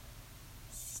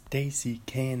Stacy,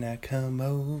 can I come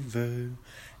over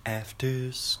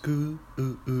after school?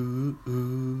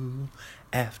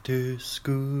 After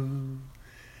school,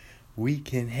 we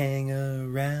can hang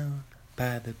around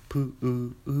by the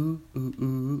pool.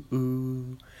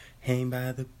 Hang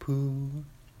by the pool.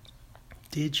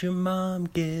 Did your mom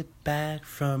get back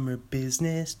from her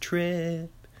business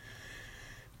trip?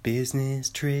 Business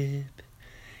trip.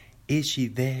 Is she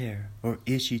there, or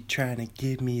is she trying to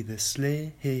give me the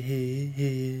slip?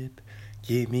 Give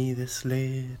me the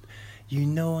slip. You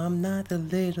know I'm not the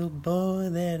little boy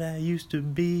that I used to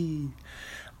be.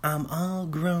 I'm all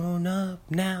grown up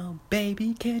now,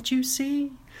 baby, can't you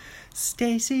see?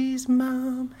 Stacy's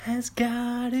mom has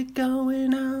got it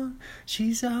going on.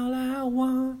 She's all I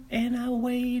want, and I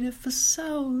waited for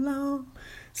so long.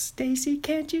 Stacy,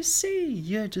 can't you see?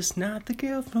 You're just not the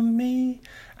girl for me.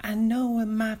 I know it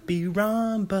might be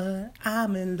wrong, but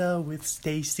I'm in love with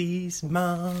Stacy's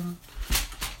mom.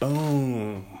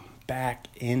 Boom. Back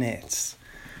in it.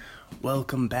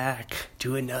 Welcome back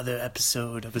to another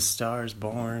episode of A Star Is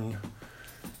Born.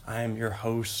 I am your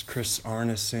host, Chris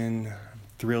Arneson.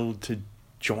 Thrilled to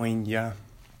join ya.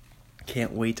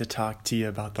 Can't wait to talk to you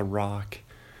about The Rock.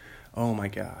 Oh my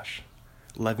gosh.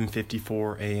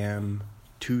 11:54 a.m.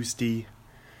 Tuesday,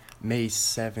 May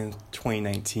 7th,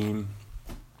 2019.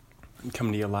 I'm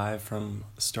coming to you live from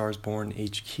Stars Born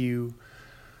HQ,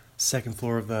 second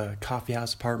floor of the Coffee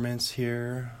House Apartments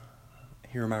here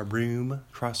in my room,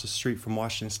 across the street from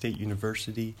Washington State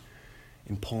University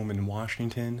in Pullman,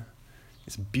 Washington.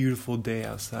 It's a beautiful day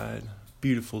outside.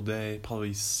 Beautiful day,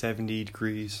 probably 70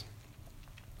 degrees.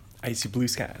 Icy blue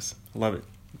skies. Love it.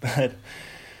 But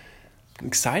I'm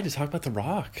excited to talk about The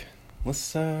Rock.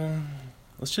 Let's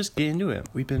just get into it.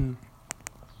 We've been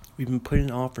putting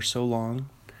it off for so long.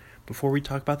 Before we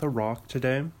talk about The Rock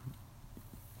today,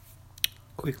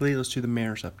 quickly let's do the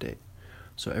Mariners update.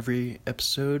 So every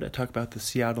episode I talk about the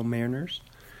Seattle Mariners.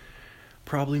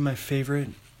 Probably my favorite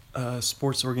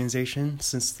sports organization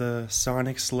since the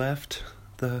Sonics left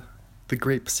the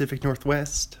Great Pacific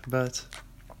Northwest. But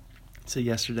so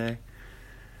yesterday,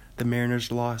 the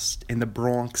Mariners lost in the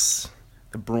Bronx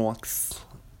to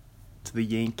the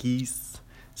Yankees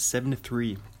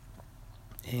 7-3.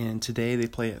 And today they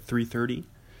play at 3:30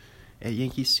 at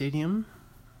Yankee Stadium.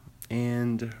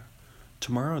 And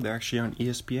tomorrow they're actually on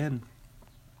ESPN.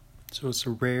 So it's a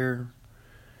rare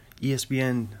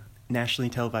ESPN nationally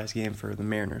televised game for the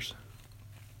Mariners.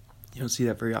 You don't see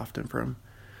that very often from them.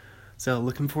 So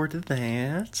looking forward to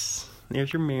that.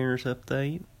 There's your Mariners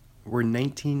update. We're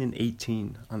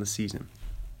 19-18 on the season.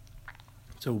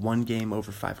 So one game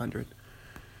over 500.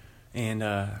 And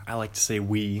I like to say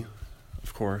we,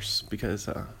 of course, because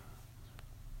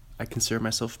I consider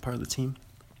myself part of the team.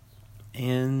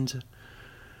 And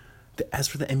as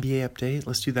for the NBA update,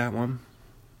 let's do that one.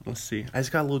 Let's see. I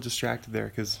just got a little distracted there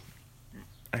because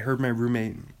I heard my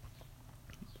roommate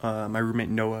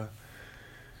Noah,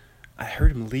 I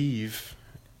heard him leave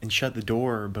and shut the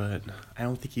door, but I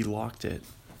don't think he locked it.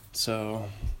 So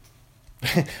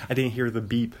I didn't hear the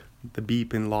beep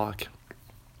and lock.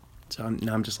 So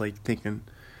now I'm just like thinking,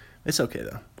 it's okay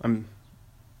though.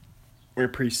 We're a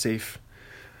pretty safe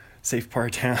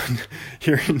part of town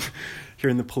here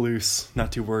in the Palouse.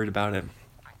 Not too worried about it.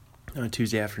 On a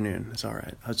Tuesday afternoon, it's all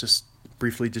right. I was just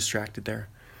briefly distracted there.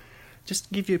 Just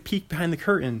to give you a peek behind the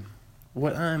curtain.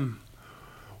 What am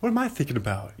I thinking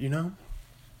about? You know,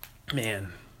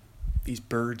 man, my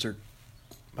birds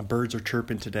are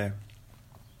chirping today.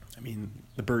 I mean,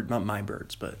 not my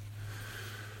birds, but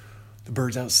the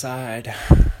birds outside.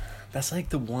 That's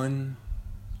like one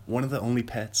of the only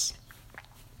pets.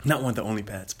 Not one of the only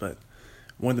pets, but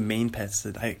one of the main pets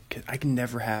that I could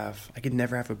never have. I could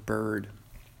never have a bird.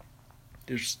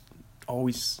 There's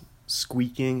always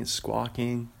squeaking and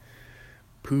squawking,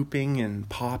 pooping and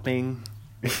popping.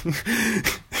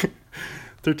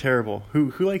 They're terrible.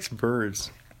 Who likes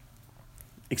birds?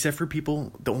 Except for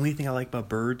people, the only thing I like about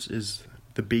birds is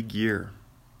the big year.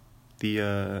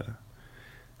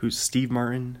 Who's Steve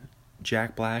Martin,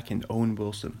 Jack Black, and Owen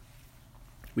Wilson.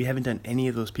 We haven't done any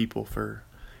of those people for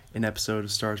an episode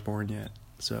of Stars Born yet.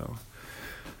 So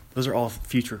those are all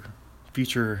future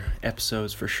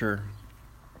episodes for sure.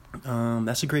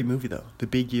 That's a great movie though. The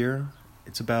Big Year.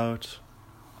 It's about,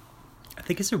 I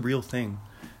think it's a real thing.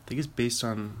 I think it's based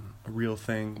on a real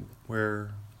thing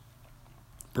where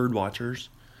bird watchers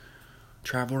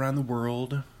travel around the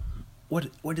world.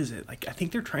 What is it? Like, I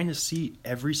think they're trying to see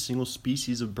every single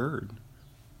species of bird.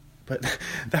 But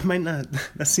that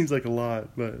seems like a lot,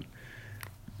 but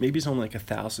maybe it's only like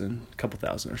 1,000, a couple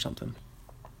thousand or something.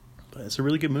 But it's a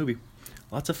really good movie.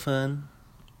 Lots of fun.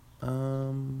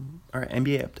 All right,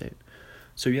 NBA update.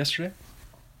 So yesterday,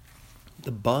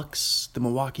 the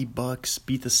Milwaukee Bucks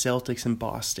beat the Celtics in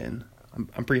Boston.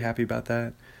 I'm pretty happy about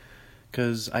that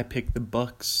because I picked the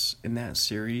Bucks in that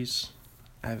series.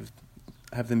 I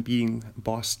have them beating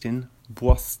Boston.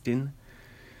 The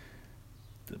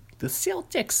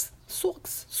Celtics.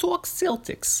 Sox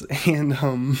Celtics. And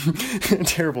I'm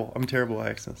terrible at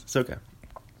accents. It's okay.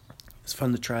 It's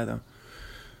fun to try though.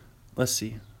 Let's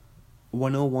see.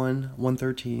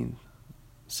 101-113.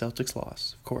 Celtics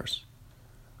lost, of course.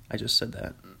 I just said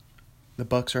that. The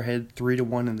Bucks are ahead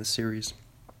 3-1 in the series.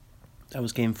 That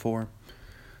was game 4.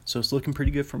 So it's looking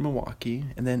pretty good for Milwaukee.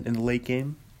 And then in the late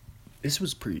game, this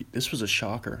was a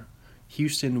shocker.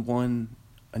 Houston won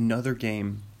another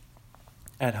game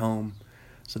at home.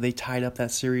 So they tied up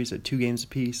that series at 2 games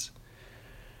apiece.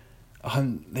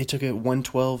 They took it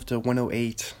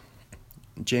 112-108.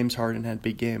 James Harden had a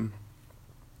big game.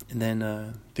 And then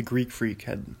the Greek Freak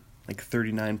had like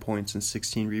 39 points and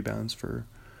 16 rebounds for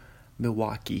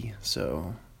Milwaukee.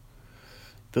 So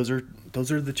those are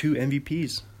the 2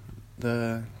 MVPs.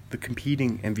 The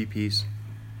competing MVPs.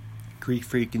 Greek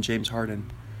Freak and James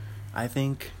Harden. I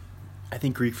think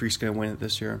Greek Freak's going to win it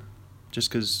this year. Just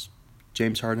because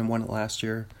James Harden won it last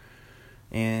year.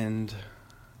 And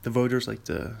the voters like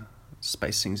to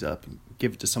spice things up and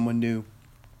give it to someone new.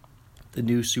 The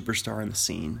new superstar in the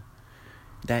scene.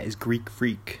 That is Greek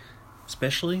Freak.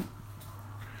 Especially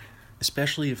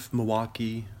if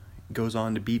Milwaukee goes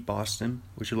on to beat Boston,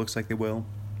 which it looks like they will.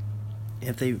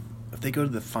 If they go to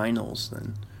the finals,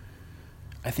 then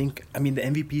the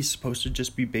MVP is supposed to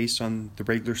just be based on the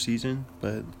regular season,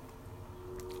 but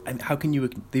how can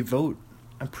they vote?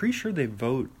 I'm pretty sure they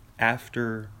vote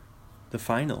after the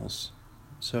finals.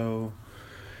 So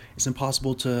it's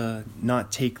impossible to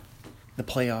not take the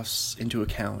playoffs into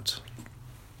account.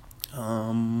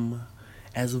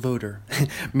 As a voter,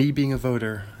 me being a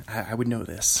voter, I would know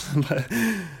this.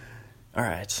 All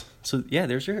right. So, yeah,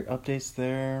 there's your updates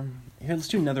there. Here, let's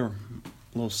do another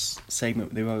little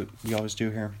segment we always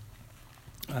do here.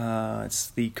 It's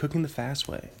the Cooking the Fast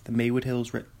Way, the Maywood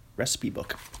Hills recipe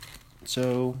book.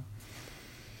 So,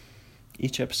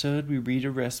 each episode we read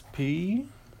a recipe.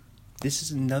 This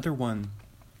is another one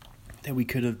that we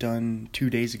could have done 2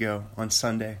 days ago on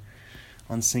Sunday,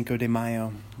 on Cinco de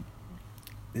Mayo.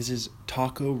 This is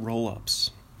taco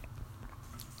roll-ups.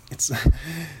 It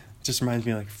just reminds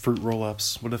me of like fruit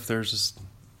roll-ups. What if there's just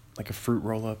like a fruit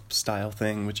roll-up style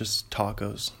thing with just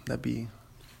tacos? That'd be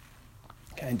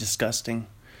kind of disgusting.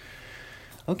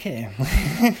 Okay.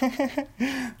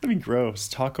 That'd be gross.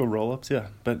 Taco roll-ups, yeah.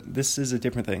 But this is a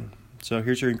different thing. So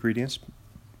here's your ingredients.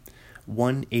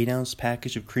 1 8-ounce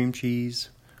package of cream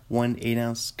cheese. 1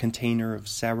 8-ounce container of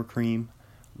sour cream.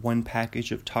 1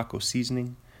 package of taco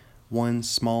seasoning. 1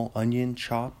 small onion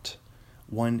chopped,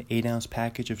 1 8-ounce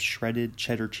package of shredded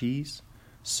cheddar cheese,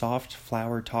 soft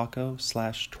flour taco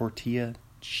 / tortilla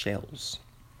shells.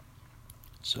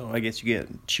 So I guess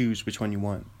you choose which one you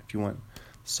want, if you want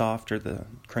soft or the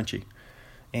crunchy.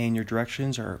 And your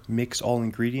directions are mix all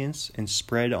ingredients and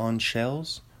spread on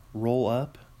shells, roll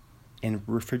up and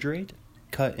refrigerate,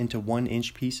 cut into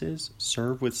 1-inch pieces,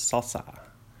 serve with salsa.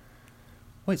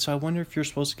 Wait, so I wonder if you're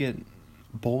supposed to get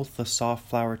both the soft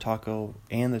flour taco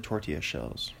and the tortilla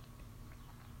shells.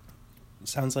 It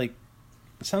sounds like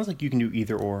you can do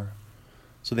either or.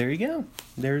 So there you go.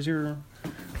 There's your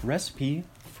recipe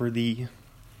for the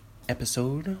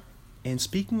episode. And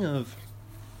speaking of,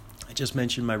 I just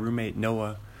mentioned my roommate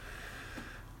Noah.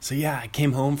 So yeah, I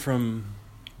came home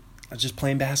I was just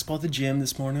playing basketball at the gym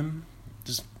this morning.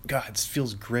 God, this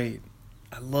feels great.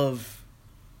 I love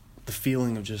the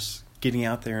feeling of just getting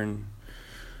out there and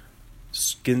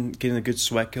getting a good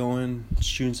sweat going,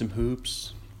 shooting some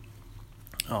hoops.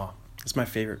 Oh, it's my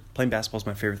favorite. Playing basketball is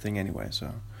my favorite thing anyway,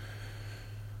 so.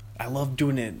 I love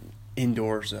doing it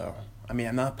indoors, though. I mean,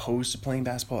 I'm not opposed to playing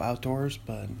basketball outdoors,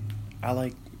 but I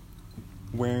like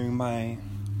wearing my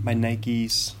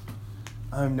Nikes.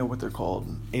 I don't know what they're called.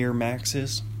 Air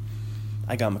Maxes.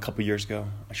 I got them a couple years ago.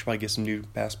 I should probably get some new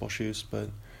basketball shoes, but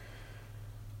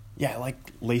yeah, I like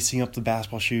lacing up the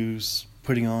basketball shoes,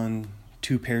 putting on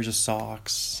 2 pairs of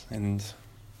socks, and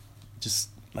just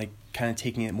like kind of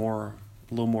taking it a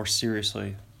little more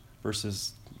seriously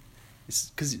versus,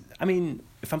 because I mean,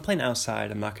 if I'm playing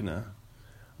outside, I'm not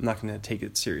gonna take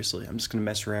it seriously. I'm just gonna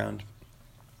mess around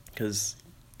because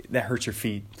that hurts your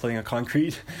feet. Playing on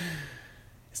concrete,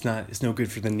 it's no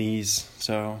good for the knees.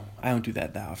 So I don't do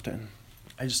that often.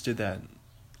 I just did that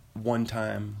one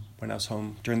time when I was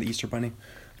home during the Easter Bunny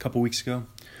a couple weeks ago.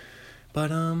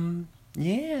 But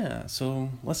yeah,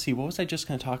 so let's see, what was I just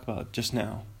going to talk about just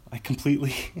now? I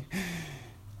completely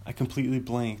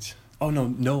blanked. Oh no,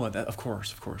 Noah. Of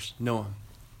course, Noah.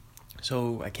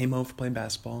 So I came home from playing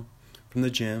basketball from the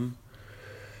gym,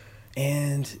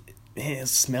 and man, it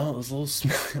was a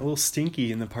little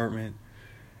stinky in the apartment,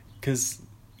 because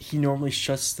he normally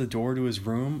shuts the door to his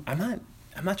room. I'm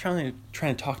not trying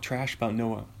to talk trash about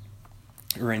Noah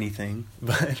or anything,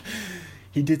 but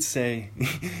he did say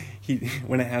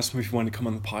when I asked him if he wanted to come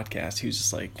on the podcast, he was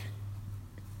just like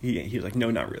he was like,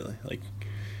 no, not really. Like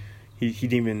he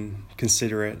didn't even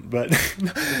consider it, but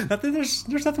there's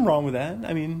nothing wrong with that.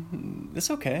 I mean, it's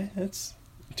okay. It's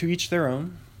to each their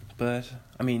own. But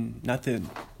I mean, not that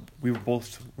we're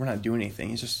not doing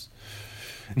anything. It's just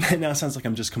now it sounds like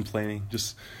I'm just complaining,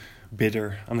 just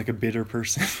bitter. I'm like a bitter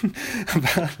person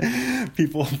about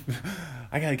people.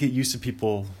 I gotta get used to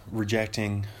people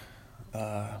rejecting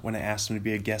when I ask them to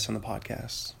be a guest on the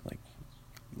podcast. Like,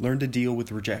 learn to deal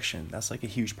with rejection. That's like a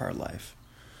huge part of life.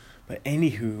 But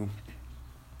anywho,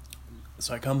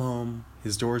 so I come home,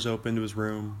 his door's open to his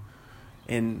room,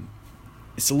 and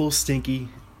it's a little stinky.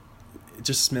 It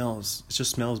just smells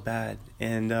bad.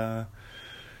 And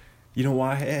you know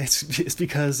why? It's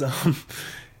because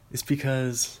it's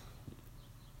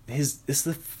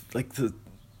the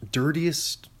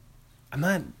dirtiest. I'm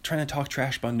not trying to talk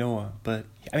trash about Noah, but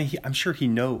I mean, I'm sure he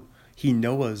knows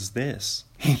this.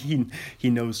 He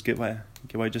knows. Get what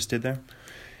I just did there?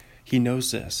 He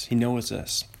knows this. He knows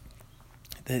this.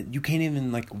 That you can't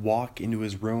even like walk into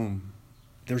his room.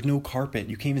 There's no carpet.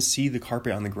 You can't even see the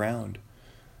carpet on the ground.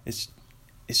 It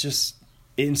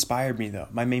inspired me though.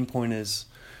 My main point is,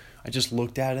 I just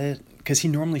looked at it because he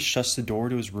normally shuts the door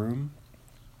to his room,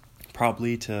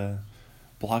 probably to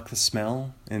block the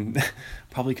smell, and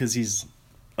probably because he's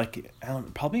like,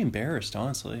 probably embarrassed,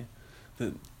 honestly,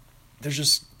 that there's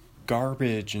just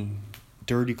garbage and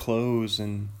dirty clothes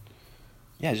and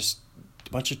just a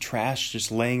bunch of trash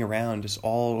just laying around, just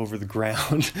all over the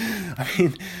ground. I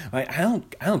mean, I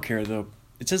don't care though.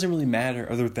 It doesn't really matter,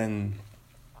 other than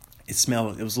it was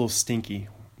a little stinky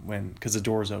because the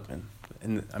door's open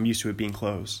and I'm used to it being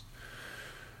closed.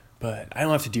 But I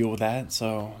don't have to deal with that,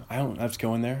 so I don't have to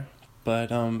go in there.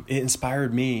 But it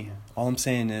inspired me. All I'm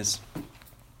saying is,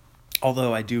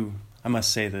 although I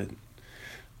must say that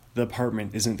the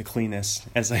apartment isn't the cleanest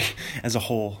as a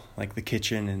whole, like the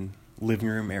kitchen and living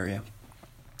room area.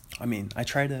 I mean, I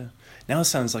try to. Now it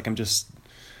sounds like I'm just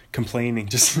complaining,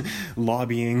 just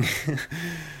logging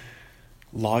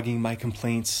my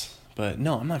complaints. But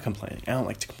no, I'm not complaining. I don't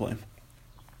like to complain.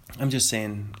 I'm just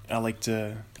saying I like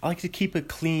to keep a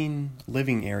clean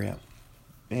living area,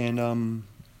 and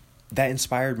that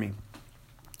inspired me.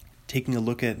 Taking a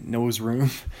look at Noah's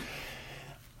room,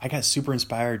 I got super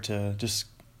inspired to just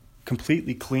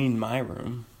completely clean my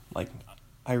room. Like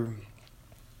I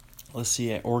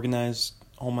organized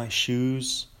all my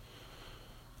shoes.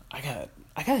 I got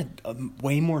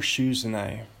way more shoes than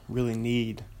I really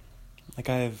need. Like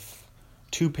I have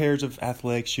 3 pairs of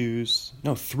athletic shoes.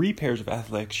 Then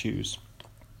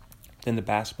the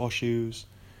basketball shoes.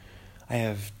 I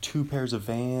have 2 pairs of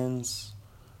Vans,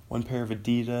 1 pair of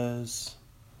Adidas,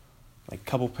 like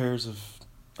 3 pairs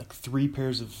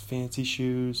of fancy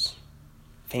shoes.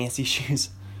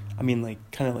 I mean,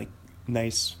 like kind of like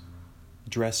nice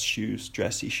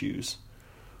dressy shoes.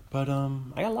 But I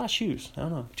got a lot of shoes. I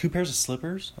don't know. 2 pairs of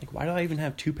slippers. Like, why do I even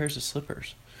have 2 pairs of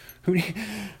slippers? Who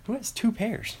has 2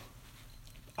 pairs?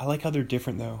 I like how they're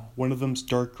different though. One of them's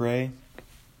dark gray.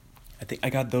 I think I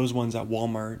got those ones at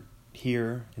Walmart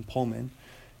here in Pullman,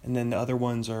 and then the other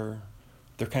ones they're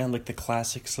kind of like the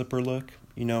classic slipper look,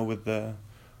 with the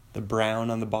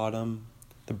brown on the bottom,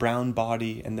 the brown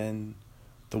body, and then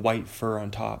the white fur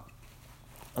on top.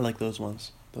 I like those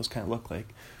ones. Those kind of look like.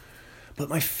 But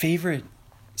my favorite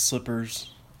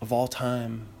slippers of all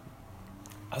time,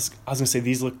 I was gonna say,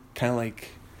 these look kind of like,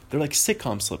 they're like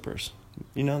sitcom slippers.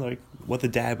 Like what the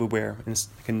dad would wear in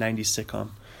like a 90s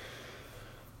sitcom.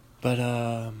 But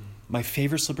my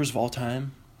favorite slippers of all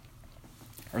time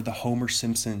are the Homer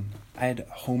Simpson. I had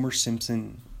Homer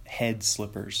Simpson head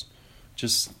slippers.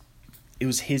 It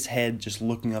was his head just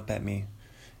looking up at me.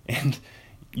 And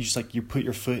you put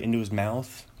your foot into his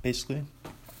mouth, basically.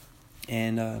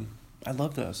 And I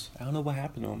love those. I don't know what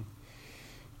happened to them.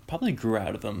 Probably grew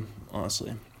out of them,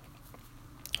 honestly.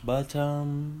 But,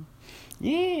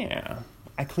 yeah.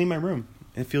 I clean my room.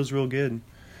 It feels real good.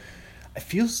 It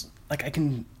feels like I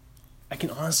can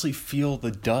honestly feel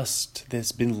the dust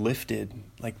that's been lifted.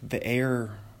 Like the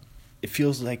air, it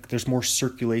feels like there's more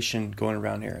circulation going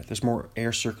around here. There's more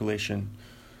air circulation.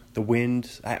 The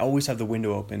wind, I always have the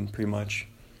window open pretty much.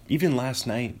 Even last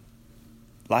night.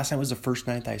 Last night was the first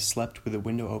night that I slept with the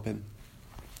window open.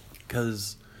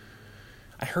 Because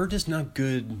I heard it's not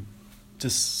good to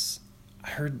I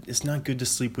heard it's not good to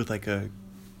sleep with like a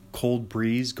cold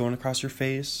breeze going across your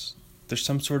face. There's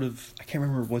some sort of, I can't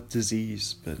remember what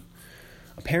disease, but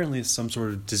apparently it's some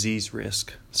sort of disease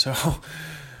risk. So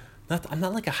I'm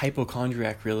not like a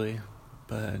hypochondriac really,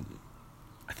 but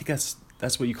I think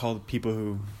that's what you call the people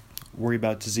who worry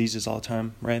about diseases all the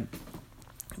time, right?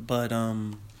 But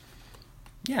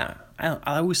yeah, I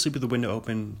always sleep with the window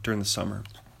open during the summer.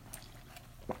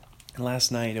 And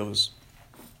last night it was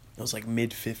like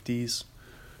mid-50s,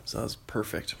 so that was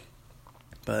perfect.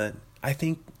 But I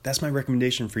think that's my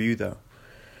recommendation for you though.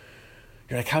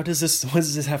 You're like, what does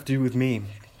this have to do with me?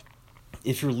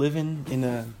 If you're living in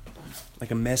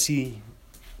a messy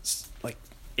like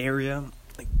area,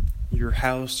 like your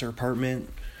house or apartment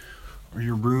or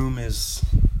your room is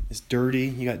dirty,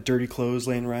 you got dirty clothes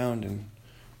laying around and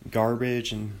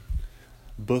garbage and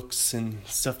books and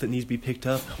stuff that needs to be picked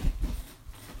up,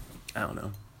 I don't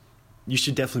know. You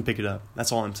should definitely pick it up.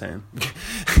 That's all I'm saying.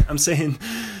 I'm saying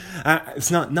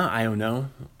it's not I don't know.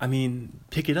 I mean,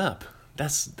 pick it up.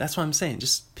 That's what I'm saying.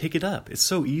 Just pick it up. It's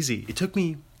so easy. It took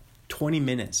me 20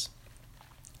 minutes.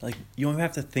 Like, you don't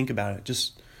have to think about it.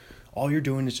 Just all you're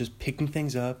doing is just picking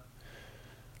things up,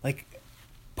 like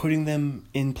putting them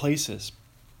in places.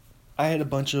 I had a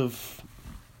bunch of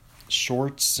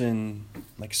shorts and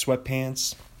like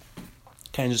sweatpants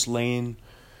kind of just laying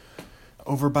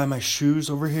over by my shoes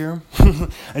over here.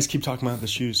 I just keep talking about the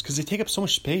shoes because they take up so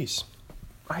much space.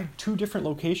 I have 2 different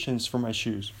locations for my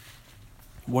shoes.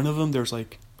 One of them, there's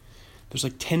like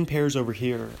 10 pairs over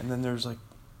here, and then there's like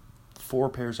 4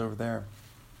 pairs over there.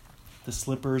 The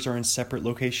slippers are in separate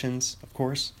locations, of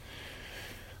course.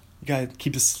 You gotta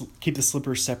keep the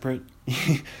slippers separate.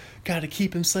 Gotta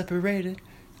keep them separated.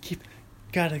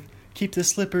 Gotta keep the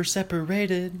slippers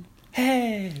separated.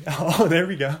 Hey! Oh, there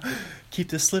we go. Keep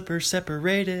the slippers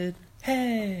separated.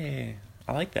 Hey!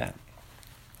 I like that.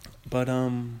 But,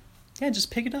 yeah,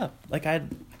 just pick it up. Like, I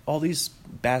had all these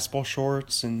basketball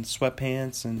shorts and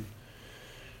sweatpants and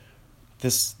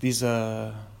these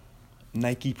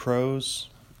Nike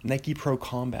Pro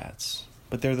Combats.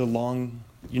 But they're the long,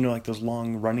 like those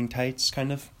long running tights,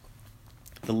 kind of.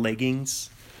 The leggings.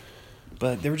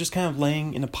 But they were just kind of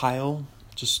laying in a pile,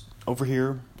 just over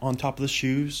here on top of the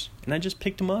shoes. And I just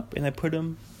picked them up and I put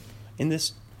them in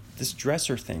this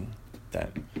dresser thing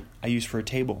that I use for a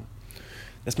table.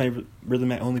 That's really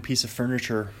my only piece of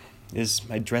furniture is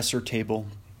my dresser table,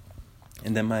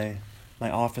 and then my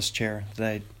office chair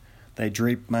that I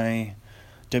drape my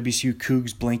WSU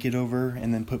Cougs blanket over,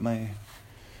 and then put my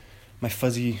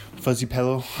fuzzy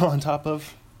pillow on top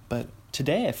of. But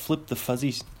today I flipped the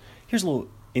fuzzy. Here's a little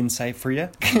insight for you,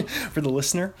 for the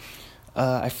listener.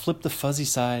 I flipped the fuzzy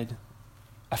side.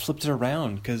 I flipped it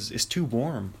around because it's too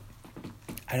warm.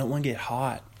 I don't want to get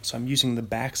hot, so I'm using the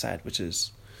back side, which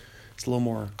is it's a little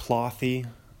more clothy.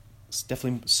 It's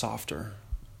definitely softer.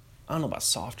 I don't know about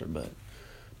softer, but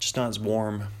just not as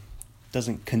warm.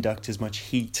 Doesn't conduct as much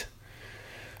heat.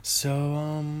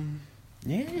 So,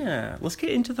 yeah, let's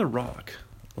get into The Rock.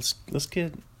 Let's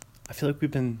get. I feel like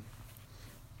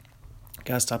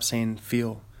gotta stop saying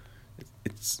feel.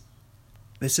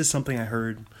 This is something I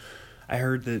heard. I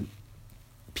heard that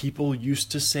people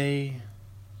used to say.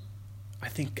 I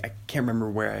can't remember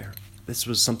where this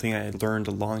was something I had learned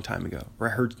a long time ago.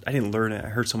 Or I didn't learn it. I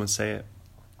heard someone say it.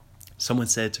 Someone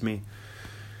said to me,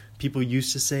 people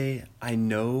used to say, I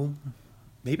know.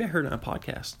 Maybe I heard it on a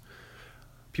podcast.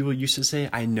 People used to say,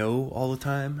 I know all the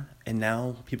time. And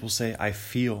now people say, I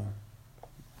feel.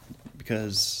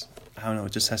 Because, I don't know,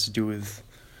 it just has to do with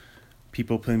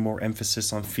people putting more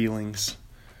emphasis on feelings.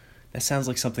 That sounds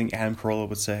like something Adam Carolla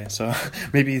would say. So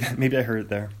maybe I heard it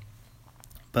there.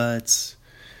 But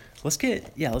let's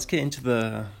get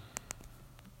into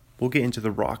we'll get into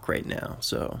The Rock right now.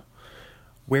 So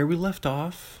where we left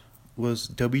off was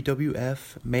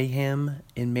WWF Mayhem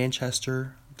in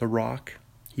Manchester, The Rock.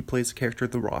 He plays the character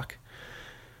The Rock.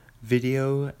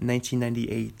 Video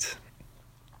 1998.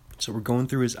 So we're going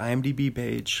through his IMDb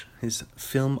page, his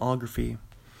filmography,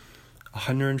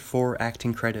 104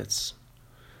 acting credits.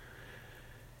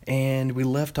 And we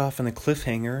left off on a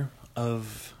cliffhanger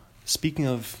of, speaking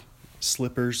of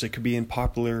slippers that could be in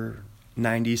popular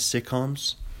 90s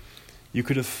sitcoms, you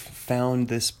could have found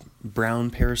this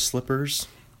brown pair of slippers,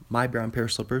 my brown pair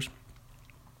of slippers.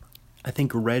 I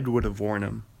think Red would have worn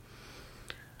them.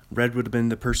 Red would have been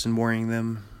the person wearing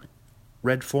them.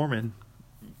 Red Foreman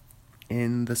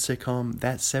in the sitcom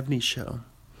That 70s Show.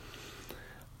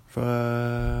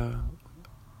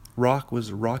 Rock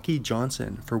was Rocky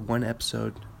Johnson for one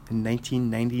episode in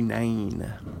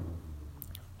 1999.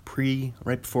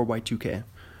 Right before Y2K.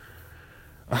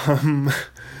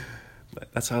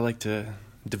 That's how I like to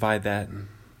divide that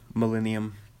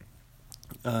millennium.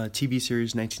 TV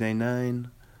series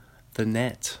 1999, The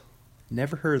Net.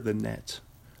 Never heard of The Net.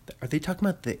 Are they talking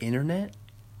about the internet?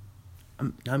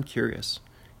 I'm curious.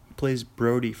 He plays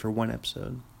Brody for one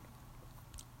episode.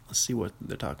 Let's see what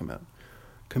they're talking about.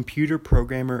 Computer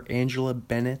programmer Angela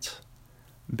Bennett.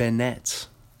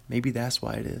 Maybe that's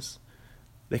why it is.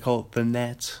 They call it The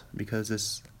Net because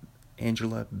it's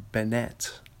Angela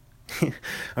Bennett.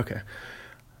 Okay.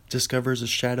 Discovers a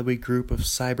shadowy group of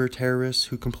cyber terrorists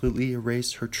who completely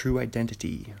erase her true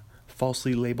identity.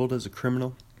 Falsely labeled as a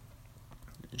criminal,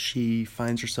 she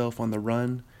finds herself on the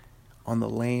run, on the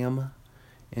lam,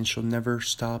 and she'll never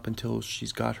stop until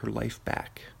she's got her life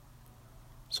back.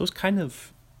 So it's kind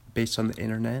of based on the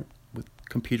internet with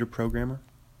computer programmer.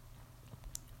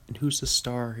 And who's the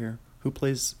star here? Who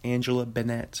plays Angela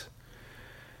Bennett?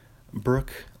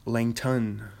 Brooke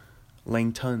Langton.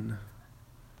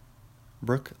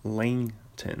 Brooke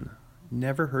Langton.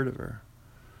 Never heard of her.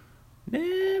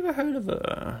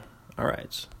 All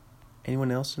right.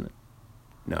 Anyone else in it?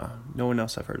 No one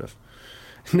else I've heard of.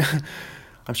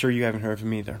 I'm sure you haven't heard of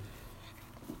him either.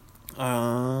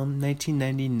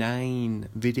 1999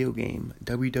 video game,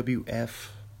 WWF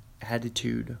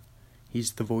Attitude.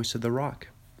 He's the voice of The Rock.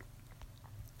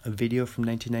 A video from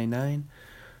 1999,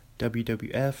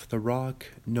 WWF, The Rock,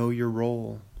 Know Your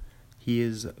Role. He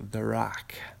is The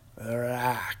Rock. The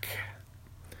Rock.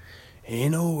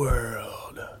 In a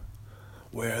world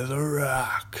where The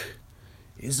Rock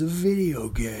is a video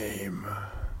game.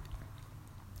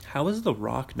 How has The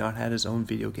Rock not had his own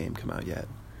video game come out yet?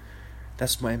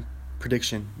 That's my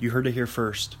prediction. You heard it here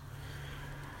first.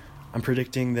 I'm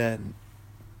predicting that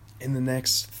in the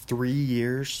next 3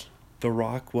 years, The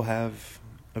Rock will have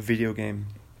a video game.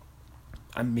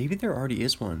 Maybe there already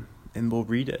is one, and we'll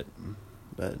read it.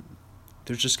 But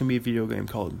there's just going to be a video game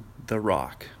called The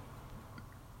Rock.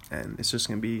 And it's just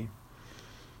going to be...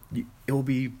 It will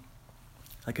be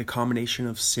like a combination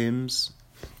of Sims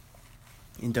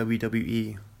in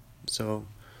WWE. So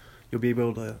you'll be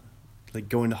able to like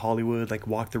go into Hollywood, like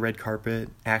walk the red carpet,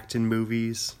 act in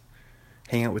movies,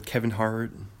 hang out with Kevin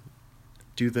Hart,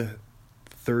 do the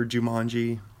third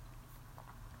Jumanji,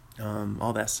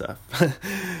 all that stuff.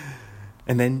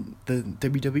 And then the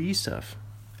WWE stuff.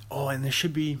 Oh, and there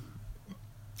should be...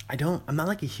 I'm not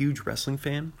like a huge wrestling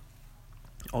fan,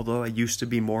 although I used to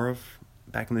be more of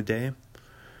back in the day.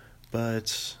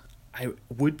 But I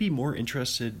would be more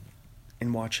interested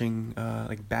in watching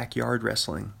like backyard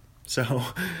wrestling. So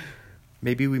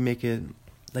maybe we make it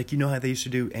like, you know how they used to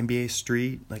do NBA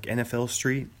Street, like NFL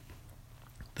Street,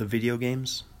 the video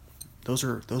games. Those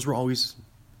were always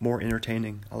more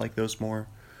entertaining. I like those more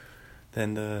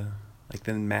than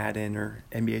than Madden or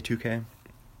NBA 2K.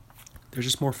 They're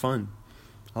just more fun.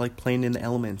 I like playing in the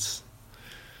elements.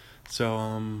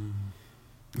 So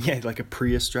yeah, like a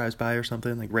Prius drives by or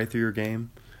something, like right through your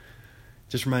game.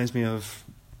 Just reminds me of...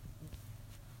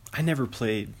 I never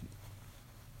played...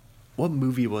 What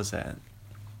movie was that?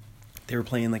 They were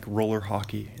playing like roller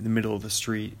hockey in the middle of the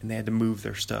street, and they had to move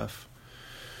their stuff.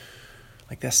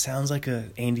 Like, that sounds like a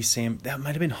Andy Sam... That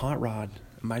might have been Hot Rod.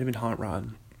 It might have been Hot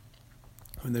Rod.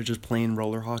 When they're just playing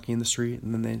roller hockey in the street,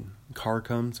 and then the car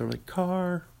comes, they're like,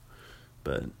 car.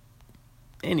 But,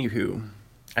 anywho...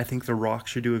 I think The Rock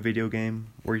should do a video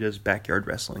game where he does backyard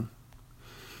wrestling.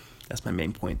 That's my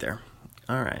main point there.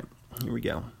 All right, here we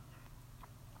go.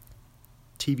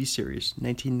 TV series,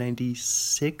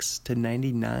 1996 to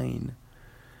 99.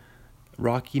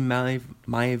 Rocky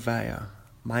Maivia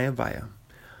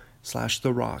 /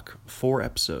 The Rock, 4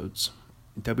 episodes.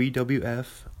 WWF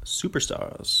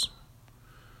Superstars.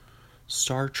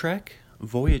 Star Trek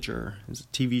Voyager is a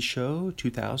TV show,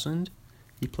 2000.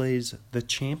 He plays the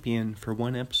champion for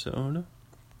 1 episode.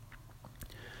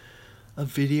 A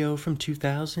video from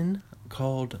 2000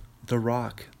 called The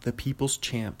Rock, the People's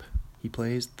Champ. He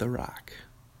plays The Rock.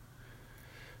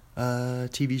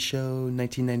 TV show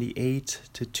 1998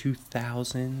 to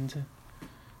 2000.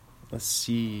 Let's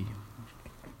see.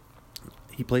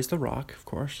 He plays The Rock, of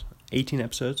course. 18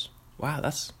 episodes. Wow,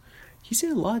 he's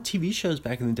in a lot of TV shows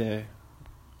back in the day.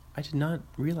 I did not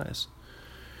realize.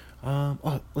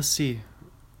 Let's see.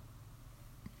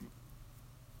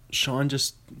 Sean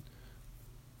just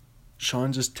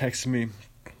texted me,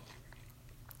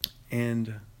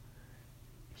 and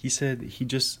he said he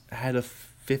just had a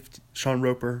Sean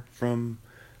Roper from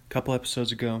a couple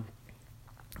episodes ago.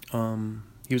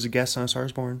 He was a guest on A Star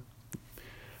Is Born.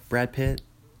 Brad Pitt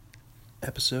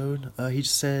episode. He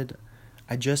just said,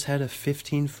 I just had a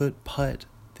 15-foot putt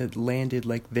that landed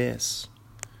like this,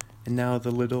 and now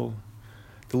the little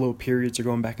periods are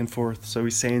going back and forth. So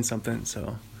he's saying something.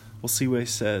 So we'll see what he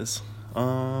says.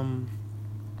 Alright.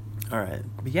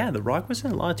 But yeah, The Rock was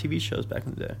in a lot of TV shows back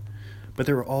in the day. But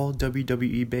they were all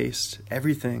WWE based.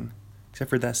 Everything. Except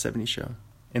for That 70s Show.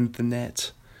 And The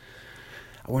Net.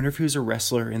 I wonder if he was a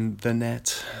wrestler in The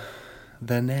Net.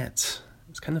 The Net.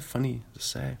 It's kind of funny to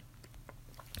say.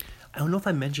 I don't know if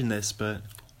I mentioned this, but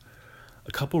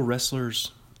a couple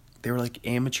wrestlers, they were like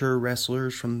amateur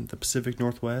wrestlers from the Pacific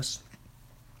Northwest.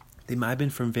 They might have been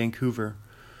from Vancouver.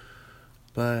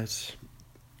 But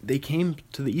they came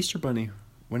to the Easter Bunny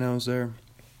when I was there.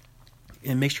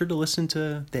 And make sure to listen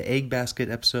to the Egg Basket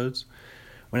episodes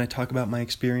when I talk about my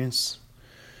experience.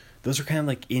 Those are kind of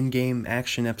like in-game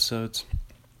action episodes.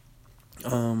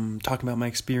 Talking about my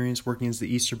experience working as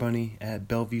the Easter Bunny at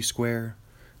Bellevue Square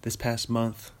this past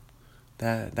month.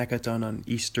 That got done on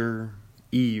Easter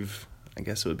Eve, I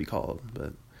guess it would be called.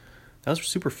 But that was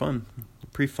super fun.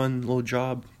 Pretty fun little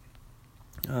job.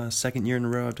 Second year in a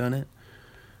row I've done it.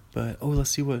 But, let's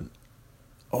see what...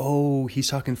 Oh, he's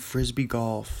talking Frisbee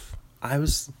golf. I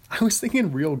was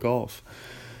thinking real golf.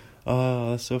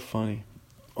 That's so funny.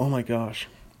 Oh my gosh.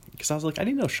 Because I was like, I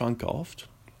didn't know Sean golfed.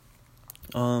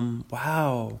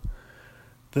 Wow.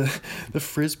 The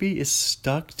Frisbee is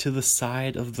stuck to the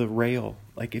side of the rail.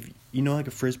 Like, if you know, like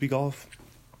a Frisbee golf,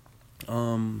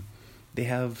 they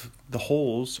have... The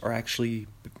holes are actually,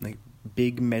 like,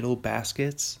 big metal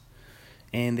baskets.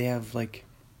 And they have, like,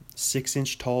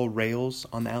 6-inch tall rails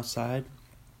on the outside.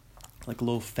 Like a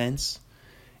little fence.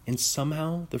 And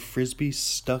somehow the Frisbee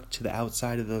stuck to the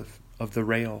outside of the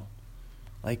rail.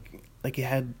 Like it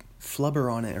had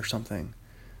flubber on it or something.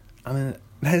 I mean,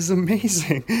 that is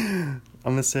amazing. I'm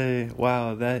going to say,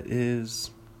 wow, that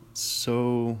is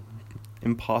so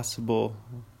impossible.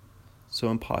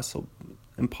 So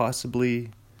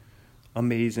impossibly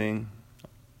amazing.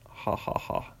 Ha ha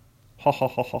ha. Ha ha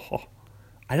ha ha ha.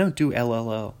 I don't do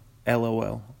LOL.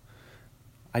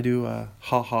 I do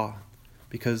ha ha.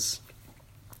 Because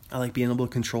I like being able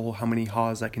to control how many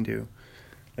ha's I can do.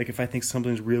 Like if I think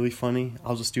something's really funny,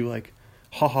 I'll just do like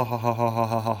ha ha ha ha ha ha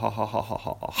ha ha ha ha ha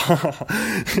ha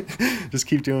ha. Just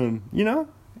keep doing, you know?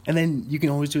 And then you can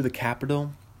always do the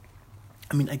capital.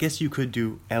 I mean, I guess you could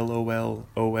do LOL,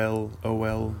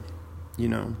 OL, you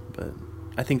know, but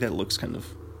I think that looks kind of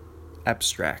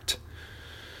abstract.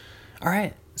 All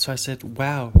right. So I said,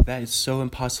 wow, that is so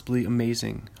impossibly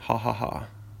amazing. Ha ha ha.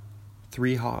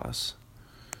 3 ha's.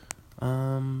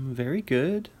 Very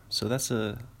good. So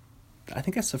I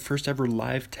think that's the first ever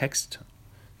live text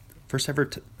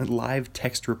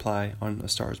reply on A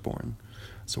Star Is Born.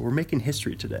 So we're making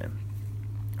history today.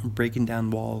 We're breaking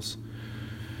down walls.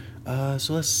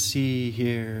 So let's see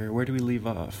here. Where do we leave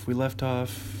off? We left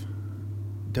off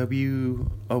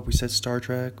we said Star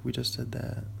Trek. We just said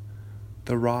that.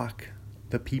 The Rock,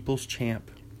 the People's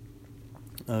Champ.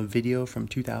 A video from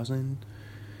 2000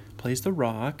 plays The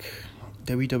Rock.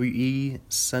 WWE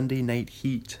Sunday Night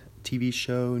Heat TV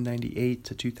show 98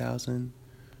 to 2000.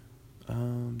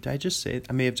 Did I just say it?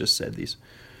 I may have just said these.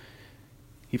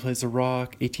 He plays The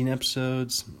Rock, 18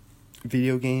 episodes.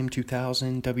 Video game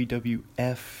 2000, WWF,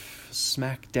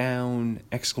 SmackDown, !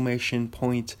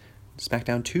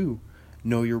 SmackDown 2,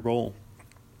 Know Your Role.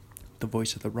 The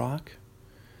voice of The Rock.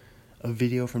 A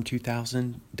video from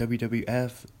 2000,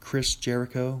 WWF, Chris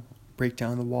Jericho, Break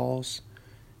Down the Walls.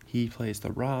 He plays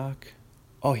The Rock.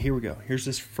 Oh, here we go. Here's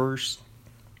his first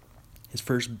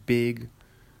big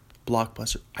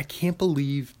blockbuster. I can't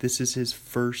believe this is his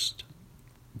first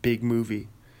big movie.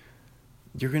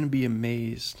 You're going to be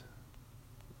amazed.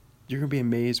 You're going to be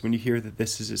amazed when you hear that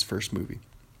this is his first movie.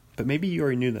 But maybe you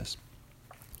already knew this.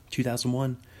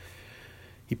 2001,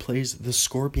 he plays the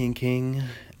Scorpion King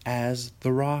as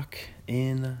The Rock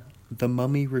in The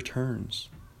Mummy Returns.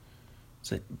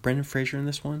 Is it Brendan Fraser in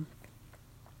this one?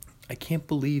 I can't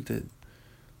believe that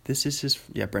this is his...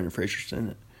 Yeah, Brendan Fraser's in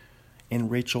it.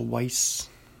 And Rachel Weisz.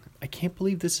 I can't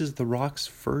believe this is The Rock's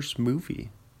first movie.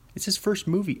 It's his first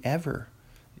movie ever.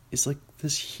 It's like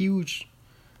this huge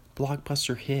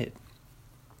blockbuster hit.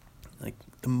 Like,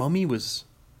 The Mummy was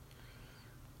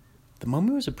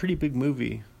a pretty big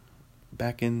movie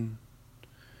back in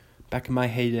my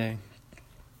heyday.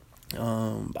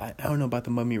 I don't know about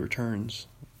The Mummy Returns,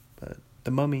 but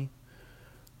The Mummy...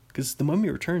 Because The Mummy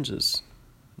Returns is...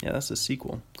 Yeah, that's a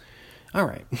sequel. All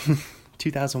right.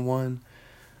 2001,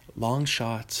 Long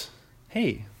Shot.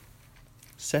 Hey,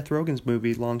 Seth Rogen's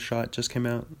movie, Long Shot, just came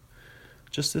out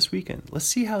just this weekend. Let's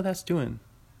see how that's doing.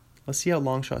 Let's see how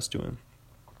Long Shot's doing.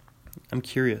 I'm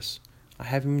curious. I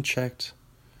haven't even checked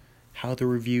how the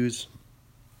reviews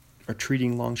are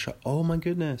treating Long Shot. Oh my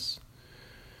goodness.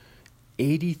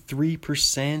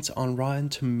 83% on Rotten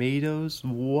Tomatoes.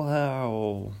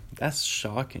 Wow. That's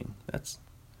shocking. That's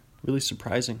really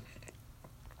surprising.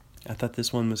 I thought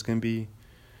this one was going to be...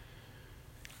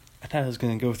 I thought I was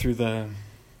going to go through the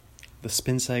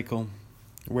spin cycle,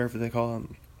 wherever they call it.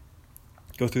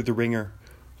 Go through the ringer,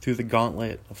 through the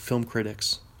gauntlet of film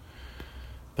critics.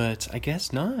 But I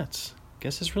guess not. I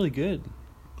guess it's really good.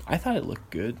 I thought it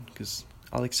looked good, because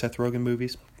I like Seth Rogen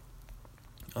movies.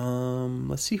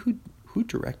 Let's see who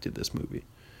directed this movie.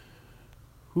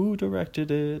 Who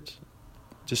directed it?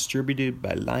 Distributed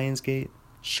by Lionsgate.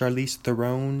 Charlize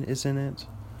Theron is in it.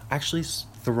 Actually,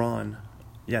 Theron.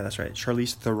 Yeah, that's right.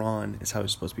 Charlize Theron is how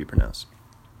it's supposed to be pronounced.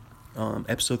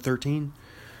 Episode 13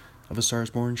 of A Star is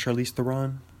Born, Charlize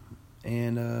Theron.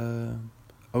 And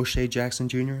O'Shea Jackson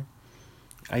Jr.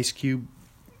 Ice Cube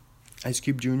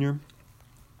Jr.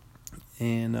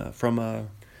 And from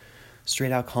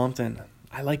Straight Outta Compton.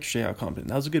 I like Straight Outta Compton.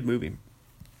 That was a good movie.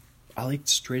 I liked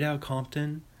Straight Outta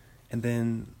Compton, and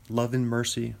then Love and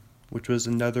Mercy, which was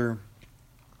another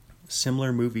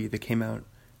similar movie that came out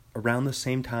around the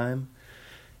same time.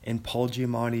 And Paul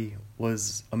Giamatti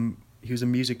was he was a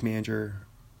music manager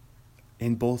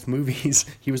in both movies.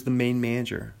 He was the main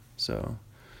manager. So, and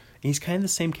he's kind of the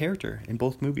same character in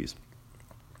both movies.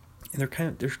 And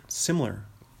they're similar.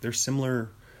 They're similar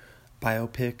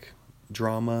biopic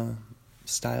drama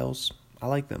styles. I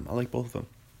like them. I like both of them.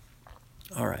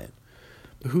 All right.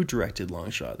 But who directed Long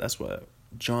Shot? That's what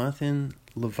Jonathan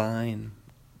Levine.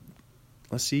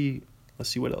 Let's see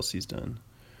what else he's done.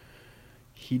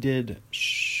 He did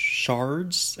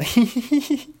Shards.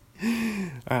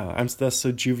 Wow, that's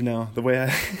so juvenile. The way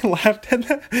I laughed at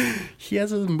that. He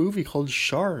has a movie called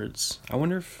Shards. I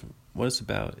wonder what it's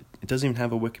about. It doesn't even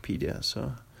have a Wikipedia,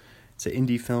 so it's an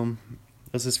indie film.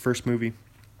 That was his first movie.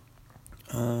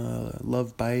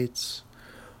 Love Bites.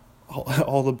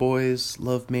 All the Boys.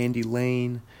 Love Mandy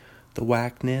Lane. The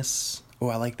Whackness. Oh,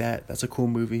 I like that. That's a cool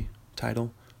movie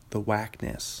title. The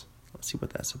Whackness. Let's see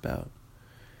what that's about.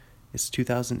 It's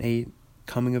 2008.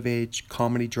 Coming of age.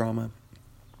 Comedy drama.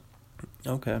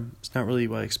 Okay. It's not really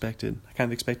what I expected. I kind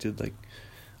of expected like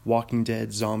Walking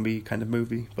Dead zombie kind of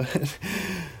movie. But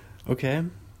okay.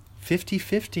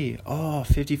 50-50. Oh,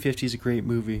 50-50 is a great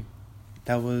movie.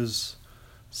 That was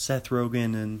Seth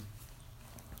Rogen and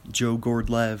Joseph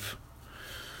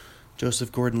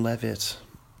Gordon-Levitt.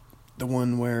 The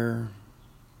one where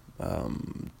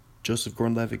Joseph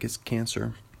Gordon-Levitt gets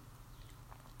cancer.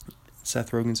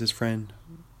 Seth Rogen's his friend.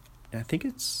 And I think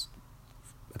it's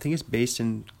based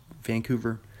in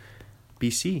Vancouver,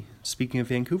 BC. Speaking of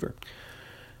Vancouver.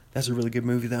 That's a really good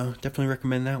movie though. Definitely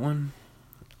recommend that one.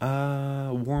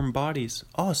 Warm Bodies.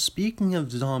 Oh, speaking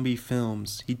of zombie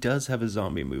films, he does have a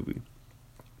zombie movie.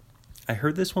 I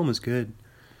heard this one was good.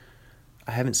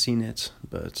 I haven't seen it,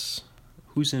 but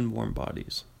who's in Warm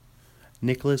Bodies?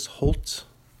 Nicholas Hoult.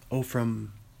 Oh,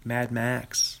 from Mad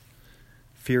Max.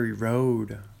 Fury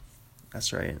Road.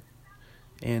 That's right.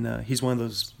 And he's one of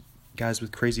those guys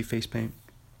with crazy face paint.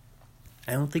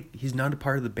 I don't think he's not a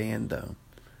part of the band though.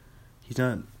 He's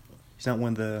not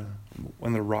one of the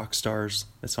rock stars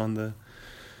that's on the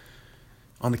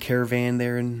caravan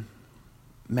there in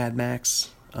Mad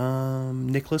Max.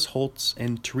 Nicholas Hoult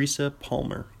and Teresa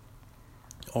Palmer.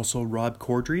 Also Rob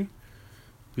Corddry,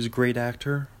 who's a great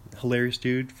actor, hilarious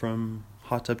dude from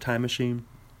Hot Tub Time Machine,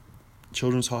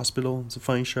 Children's Hospital. It's a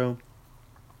funny show.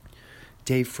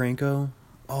 Dave Franco.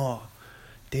 Oh,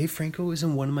 Dave Franco is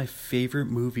in one of my favorite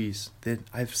movies that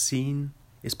I've seen.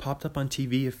 It's popped up on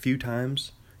TV a few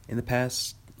times in the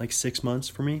past 6 months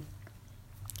for me.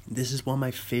 This is one of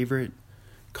my favorite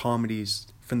comedies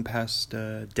from the past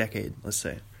decade, let's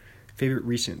say. Favorite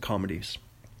recent comedies.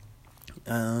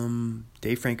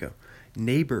 Dave Franco.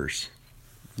 Neighbors.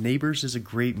 Neighbors is a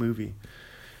great movie.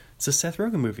 It's a Seth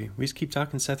Rogen movie. We just keep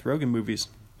talking Seth Rogen movies,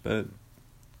 but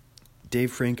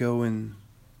Dave Franco and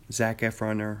Zac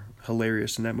Efron are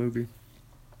hilarious in that movie.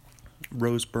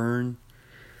 Rose Byrne.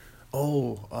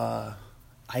 Oh,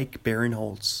 Ike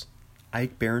Barinholtz.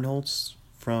 Ike Barinholtz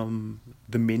from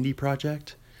The Mindy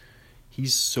Project.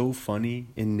 He's so funny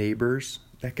in Neighbors.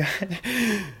 That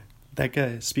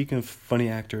guy, speaking of funny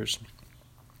actors,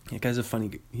 he's just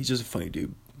a funny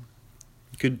dude.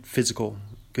 Good physical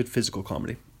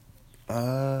comedy.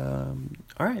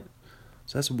 Alright.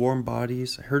 So that's Warm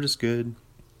Bodies. I heard it's good.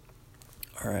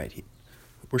 Alright.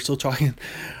 We're still talking.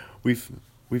 We've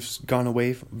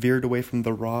veered away from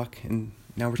The Rock, and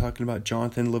now we're talking about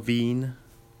Jonathan Levine.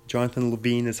 Jonathan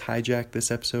Levine has hijacked this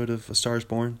episode of A Star is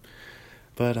Born.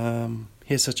 But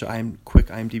he has such a quick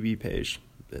IMDb page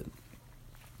that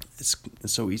it's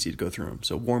so easy to go through him.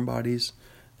 So Warm Bodies,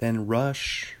 then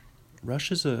Rush.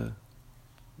 Rush is not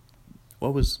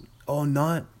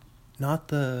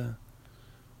the...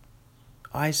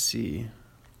 I see.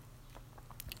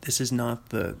 This is not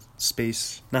the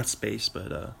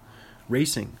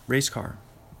race car.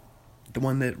 The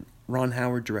one that Ron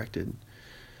Howard directed.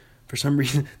 For some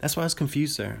reason, that's why I was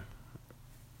confused there.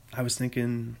 I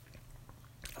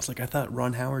thought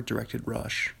Ron Howard directed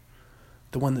Rush.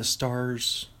 The one that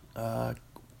stars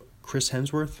Chris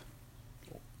Hemsworth.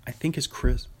 I think it's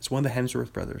Chris. It's one of the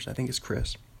Hemsworth brothers. I think it's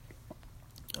Chris.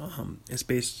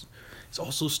 It's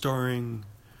also starring...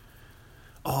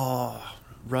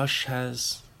 Rush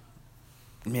has...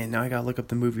 Man, now I gotta look up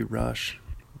the movie Rush.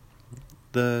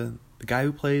 The guy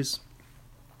who plays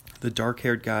the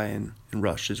dark-haired guy in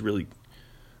Rush is really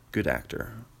good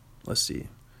actor. Let's see.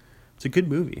 It's a good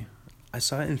movie. I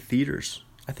saw it in theaters.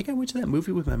 I think I went to that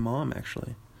movie with my mom,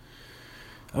 actually.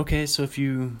 Okay, so if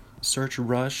you search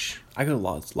Rush... I go to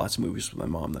lots of movies with my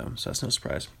mom, though, so that's no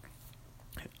surprise.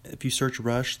 If you search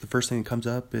Rush, the first thing that comes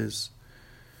up is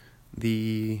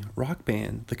the rock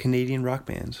band, the Canadian rock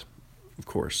band, of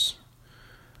course.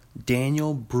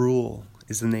 Daniel Bruhl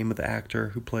is the name of the actor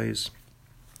who plays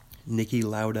Niki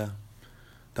Lauda,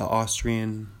 the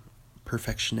Austrian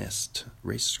perfectionist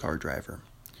race car driver.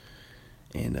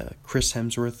 And Chris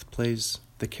Hemsworth plays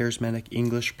the charismatic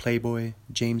English playboy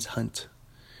James Hunt.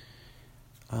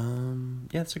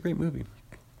 Yeah, it's a great movie.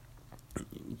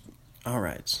 All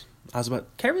right. I was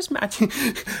about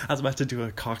to do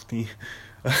a Cockney.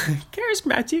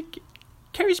 charismatic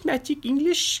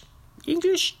English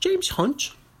James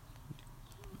Hunt.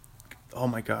 Oh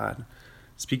my God.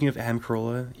 Speaking of Adam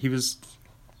Carolla, he was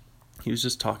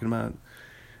just talking about...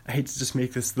 I hate to just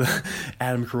make this the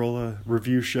Adam Carolla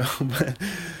review show, but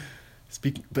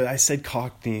I said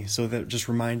Cockney, so that just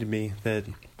reminded me that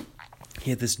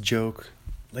he had this joke.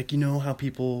 Like, you know how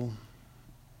people...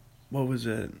 What was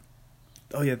it?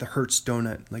 Oh yeah, the Hertz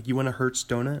donut. Like, you want a Hertz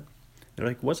donut? They're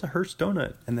like, what's a Hertz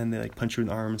donut? And then they like punch you in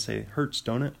the arm and say, Hertz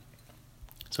donut.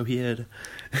 So he had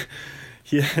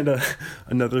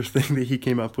another thing that he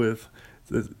came up with.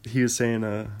 He was saying,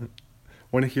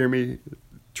 want to hear me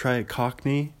try a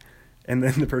Cockney? And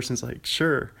then the person's like,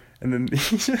 sure. And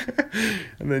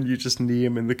then you just knee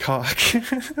him in the cock.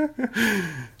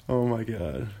 Oh my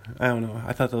God. I don't know.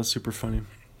 I thought that was super funny.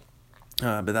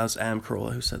 But that was Adam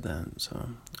Carolla who said that.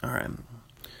 So, all right.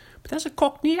 But that's a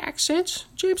Cockney accent.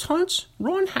 James Hunt,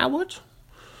 Ron Howard.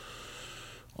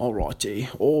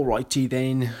 Alrighty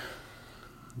then.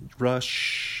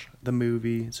 Rush, the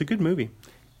movie. It's a good movie.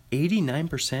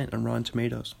 89% on Rotten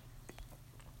Tomatoes.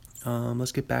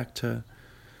 Let's get back to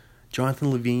Jonathan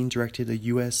Levine directed a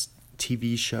U.S.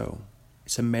 TV show.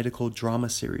 It's a medical drama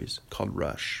series called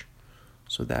Rush.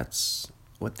 So that's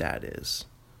what that is.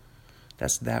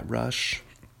 That's that Rush.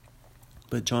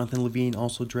 But Jonathan Levine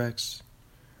also directs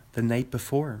The Night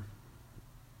Before.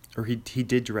 Or he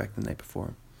did direct The Night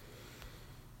Before.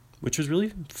 Which was really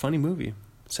a funny movie.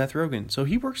 Seth Rogen. So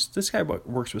this guy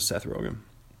works with Seth Rogen.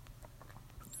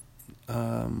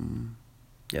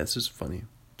 Yeah, this is funny.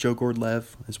 Joe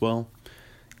Gordlev as well.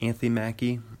 Anthony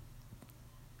Mackie.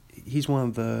 He's one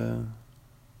of the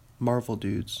Marvel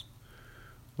dudes.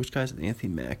 Which guy's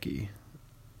Anthony Mackie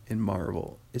in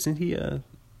Marvel? Isn't he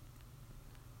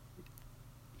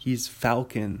he's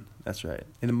Falcon. That's right.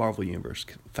 In the Marvel Universe.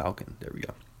 Falcon. There we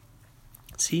go.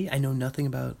 See, I know nothing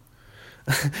about...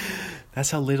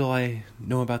 That's how little I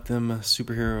know about them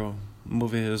superhero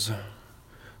movies.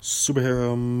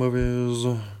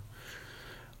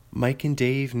 Mike and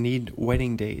Dave Need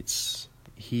Wedding Dates.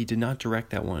 He did not direct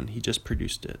that one. He just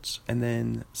produced it. And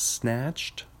then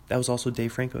Snatched. That was also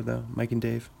Dave Franco, though. Mike and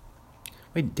Dave.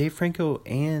 Wait, Dave Franco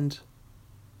and...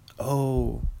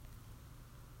 Oh.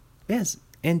 Yes,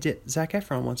 and Zac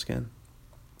Efron once again.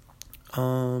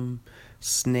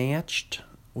 Snatched,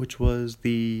 which was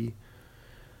the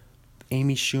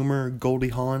Amy Schumer Goldie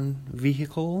Hawn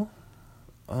vehicle.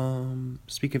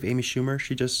 Speaking of Amy Schumer,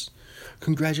 she just...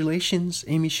 Congratulations,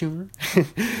 Amy Schumer.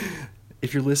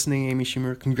 If you're listening, Amy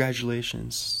Schumer,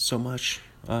 congratulations so much.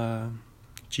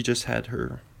 She just had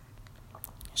her...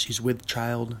 She's with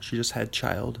child. She just had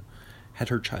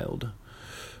her child.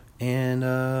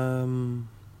 And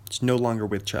she's no longer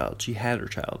with child. She had her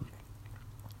child.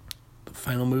 The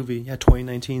final movie,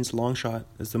 2019's Long Shot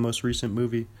is the most recent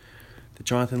movie that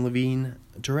Jonathan Levine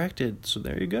directed. So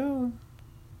there you go.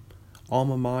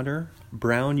 Alma Mater,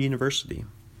 Brown University,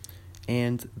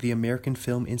 and the American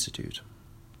Film Institute.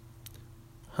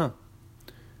 Huh.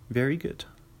 Very good.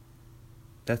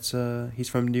 That's he's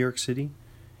from New York City,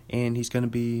 and he's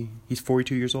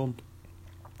 42 years old.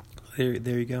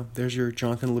 There you go. There's your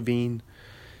Jonathan Levine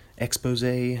expose,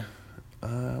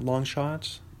 Long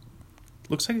Shot.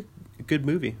 Looks like a good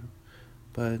movie,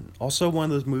 but also one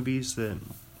of those movies that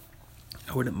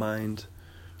I wouldn't mind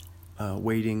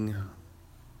waiting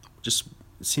Just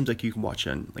it seems like you can watch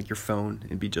it on like your phone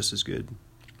and be just as good.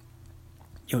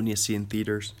 You don't need to see it in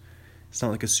theaters. It's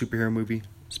not like a superhero movie.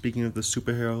 Speaking of the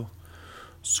superhero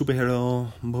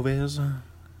movies,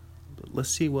 let's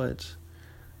see what.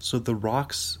 So The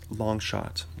Rock's Long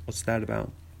Shot. What's that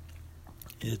about?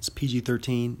 It's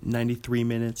PG-13, 93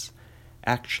 minutes,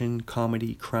 action,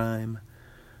 comedy, crime.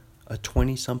 A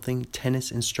 20-something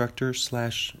tennis instructor /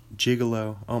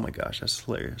 gigolo. Oh my gosh, that's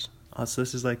hilarious. So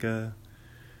this is like a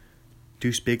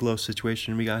Deuce Bigalow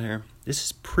situation we got here. This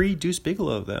is pre-Deuce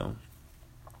Bigalow though.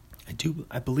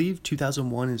 I believe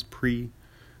 2001 is pre.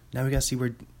 Now we gotta see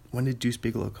when did Deuce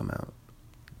Bigalow come out?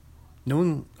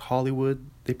 Knowing Hollywood,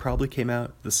 they probably came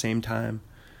out the same time.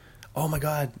 Oh my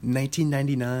god,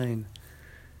 1999.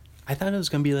 I thought it was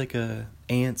gonna be like a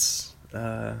Ants,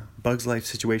 Bugs Life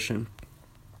situation,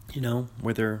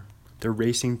 where they're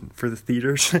racing for the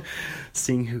theaters,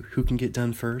 seeing who can get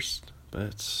done first.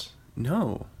 But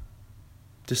no,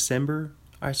 December.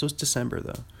 All right, so it's December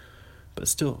though, but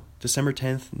still, December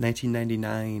 10th,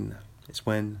 1999 is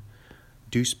when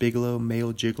Deuce Bigalow,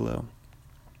 Male Gigolo,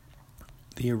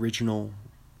 the original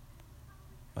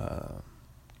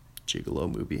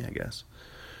Gigolo movie, I guess.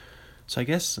 So I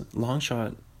guess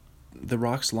Longshot, The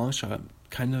Rock's Longshot,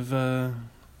 kind of a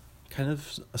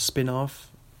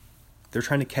spin-off. They're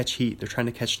trying to catch heat. They're trying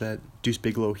to catch that Deuce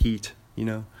Bigalow heat,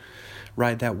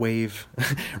 ride that wave,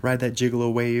 ride that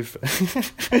Gigolo wave.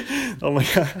 Oh my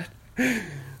god,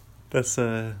 that's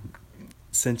a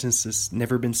sentence that's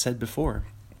never been said before.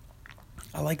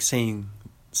 I like saying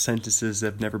sentences that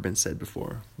have never been said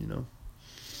before,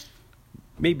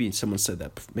 Maybe someone said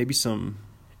that. Maybe some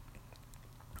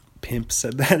pimp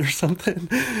said that or something.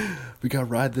 We gotta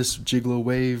ride this Gigolo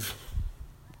wave.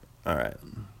 Alright.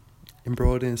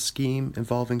 Embroiled in a scheme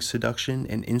involving seduction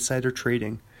and insider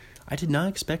trading. I did not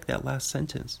expect that last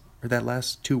sentence, or that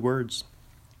last two words.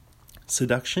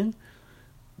 Seduction?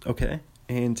 Okay.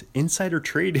 And insider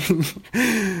trading?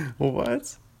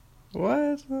 What?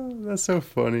 Oh, that's so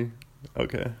funny.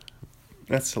 Okay.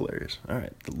 That's hilarious.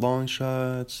 Alright, the long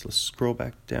shots. Let's scroll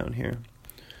back down here.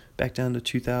 Back down to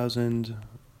 2000.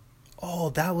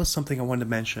 Oh, that was something I wanted to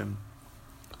mention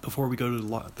before we go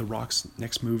to The Rock's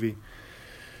next movie.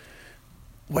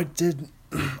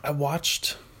 I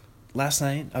watched last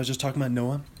night? I was just talking about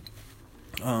Noah.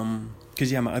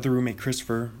 Because, my other roommate,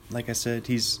 Christopher, like I said,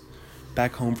 he's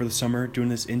back home for the summer doing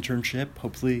this internship.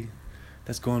 Hopefully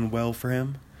that's going well for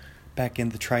him back in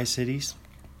the Tri-Cities.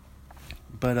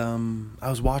 But I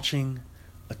was watching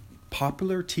a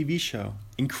popular TV show,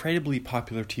 incredibly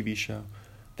popular TV show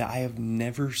that I have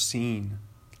never seen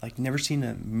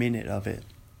a minute of it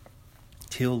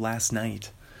till last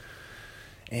night.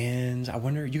 And I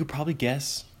wonder, you could probably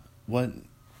guess what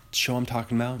show I'm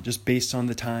talking about just based on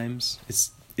the times.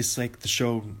 It's like the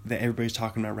show that everybody's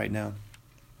talking about right now.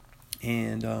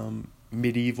 And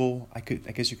medieval, I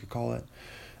guess you could call it.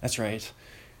 That's right.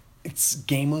 It's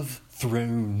Game of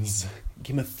Thrones.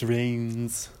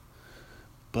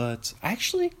 But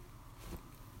actually,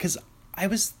 because I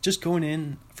was just going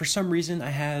in, for some reason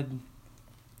I had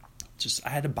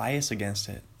a bias against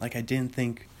it. Like I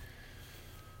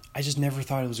just never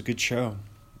thought it was a good show.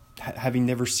 Having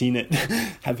never seen it,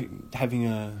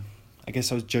 I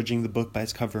guess I was judging the book by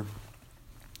its cover.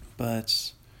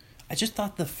 But I just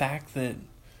thought the fact that,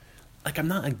 I'm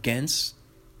not against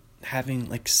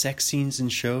having sex scenes in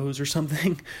shows or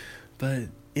something, but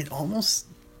it almost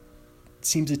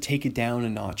seems to take it down a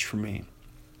notch for me.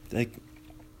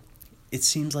 It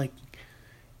seems like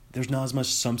there's not as much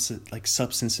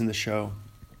substance in the show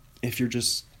if you're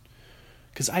just,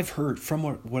 because I've heard from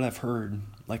what I've heard,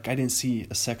 I didn't see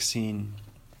a sex scene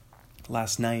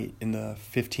last night in the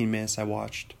 15 minutes I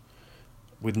watched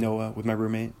with Noah, with my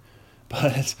roommate,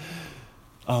 but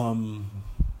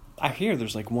I hear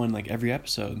there's one every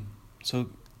episode. So,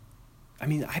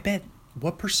 I bet,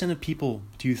 what % of people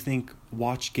do you think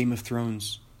watch Game of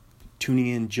Thrones tuning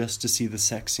in just to see the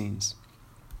sex scenes?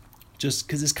 Just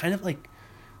because it's kind of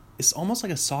it's almost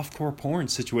like a softcore porn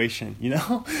situation,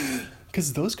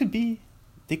 Because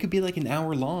they could be an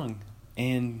hour long,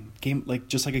 and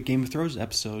just like a Game of Thrones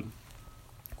episode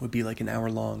would be an hour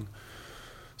long.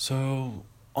 So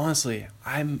honestly,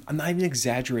 I'm not even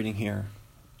exaggerating here.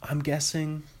 I'm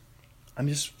guessing. I'm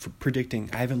just predicting.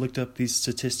 I haven't looked up these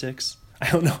statistics.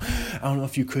 I don't know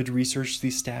if you could research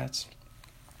these stats.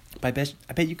 But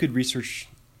I bet you could research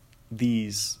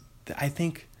these.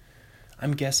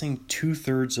 I'm guessing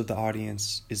 2/3 of the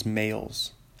audience is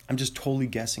males. I'm just totally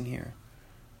guessing here.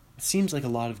 It seems like a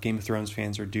lot of Game of Thrones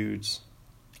fans are dudes.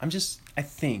 I just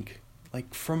get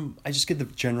the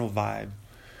general vibe.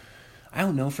 I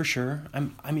don't know for sure.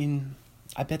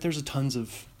 I bet there's tons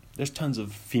of There's tons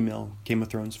of female Game of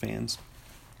Thrones fans.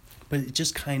 But it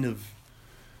just kind of,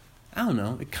 I don't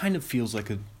know, it kind of feels like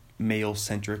a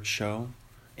male-centric show.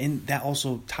 And that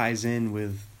also ties in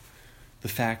with the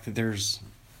fact that there's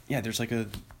like a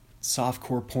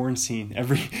softcore porn scene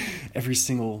every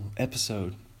single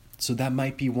episode. So that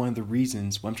might be one of the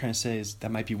reasons, what I'm trying to say is that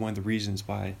might be one of the reasons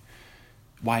why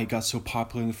it got so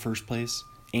popular in the first place,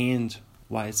 and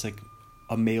why it's like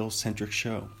a male-centric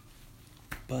show.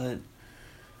 But,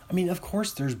 I mean, of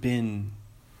course there's been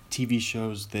TV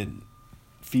shows that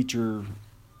feature,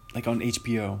 like on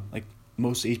HBO, like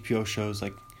most HBO shows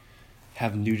like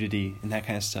have nudity and that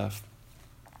kind of stuff.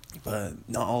 But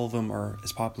not all of them are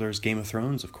as popular as Game of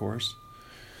Thrones, of course.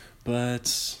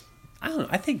 But I don't know,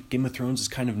 I think Game of Thrones is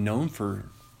kind of known for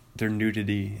their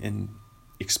nudity and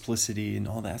explicitity and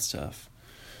all that stuff.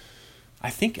 I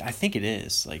think it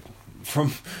is, like,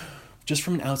 from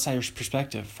an outsider's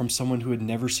perspective, from someone who had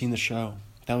never seen the show.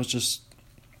 That was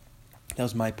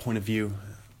my point of view.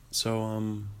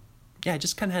 So I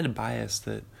just kind of had a bias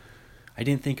that I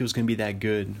didn't think it was going to be that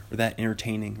good or that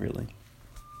entertaining, really.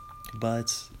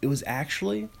 But it was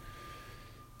actually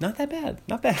not that bad.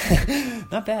 Not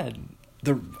bad.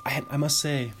 I must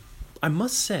say,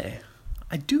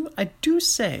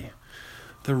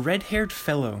 the red-haired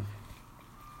fellow,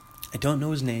 I don't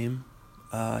know his name.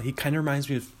 He kind of reminds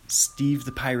me of Steve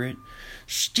the Pirate.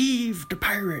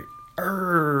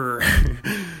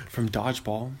 From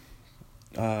Dodgeball.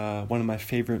 One of my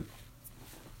favorite...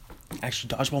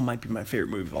 Actually, Dodgeball might be my favorite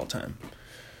movie of all time.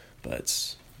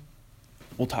 But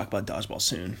we'll talk about Dodgeball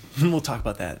soon. We'll talk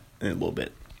about that in a little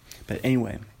bit. But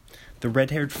anyway, the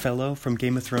red-haired fellow from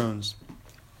Game of Thrones,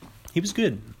 he was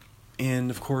good. And,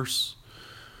 of course,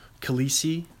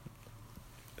 Khaleesi,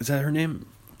 is that her name?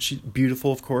 She's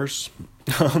beautiful, of course.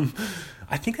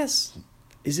 I think it's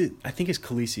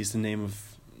Khaleesi is the name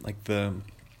of, like, the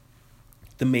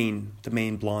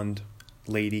main blonde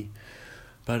lady.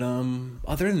 But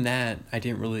other than that, I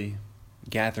didn't really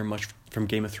gather much from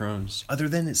Game of Thrones. Other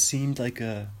than it seemed like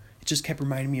it just kept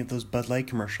reminding me of those Bud Light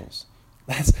commercials.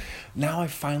 Now I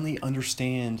finally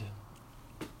understand.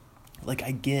 Like,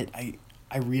 I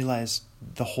realized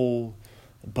the whole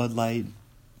Bud Light,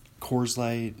 Coors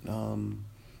Light,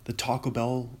 the Taco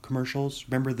Bell commercials.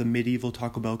 Remember the medieval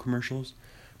Taco Bell commercials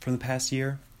from the past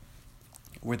year?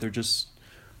 Where they're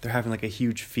having like a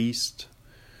huge feast,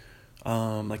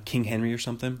 like King Henry or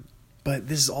something. But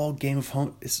this is all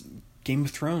it's Game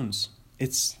of Thrones.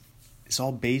 It's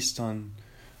all based on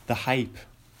the hype.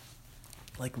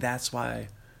 Like, that's why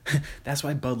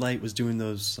Bud Light was doing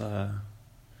those.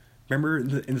 Remember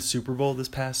in the Super Bowl in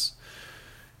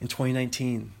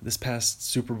 2019, this past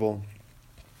Super Bowl,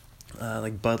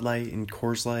 like Bud Light and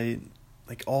Coors Light,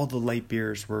 like all the light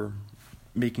beers were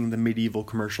making the medieval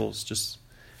commercials, just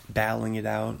battling it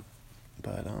out.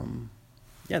 But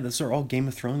those are all Game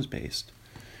of Thrones based.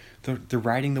 They're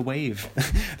riding the wave.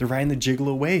 They're riding the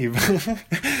Gigolo wave.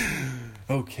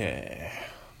 Okay.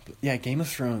 Yeah, Game of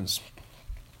Thrones.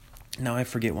 Now I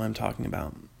forget what I'm talking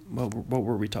about. What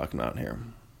were we talking about here?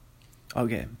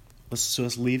 Okay,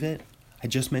 let's leave it. I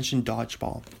just mentioned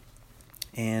Dodgeball.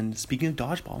 And speaking of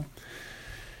Dodgeball,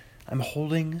 I'm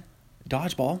holding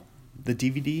Dodgeball, the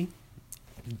DVD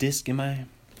disc in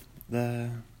the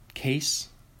case,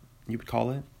 you would call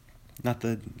it. Not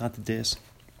the disc.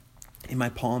 In my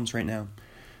palms right now.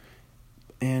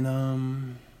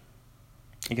 And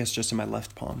I guess just in my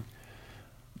left palm.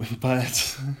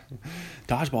 But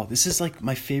Dodgeball, this is like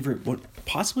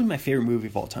possibly my favorite movie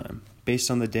of all time,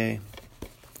 based on the day,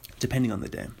 depending on the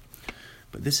day.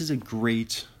 But this is a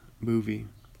great movie.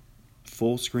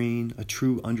 Full screen, a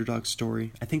true underdog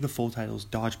story. I think the full title is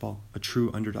Dodgeball, a true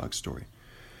underdog story.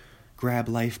 Grab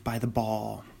life by the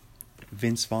ball.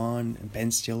 Vince Vaughn and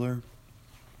Ben Stiller.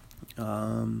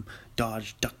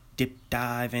 Dodge, duck, dip,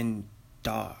 dive, and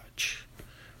dodge.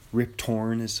 Rip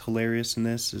Torn is hilarious in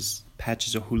this, is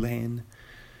Patches O'Houlihan.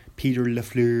 Peter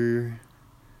LaFleur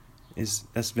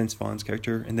that's Vince Vaughn's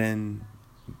character. And then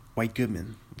White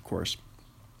Goodman, of course,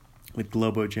 with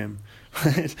Globo Gym.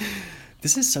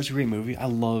 This is such a great movie. I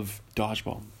love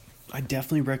Dodgeball. I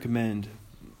definitely recommend,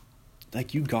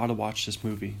 like, you gotta watch this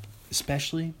movie.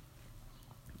 Especially,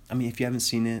 I mean, if you haven't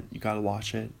seen it, you gotta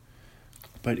watch it.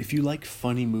 But if you like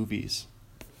funny movies,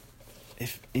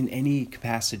 if in any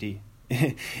capacity,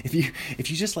 if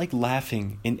you just like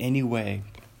laughing in any way,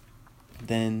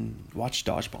 then watch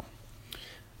Dodgeball.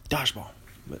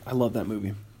 I love that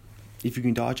movie. If you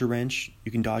can dodge a wrench,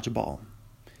 you can dodge a ball.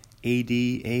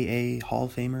 ADAA Hall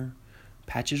of Famer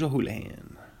Patches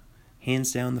O'Houlihan.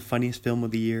 Hands down the funniest film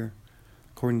of the year,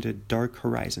 according to Dark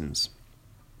Horizons.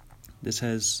 This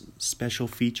has special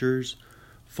features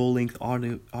full-length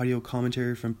audio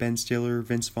commentary from Ben Stiller,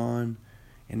 Vince Vaughn,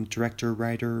 and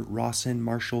director-writer Rawson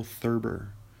Marshall Thurber.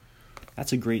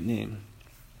 That's a great name.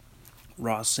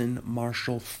 Rawson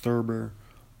Marshall Thurber.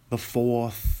 The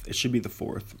fourth. It should be the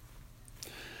fourth.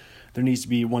 There needs to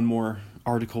be one more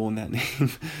article in that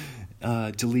name.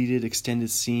 Deleted extended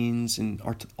scenes and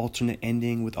alternate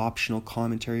ending with optional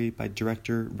commentary by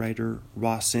director-writer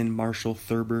Rawson Marshall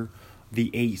Thurber.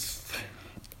 The eighth.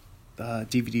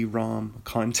 DVD-ROM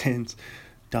content,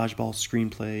 dodgeball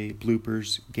screenplay,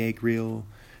 bloopers, gag reel,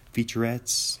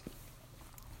 featurettes,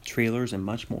 trailers, and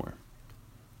much more.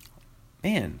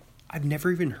 Man, I've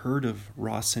never even heard of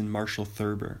Rawson Marshall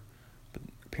Thurber, but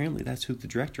apparently that's who the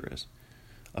director is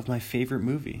of my favorite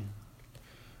movie.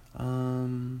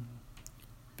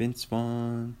 Vince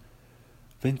Vaughn,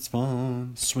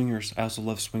 Swingers. I also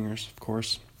love Swingers, of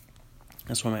course.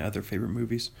 That's one of my other favorite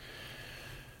movies.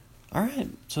 All right,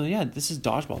 so yeah, this is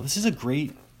Dodgeball. This is a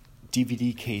great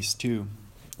DVD case too.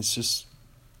 It's just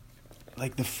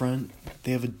like the front,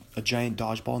 they have a giant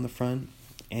dodgeball in the front,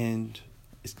 and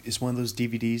it's one of those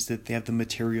DVDs that they have the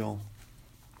material.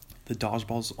 The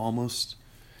dodgeball's almost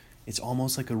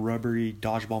like a rubbery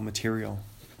dodgeball material,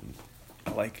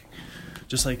 like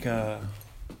just like the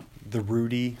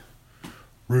Rudy.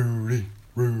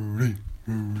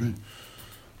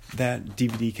 That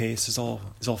DVD case is all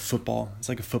football. It's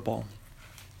like a football.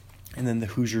 And then the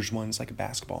Hoosiers one is like a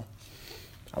basketball.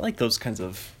 I like those kinds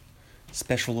of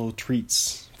special little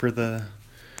treats for the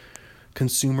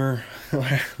consumer. All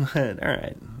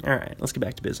right. Let's get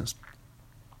back to business.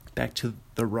 Back to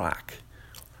The Rock.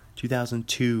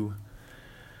 2002.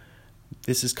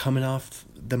 This is coming off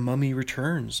The Mummy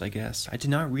Returns, I guess. I did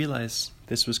not realize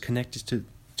this was connected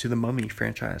to the Mummy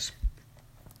franchise.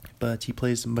 But he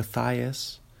plays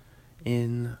Matthias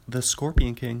in The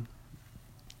Scorpion King.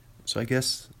 So I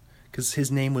guess, because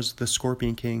his name was The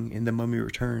Scorpion King in The Mummy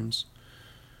Returns,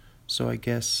 so I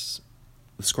guess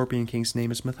the Scorpion King's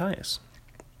name is Matthias.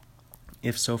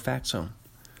 If so, fact so.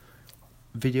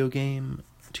 Video game,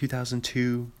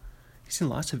 2002. He's in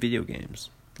lots of video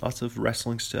games. Lots of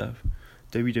wrestling stuff.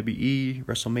 WWE,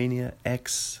 WrestleMania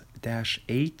X-8.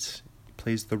 He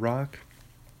plays The Rock.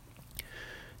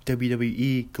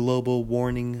 WWE Global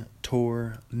Warning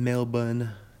Tour,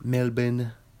 Melbourne,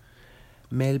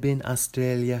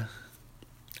 Australia.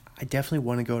 I definitely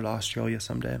want to go to Australia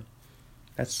someday.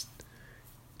 That's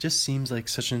just seems like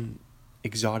such an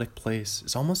exotic place.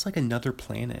 It's almost like another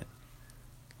planet.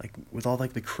 Like with all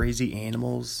like the crazy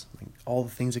animals, like all the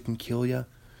things that can kill you.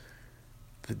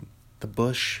 The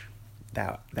bush,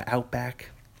 the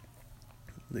outback,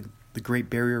 the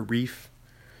Great Barrier Reef.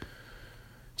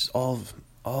 Just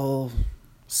all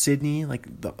Sydney,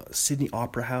 like the Sydney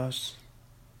Opera House.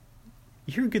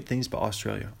 You hear good things about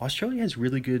Australia. Australia has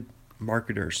really good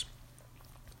marketers.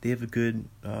 They have a good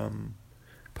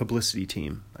publicity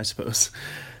team, I suppose.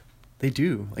 They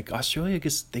do. Like Australia,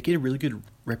 they get a really good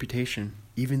reputation,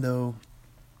 even though,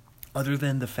 other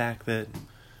than the fact that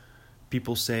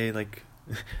people say like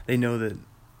they know that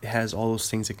it has all those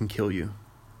things that can kill you.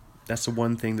 That's the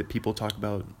one thing that people talk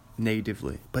about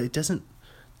negatively. But it doesn't.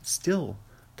 Still,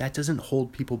 that doesn't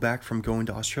hold people back from going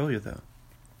to Australia, though.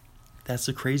 That's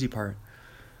the crazy part.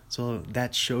 So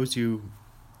that shows you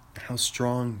how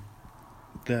strong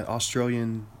the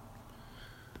Australian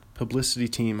publicity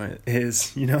team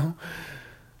is, you know?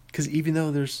 Because even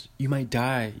though you might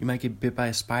die, you might get bit by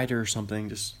a spider or something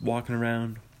just walking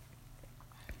around.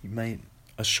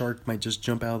 A shark might just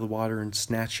jump out of the water and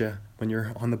snatch you when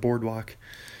you're on the boardwalk.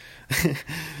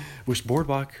 Which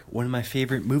boardwalk, one of my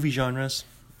favorite movie genres,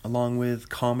 along with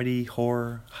comedy,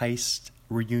 horror, heist,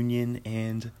 reunion,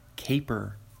 and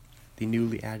caper, the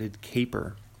newly added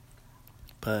caper.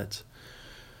 But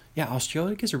yeah,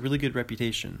 Australia gets a really good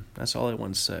reputation. That's all I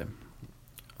want to say.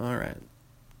 Alrighty,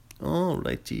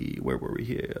 where were we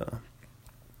here?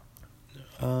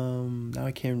 Now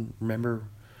I can't remember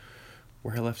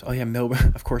where I left. Oh yeah,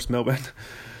 Melbourne, of course, Melbourne.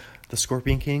 The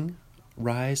Scorpion King,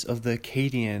 Rise of the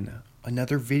Acadian,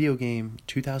 another video game,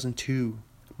 2002.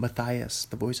 Matthias,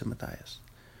 the voice of Matthias.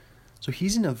 So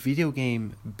he's in a video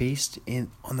game based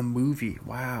on the movie.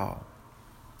 Wow.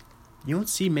 You don't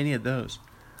see many of those.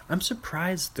 I'm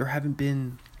surprised there haven't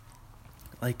been,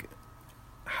 like,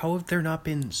 how have there not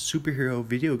been superhero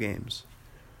video games?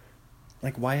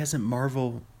 Like, why hasn't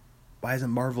Marvel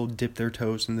dipped their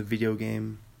toes in the video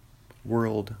game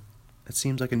world? It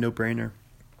seems like a no-brainer.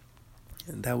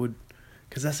 And that would,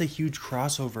 because that's a huge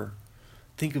crossover.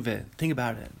 Think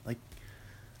about it. Like,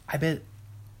 I bet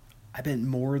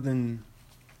more than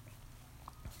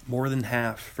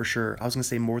half, for sure. I was going to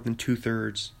say more than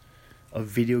 2/3 of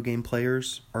video game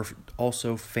players are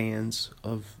also fans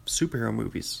of superhero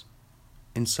movies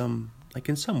in some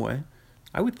way.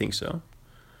 I would think so.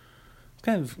 It's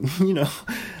kind of,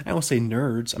 I won't say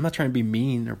nerds. I'm not trying to be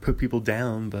mean or put people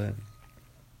down, but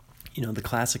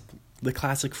the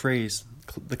classic phrase,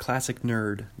 the classic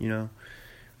nerd,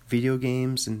 video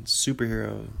games and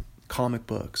superhero comic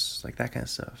books, like that kind of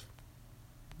stuff.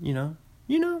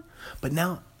 But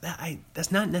now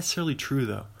that's not necessarily true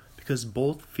though, because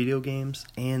both video games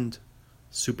and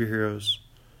superhero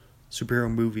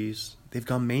movies, they've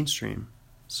gone mainstream.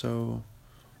 So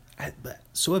have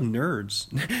nerds.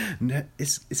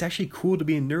 It's actually cool to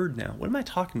be a nerd now. What am I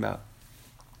talking about?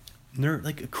 Nerd,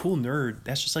 like a cool nerd,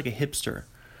 that's just like a hipster.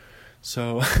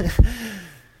 So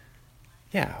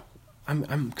yeah,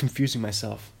 I'm confusing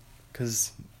myself,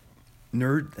 because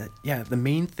the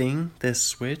main thing, this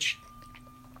Switch,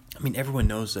 I mean, everyone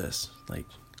knows this. Like,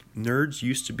 nerds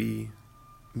used to be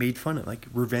made fun of. Like,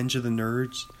 Revenge of the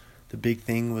Nerds, the big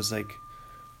thing was like,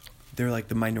 they're like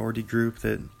the minority group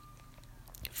that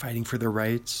fighting for their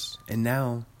rights. And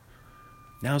now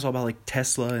it's all about like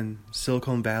Tesla and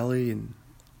Silicon Valley and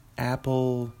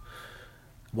Apple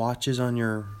watches on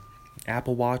your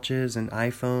Apple Watches and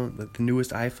iPhone, like the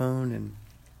newest iPhone, and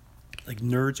like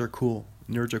nerds are cool.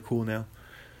 Nerds are cool now.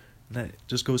 And that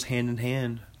just goes hand in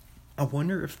hand. I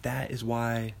wonder if that is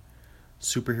why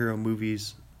superhero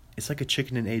movies, it's like a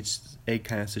chicken and egg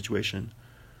kind of situation.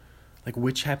 Like,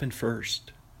 which happened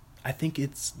first? I think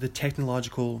it's the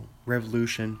technological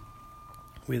revolution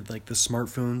with like the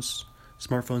smartphones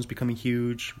becoming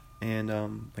huge, and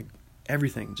like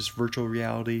everything, just virtual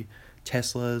reality,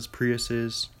 Teslas,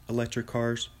 Priuses, electric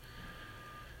cars.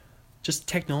 Just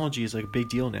technology is like a big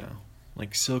deal now.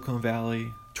 Like Silicon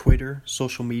Valley, Twitter,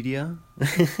 social media.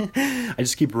 I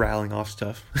just keep rattling off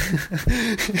stuff.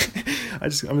 I'm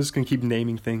just gonna keep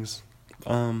naming things.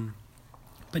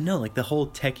 But no, like the whole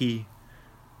techie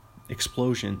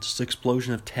explosion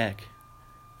of tech.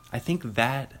 I think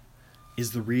that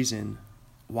is the reason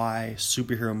why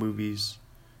superhero movies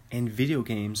and video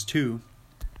games too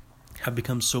have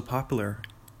become so popular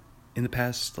in the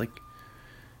past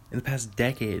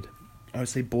decade. I would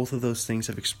say both of those things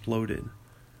have exploded.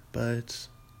 But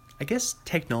I guess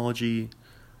the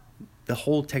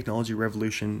whole technology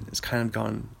revolution has kind of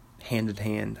gone hand in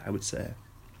hand, I would say.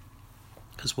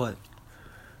 Because I'm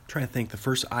trying to think, the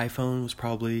first iPhone was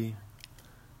probably,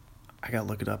 I gotta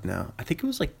look it up now. I think it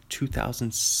was like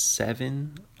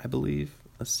 2007, I believe.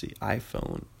 Let's see,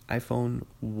 iPhone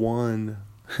 1,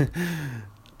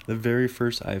 the very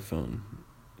first iPhone,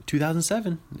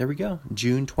 2007, there we go,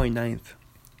 June 29th,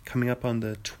 coming up on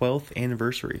the 12th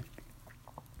anniversary.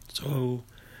 So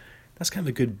that's kind of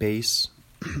a good base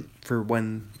for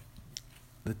when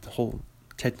the whole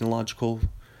technological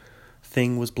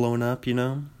thing was blowing up,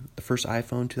 the first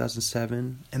iPhone,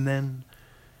 2007. And then,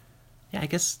 I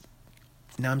guess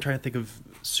now I'm trying to think of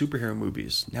superhero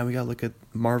movies. Now we gotta look at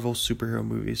Marvel superhero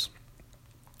movies.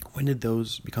 When did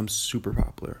those become super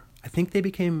popular? I think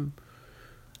when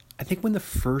the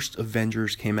first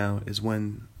Avengers came out is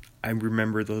when I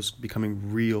remember those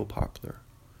becoming real popular.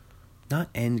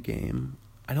 Not Endgame.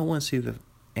 I don't want to see the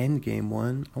Endgame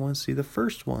one. I want to see the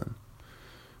first one.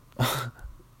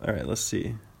 Alright, let's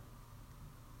see.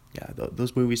 Yeah,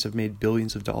 those movies have made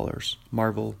billions of dollars.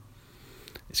 Marvel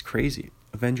is crazy.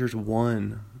 Avengers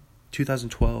 1,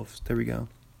 2012. There we go.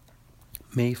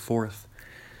 May 4th.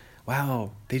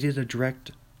 Wow, they did a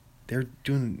direct... They're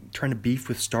trying to beef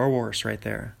with Star Wars right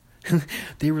there.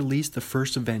 They released the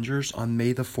first Avengers on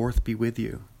May the 4th be with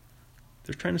you.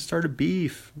 They're trying to start a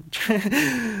beef.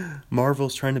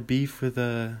 Marvel's trying to beef with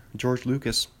George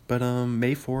Lucas. But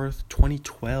May 4th,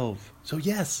 2012. So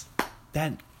yes,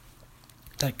 that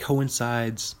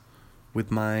coincides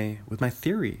with my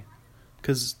theory.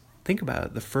 Because think about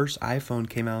it, the first iPhone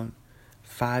came out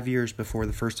 5 years before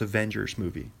the first Avengers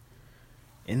movie.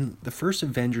 In the first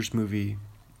Avengers movie,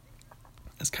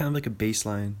 that's kind of like a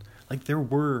baseline. Like don't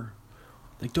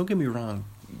get me wrong,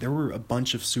 there were a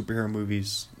bunch of superhero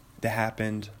movies that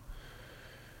happened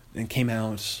and came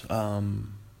out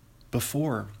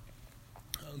before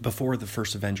the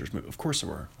first Avengers movie. Of course there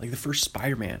were. Like the first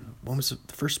Spider-Man. The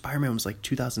first Spider-Man was like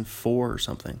 2004 or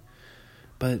something.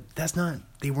 But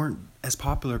they weren't as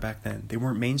popular back then. They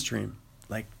weren't mainstream.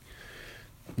 Like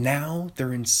now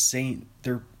they're insane.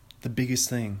 They're the biggest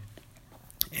thing.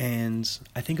 And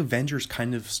I think Avengers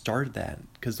kind of started that,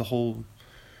 because it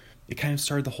kind of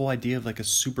started the whole idea of like a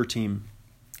super team,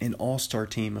 an all-star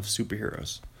team of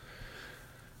superheroes.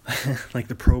 Like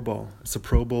the Pro Bowl. It's the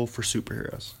Pro Bowl for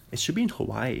superheroes. It should be in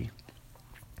Hawaii.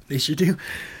 They should do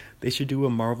a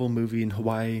Marvel movie in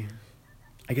Hawaii.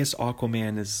 I guess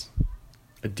Aquaman is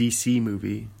a DC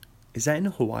movie. Is that in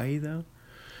Hawaii though?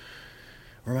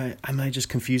 Or am I just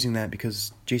confusing that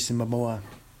because Jason Momoa,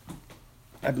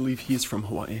 I believe he's from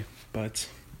Hawaii. But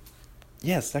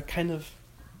yes, that kind of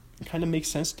makes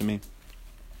sense to me.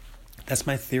 That's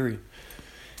my theory,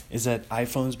 is that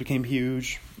iPhones became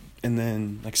huge, and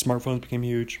then like smartphones became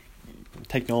huge.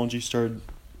 Technology started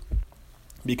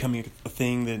becoming a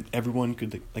thing that everyone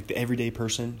could, like the everyday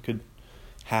person could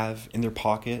have in their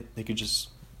pocket.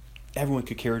 Everyone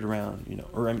could carry it around,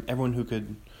 or everyone who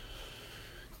could.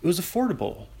 It was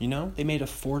affordable, They made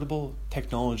affordable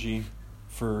technology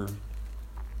for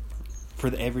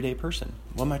the everyday person.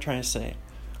 What am I trying to say?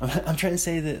 I'm trying to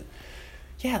say that,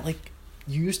 like,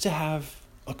 you used to have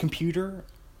a computer.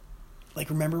 Like,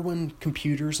 remember when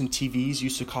computers and TVs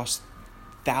used to cost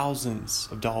thousands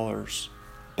of dollars?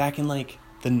 Back in, like,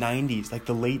 the 90s, like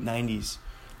the late 90s.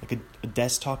 Like a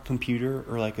desktop computer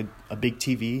or, like, a big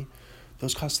TV.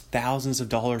 Those cost thousands of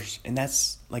dollars, and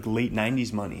that's, like, late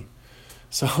 90s money.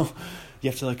 So, you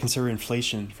have to, like, consider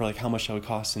inflation for, like, how much that would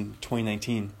cost in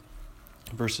 2019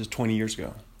 versus 20 years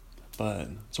ago. But,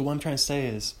 so what I'm trying to say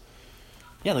is,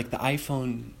 like, the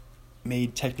iPhone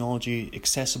made technology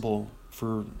accessible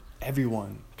for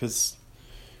everyone, because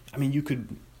you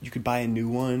could buy a new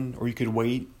one, or you could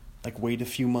wait a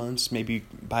few months, maybe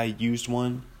buy a used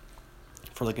one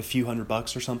for like a few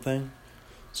 $100 or something.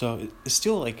 So it's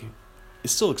still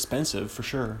expensive for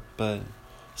sure, but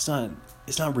it's not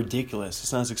ridiculous.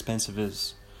 It's not as expensive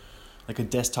as like a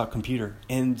desktop computer,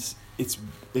 and it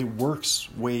works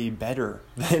way better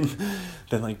than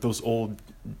like those old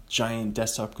giant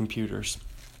desktop computers.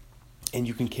 And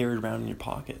you can carry it around in your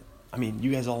pocket.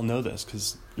 You guys all know this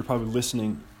because you're probably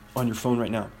listening on your phone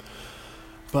right now.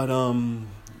 But, what am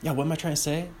I trying to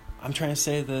say? I'm trying to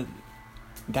say that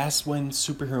that's when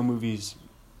superhero movies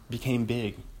became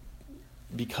big.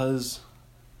 Because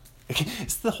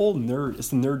it's the nerd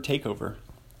takeover.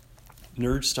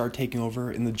 Nerds start taking over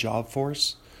in the job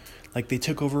force. Like, they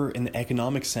took over in the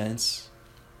economic sense,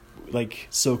 like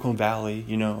Silicon Valley,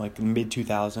 like the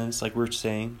mid-2000s, like we were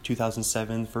saying,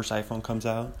 2007, the first iPhone comes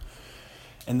out.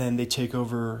 And then they take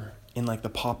over in like the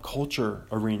pop culture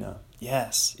arena.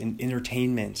 Yes, in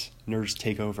entertainment, nerds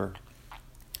take over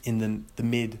in the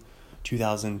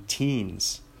mid-2000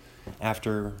 teens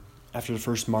after the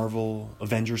first Marvel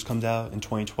Avengers comes out in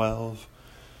 2012.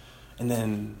 And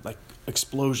then like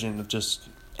explosion of just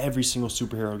every single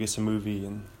superhero gets a movie,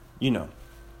 and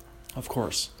of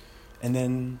course. And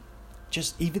then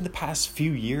just even the past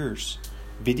few years,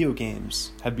 video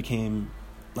games have become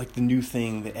like the new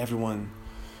thing that everyone,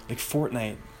 like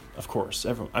Fortnite, of course.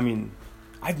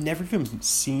 I've never even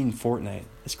seen Fortnite.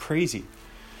 It's crazy.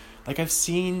 Like I've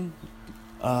seen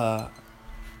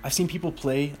people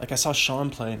play. Like I saw Sean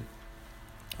play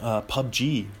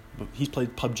PUBG. He's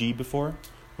played PUBG before,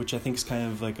 which I think is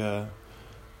kind of like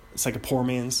it's a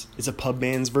pub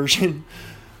man's version.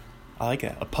 I like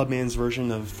it. A pub man's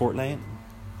version of Fortnite.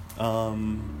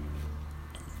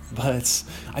 But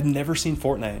I've never seen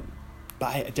Fortnite.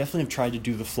 But I definitely have tried to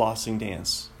do the flossing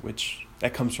dance, which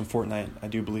that comes from Fortnite, I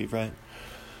do believe, right?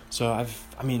 So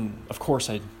of course,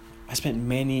 I spent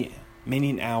many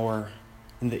an hour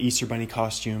in the Easter Bunny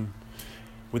costume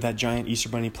with that giant Easter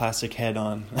Bunny plastic head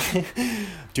on,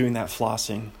 doing that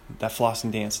flossing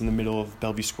dance in the middle of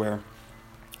Bellevue Square,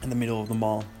 in the middle of the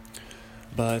mall.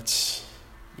 But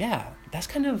that's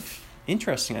kind of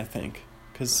interesting, I think,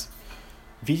 because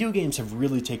video games have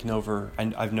really taken over,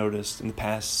 and I've noticed in the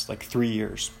past like 3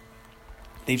 years.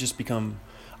 They've just become,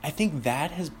 I think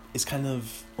that is kind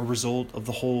of a result of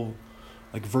the whole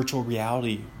like virtual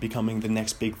reality becoming the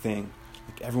next big thing.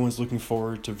 Like everyone's looking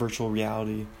forward to virtual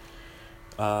reality.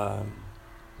 I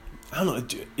don't know,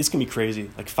 it's gonna be crazy.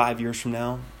 Like 5 years from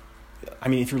now,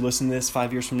 if you're listening to this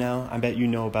 5 years from now, I bet you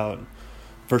know about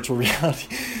virtual reality,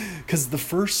 because the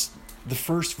first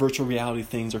virtual reality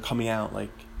things are coming out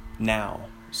like now.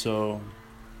 So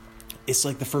it's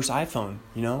like the first iPhone,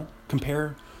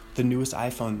 compare the newest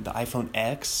iPhone, the iPhone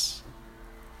X,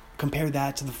 compare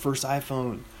that to the first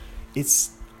iPhone.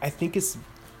 I think it's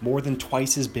more than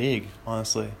twice as big,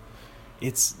 honestly.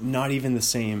 It's not even the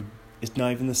same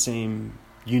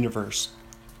universe.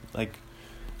 Like,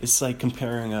 it's like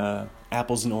comparing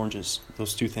apples and oranges,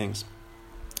 those two things.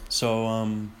 So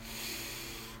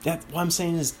what I'm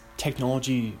saying is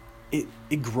technology,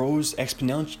 it grows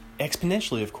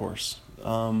exponentially, of course.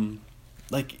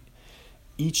 Like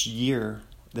each year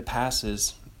that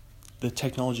passes, the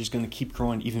technology is going to keep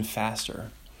growing even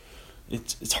faster.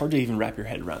 It's hard to even wrap your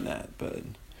head around that, but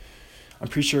I'm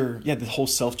pretty sure, the whole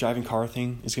self-driving car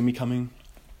thing is going to be coming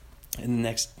in the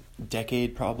next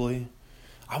decade, probably.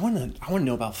 I want to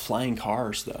know about flying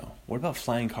cars, though. What about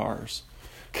flying cars?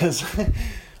 Because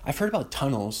I've heard about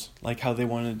tunnels, like how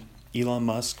Elon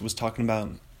Musk was talking about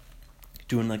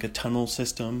doing like a tunnel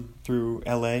system through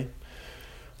LA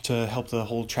to help the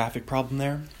whole traffic problem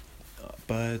there.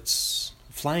 But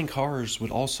flying cars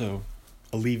would also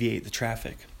alleviate the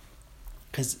traffic.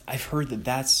 Because I've heard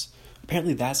that's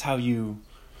how you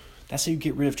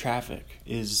get rid of traffic,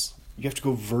 is you have to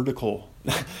go vertical.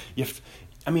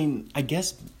 I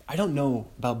guess, I don't know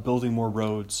about building more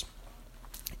roads,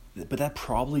 but that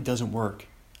probably doesn't work.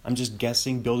 I'm just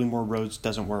guessing building more roads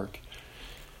doesn't work.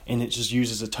 And it just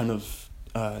uses a ton of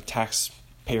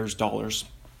taxpayers' dollars.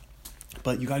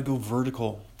 But you got to go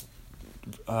vertical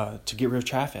to get rid of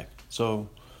traffic. So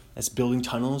that's building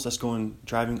tunnels, that's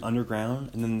driving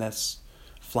underground, and then that's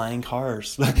flying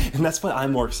cars. And that's what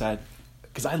I'm more excited,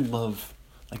 because I love,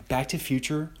 like, Back to the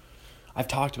Future. I've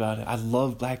talked about it. I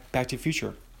love Back to the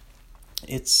Future.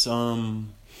 It's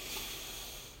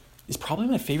probably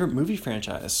my favorite movie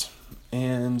franchise,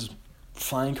 and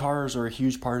flying cars are a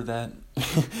huge part of that.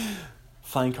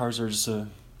 Flying cars are just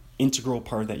an integral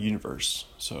part of that universe.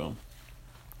 So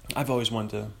I've always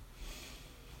wanted to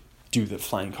do the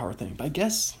flying car thing. But I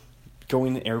guess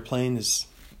going in an airplane is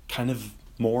kind of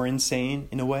more insane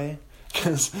in a way,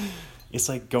 because it's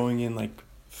like going in like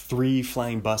 3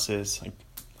 flying buses,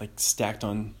 like stacked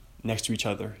on next to each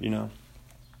other, you know.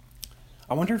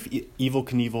 I wonder if Evel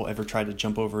Knievel ever tried to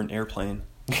jump over an airplane.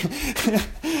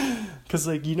 Because,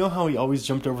 like, you know how he always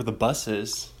jumped over the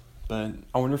buses, but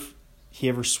I wonder if he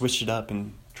ever switched it up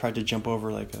and tried to jump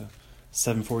over like a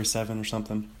 747 or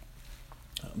something.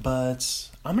 But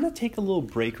I'm gonna take a little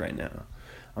break right now.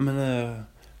 I'm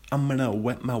gonna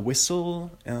wet my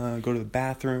whistle, go to the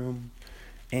bathroom,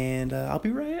 and I'll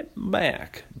be right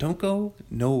back. Don't go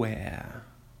nowhere.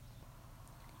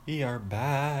 We are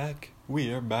back.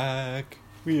 We are back.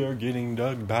 We are getting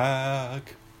Doug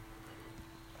back.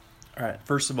 All right.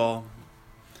 First of all,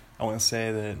 I want to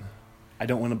say that I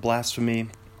don't want to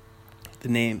blaspheme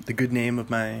the good name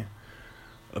of my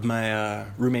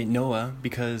roommate Noah,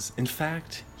 because in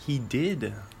fact he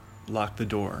did lock the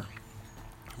door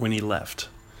when he left.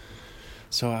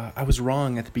 So I was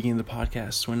wrong at the beginning of the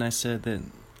podcast when I said that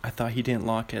I thought he didn't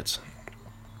lock it.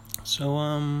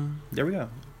 So there we go.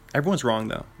 Everyone's wrong,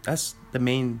 though. That's the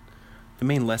main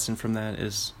lesson from that,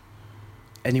 is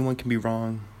anyone can be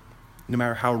wrong, no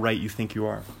matter how right you think you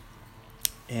are.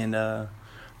 And the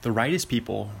rightest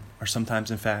people are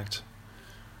sometimes, in fact,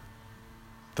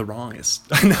 the wrongest.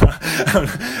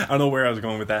 I don't know where I was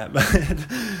going with that, but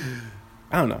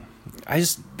I don't know.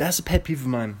 That's a pet peeve of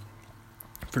mine,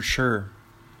 for sure.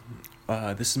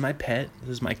 This is my pet.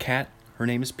 This is my cat. Her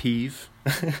name is Peeve.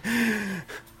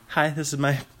 Hi, this is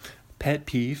my pet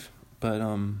peeve. But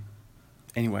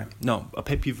anyway, no, a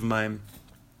pet peeve of mine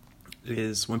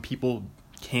is when people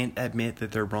can't admit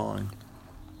that they're wrong,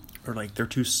 or like they're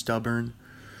too stubborn,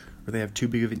 or they have too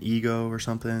big of an ego or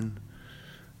something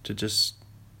to just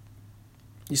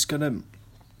gotta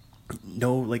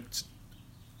know, like,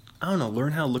 I don't know,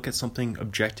 learn how to look at something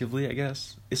objectively, I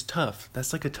guess. It's tough.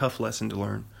 That's like a tough lesson to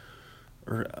learn,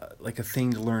 or like a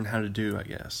thing to learn how to do, I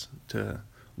guess, to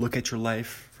look at your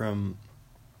life from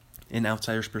an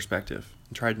outsider's perspective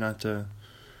and try not to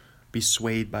be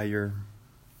swayed by your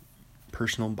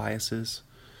personal biases.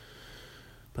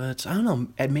 But I don't know,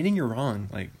 admitting you're wrong,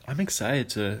 like, I'm excited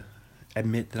to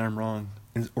admit that I'm wrong,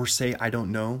 or say I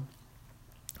don't know.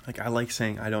 Like, I like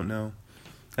saying I don't know.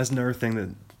 That's another thing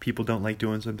that people don't like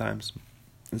doing sometimes.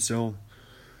 And so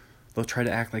they'll try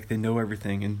to act like they know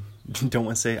everything and don't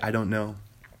want to say I don't know,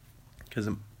 because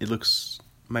it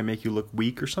might make you look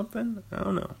weak or something. I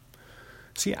don't know.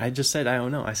 See, I just said I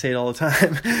don't know. I say it all the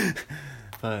time.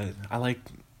 But I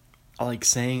like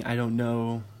saying I don't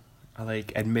know. I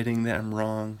like admitting that I'm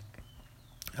wrong.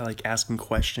 I like asking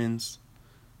questions,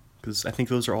 because I think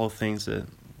those are all things that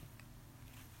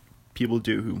people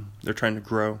do who they're trying to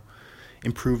grow,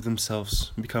 improve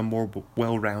themselves, become more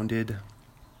well-rounded,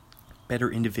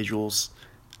 better individuals,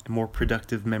 and more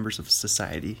productive members of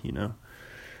society, you know.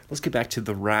 Let's get back to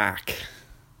The Rock.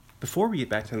 Before we get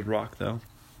back to The Rock, though,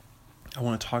 I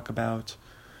want to talk about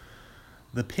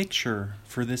the picture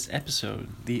for this episode,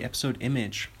 the episode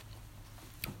image,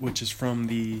 which is from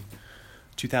the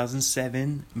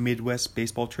 2007 Midwest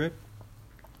baseball trip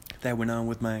that went on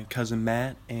with my cousin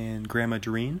Matt and Grandma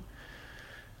Doreen.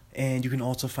 And you can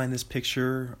also find this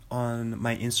picture on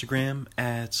my Instagram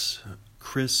at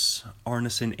Chris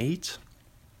Arneson 8.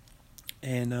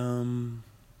 And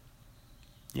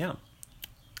yeah,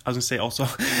 I was gonna say also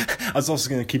I was also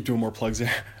gonna keep doing more plugs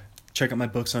there. Check out my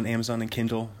books on Amazon and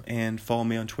Kindle, and follow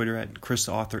me on Twitter at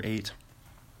ChrisAuthor8.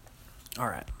 All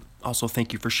right. Also,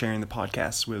 thank you for sharing the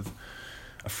podcast with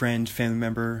a friend, family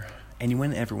member,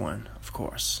 anyone, everyone, of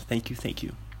course. Thank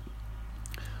you.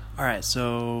 All right,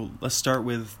 so let's start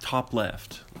with top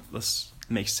left. Let's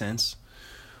make sense.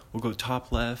 We'll go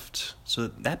top left. So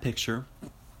that picture,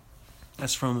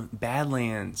 that's from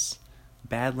Badlands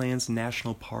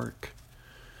National Park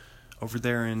over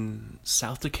there in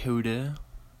South Dakota,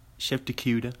 Chef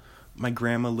Dakota. My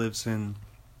grandma lives in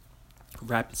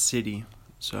Rapid City,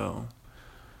 so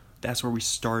that's where we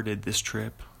started this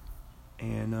trip.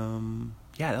 And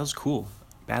yeah, that was cool.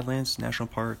 Badlands National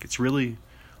Park. It's really,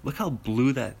 look how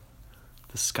blue the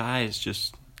sky is,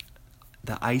 just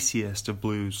the iciest of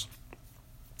blues.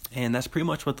 And that's pretty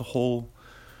much what the whole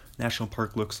national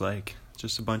park looks like.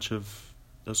 Just a bunch of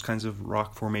those kinds of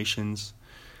rock formations.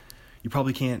 You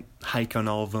probably can't hike on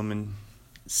all of them and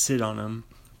sit on them,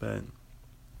 but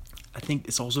I think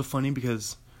it's also funny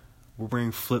because we're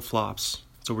wearing flip-flops.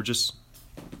 So we're just,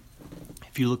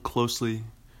 if you look closely,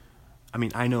 I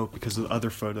mean, I know because of the other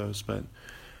photos, but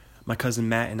my cousin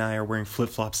Matt and I are wearing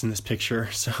flip-flops in this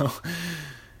picture. So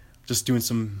just doing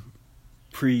some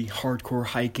pre-hardcore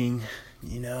hiking,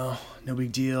 no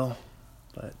big deal,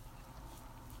 but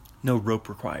no rope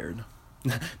required.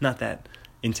 Not that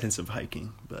intensive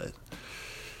hiking, but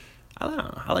I don't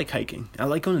know. I like hiking. I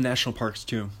like going to national parks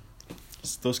too.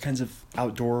 It's those kinds of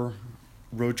outdoor,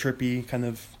 road trippy kind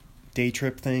of day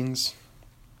trip things.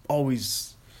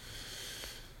 Always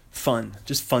fun.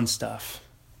 Just fun stuff.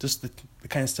 Just the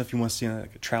kind of stuff you want to see on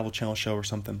like a Travel Channel show or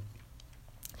something.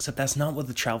 Except that's not what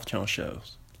the Travel Channel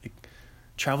shows. Like,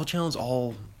 Travel Channel is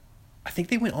all, I think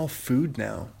they went all food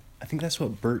now. I think that's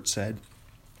what Bert said.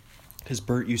 Because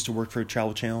Bert used to work for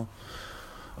Travel Channel.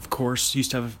 Of course,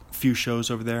 used to have a few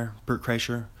shows over there, Bert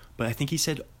Kreischer. But I think he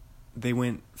said they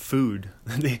went food.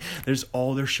 There's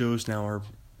all their shows now are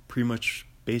pretty much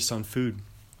based on food.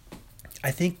 I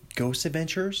think Ghost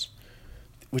Adventures,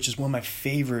 which is one of my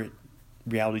favorite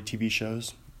reality TV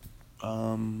shows,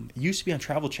 it used to be on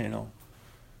Travel Channel,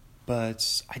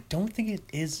 but I don't think it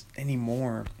is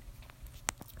anymore.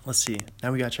 Let's see.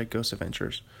 Now we gotta check Ghost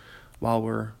Adventures while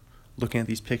we're looking at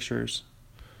these pictures.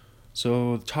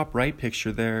 So the top right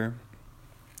picture there,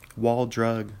 Wall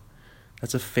Drug.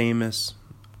 That's a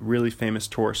really famous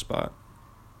tourist spot.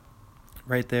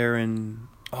 Right there in,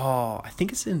 I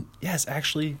think it's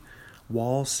actually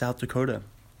Wall, South Dakota.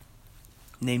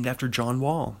 Named after John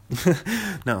Wall.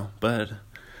 No, but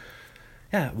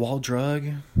yeah, Wall Drug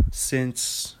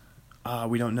since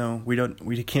we don't know.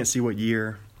 We can't see what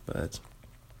year, but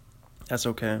that's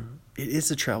okay. It is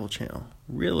the Travel Channel.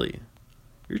 Really?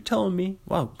 You're telling me?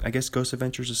 Wow, I guess Ghost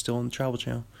Adventures is still on the Travel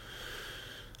Channel.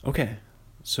 Okay.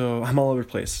 So I'm all over the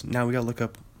place. Now we gotta look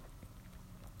up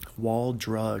Wall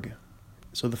Drug.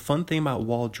 So the fun thing about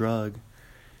Wall Drug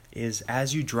is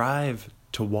as you drive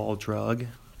to Wall Drug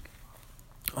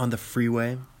on the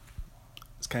freeway,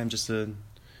 it's kind of just a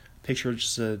picture of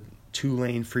just a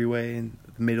 2-lane freeway in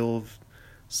the middle of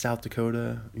South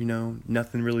Dakota,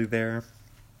 nothing really there,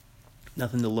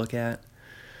 nothing to look at.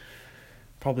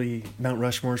 Probably Mount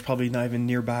Rushmore is probably not even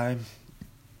nearby.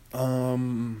 I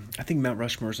think Mount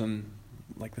Rushmore's on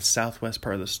like the southwest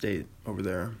part of the state over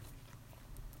there.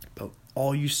 But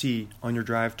all you see on your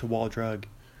drive to Wall Drug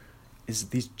is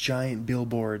these giant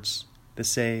billboards that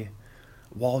say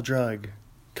Wall Drug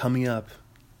coming up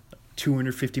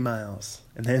 250 miles.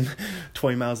 And then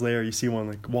 20 miles later you see one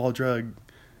like Wall Drug.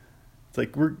 It's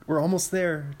like we're almost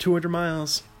there, 200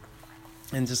 miles.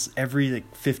 And just every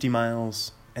 50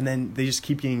 miles, and then they just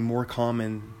keep getting more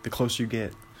common the closer you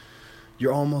get.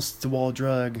 You're almost to Wall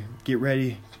Drug. Get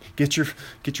ready. Get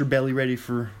your belly ready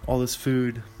for all this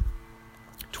food.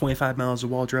 25 miles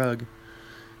of Wall Drug.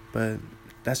 But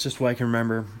that's just what I can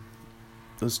remember.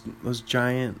 Those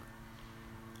giant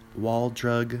Wall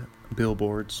Drug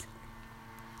billboards.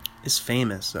 It's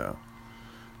famous though.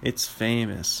 It's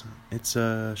famous. It's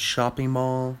a shopping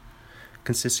mall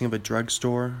consisting of a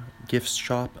drugstore, gift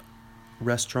shop,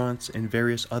 restaurants, and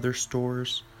various other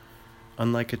stores.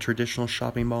 Unlike a traditional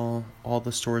shopping mall, all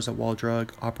the stores at Wall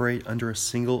Drug operate under a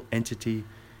single entity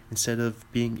instead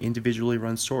of being individually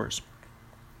run stores.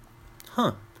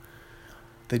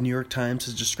 The New York Times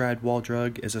has described Wall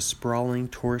Drug as a sprawling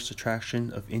tourist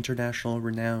attraction of international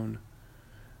renown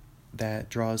that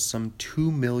draws some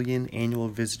 2 million annual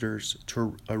visitors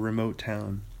to a remote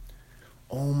town.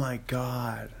 Oh my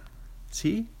God.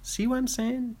 See what I'm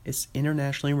saying? It's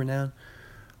internationally renowned.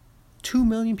 2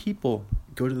 million people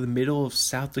go to the middle of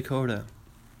South Dakota,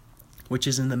 which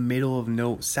is in the middle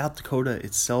of South Dakota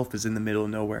itself is in the middle of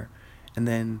nowhere. And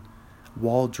then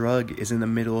Wall Drug is in the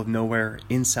middle of nowhere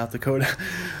in South Dakota.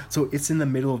 So it's in the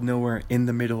middle of nowhere in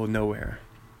the middle of nowhere.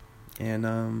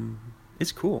 And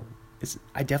it's cool.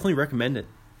 I definitely recommend it.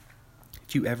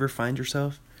 If you ever find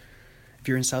yourself, if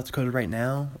you're in South Dakota right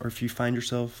now, or if you find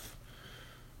yourself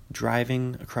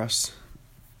driving across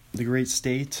the great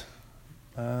state,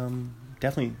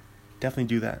 definitely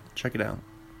do that. Check it out.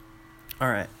 All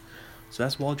right, so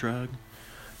that's Wall Drug.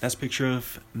 That's a picture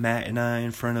of Matt and I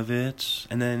in front of it,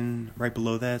 and then right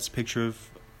below that's a picture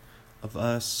of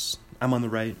us. I'm on the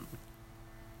right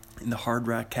in the Hard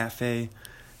Rock Cafe,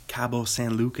 Cabo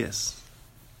San Lucas.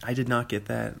 I did not get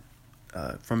that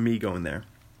from me going there.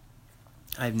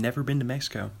 I've never been to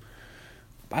Mexico.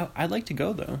 I'd like to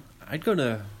go, though. I'd go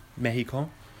to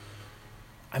Mexico.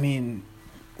 I mean,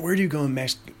 where do you go in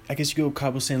Mexico? I guess you go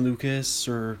Cabo San Lucas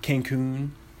or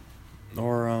Cancun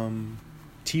or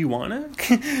Tijuana?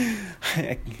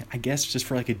 I guess just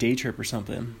for like a day trip or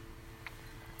something.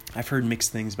 I've heard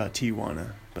mixed things about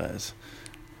Tijuana, but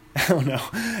I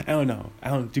don't know.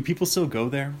 Do people still go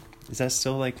there? Is that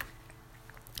still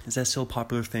a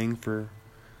popular thing for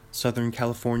Southern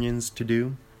Californians to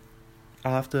do?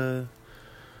 I'll have to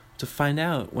find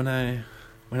out when I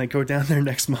go down there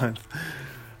next month.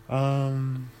 So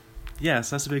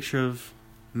that's a picture of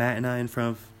Matt and I in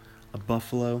front of a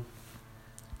buffalo,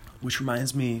 which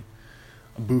reminds me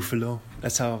of buffalo.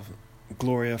 That's how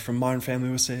Gloria from Modern Family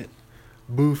would say it.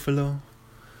 Buffalo.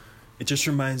 It just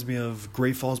reminds me of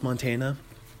Great Falls, Montana.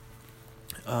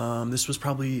 This was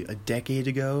probably a decade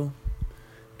ago,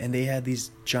 and they had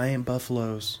these giant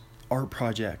buffaloes art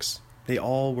projects. They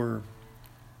were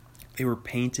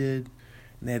painted,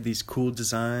 and they had these cool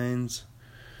designs,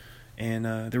 and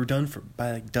they were done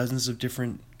by like dozens of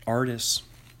different artists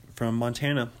from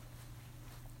Montana,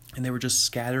 and they were just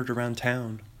scattered around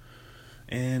town.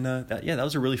 And that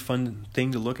was a really fun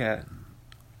thing to look at.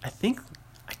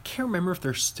 I can't remember if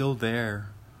they're still there.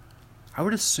 I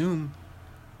would assume.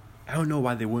 I don't know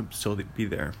why they wouldn't still be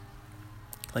there.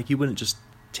 Like, you wouldn't just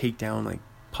take down like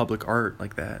public art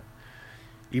like that,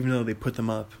 even though they put them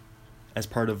up as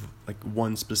part of like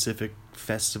one specific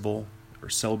festival or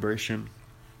celebration.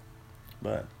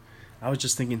 But I was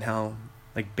just thinking how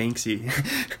like Banksy,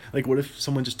 like what if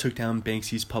someone just took down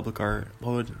Banksy's public art?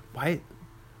 What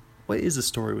is the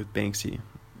story with Banksy?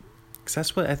 Because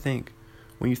that's what I think.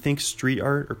 When you think street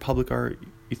art or public art,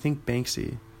 you think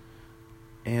Banksy.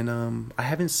 And I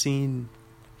haven't seen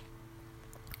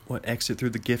Exit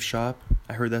Through the Gift Shop.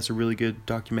 I heard that's a really good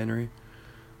documentary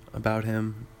about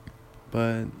him.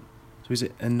 But so he's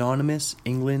an anonymous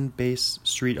England-based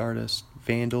street artist,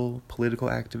 vandal, political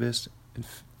activist,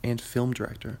 and film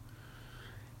director.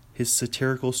 His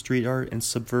satirical street art and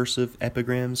subversive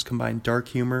epigrams combine dark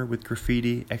humor with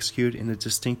graffiti executed in a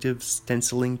distinctive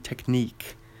stenciling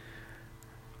technique.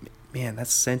 Man, that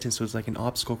sentence was like an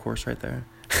obstacle course right there.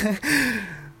 That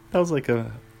was like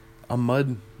a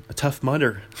tough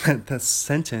mudder. That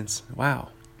sentence. Wow.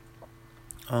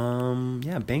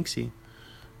 Banksy.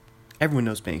 Everyone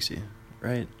knows Banksy,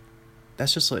 right?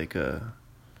 That's just like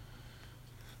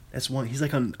that's one. He's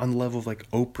like on the level of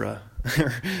like Oprah,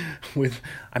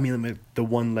 the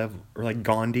one level, or like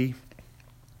Gandhi,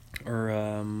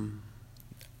 or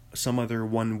some other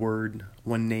one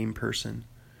name person.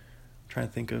 Trying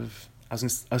to think of. I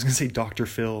was gonna say Dr.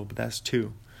 Phil, but that's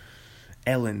two.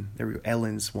 Ellen. There we go.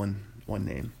 Ellen's one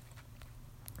name.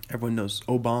 Everyone knows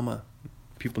Obama.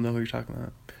 People know who you're talking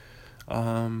about.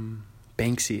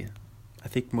 Banksy. I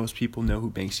think most people know who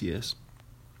Banksy is.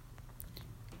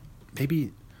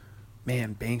 Maybe,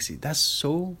 man, Banksy. That's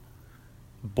so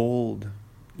bold.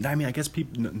 I mean, I guess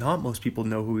not most people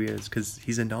know who he is because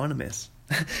he's anonymous.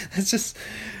 That's just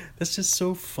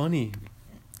so funny.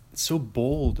 It's so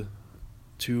bold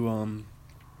to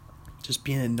just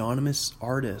be an anonymous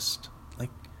artist.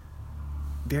 Like,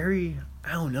 very,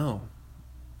 I don't know.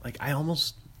 Like, I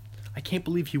can't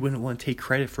believe he wouldn't want to take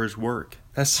credit for his work.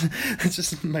 That's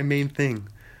just my main thing.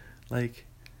 Like,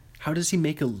 how does he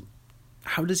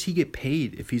get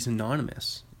paid if he's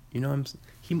anonymous? You know,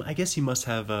 I guess he must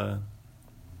have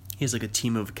he has like a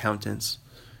team of accountants,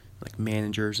 like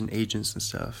managers and agents and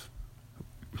stuff,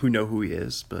 who know who he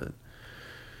is, but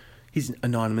he's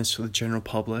anonymous for the general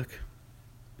public.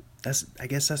 I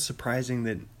guess that's surprising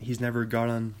that he's never got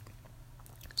on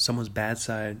someone's bad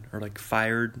side or like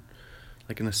fired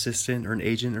like an assistant or an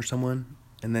agent or someone,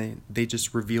 and they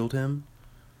just revealed him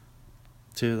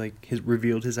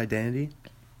revealed his identity.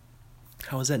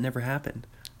 How has that never happened?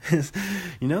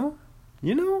 you know?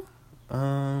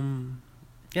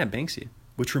 Banksy.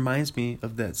 Which reminds me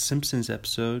of that Simpsons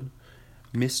episode,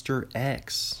 Mr.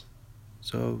 X.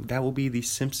 So that will be the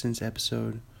Simpsons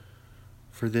episode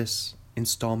for this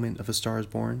installment of A Star is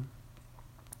Born.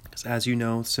 Because as you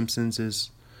know, Simpsons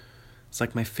is It's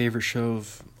like my favorite show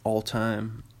of all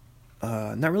time.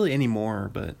 Not really anymore,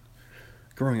 but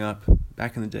growing up,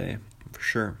 back in the day, for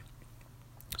sure.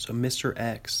 So Mr.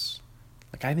 X,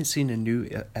 like I haven't seen a new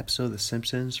episode of The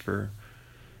Simpsons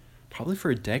probably for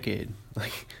a decade.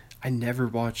 Like I never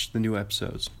watched the new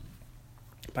episodes.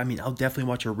 But I mean, I'll definitely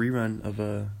watch a rerun of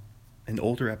an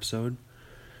older episode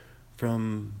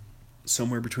from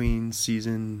somewhere between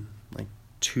season like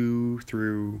 2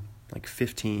 through like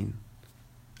 15.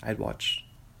 I'd watch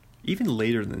even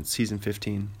later than season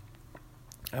 15.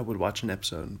 I would watch an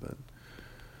episode, but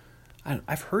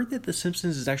I've heard that The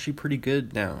Simpsons is actually pretty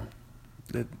good now.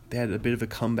 That they had a bit of a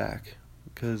comeback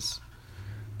because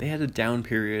they had a down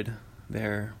period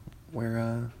there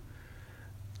where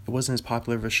it wasn't as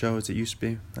popular of a show as it used to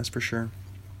be. That's for sure.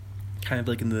 Kind of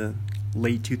like in the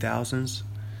late 2000s,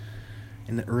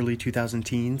 in the early 2000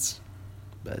 teens.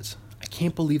 But I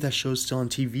can't believe that show's still on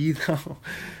TV though.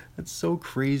 That's so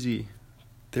crazy.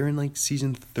 They're in like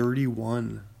season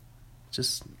 31.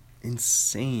 Just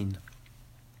insane.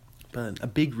 But a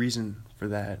big reason for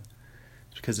that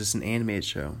is because it's an animated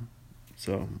show.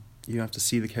 So you don't have to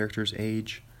see the characters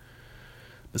age.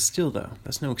 But still though,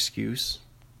 that's no excuse.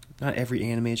 Not every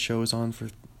animated show is on for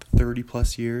 30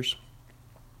 plus years.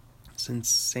 It's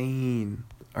insane.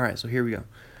 Alright, so here we go.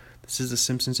 This is a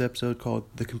Simpsons episode called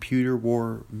The Computer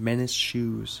Wore Menace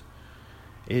Shoes.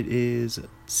 It is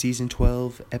season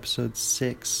 12, episode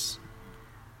 6.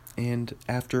 And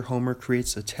after Homer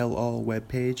creates a tell-all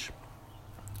webpage,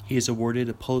 he is awarded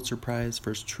a Pulitzer Prize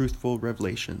for his truthful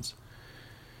revelations.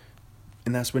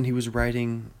 And that's when he was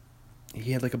writing,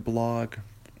 he had like a blog,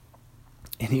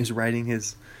 and he was writing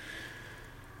his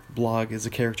blog as a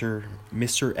character,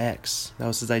 Mr. X. That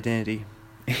was his identity.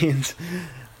 And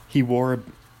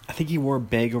I think he wore a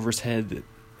bag over his head that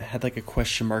had like a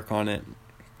question mark on it.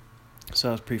 So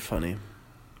that was pretty funny.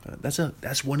 But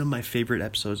that's one of my favorite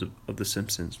episodes of The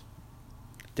Simpsons.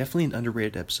 Definitely an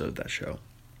underrated episode of that show.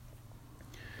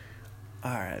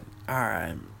 Alright.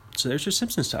 So there's your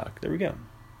Simpsons talk. There we go.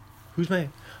 Here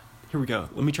we go.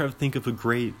 Let me try to think of a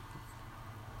great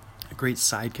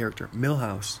side character.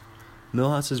 Milhouse.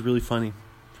 Milhouse is really funny.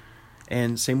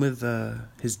 And same with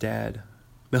his dad.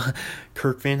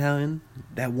 Kirk Van Houten.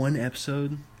 That one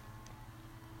episode,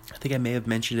 I think I may have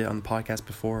mentioned it on the podcast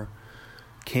before.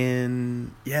 The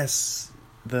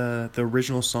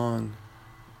original song,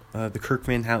 the Kirk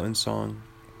Van Houten song.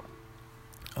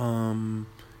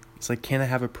 It's like, Can I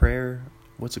Have a Prayer?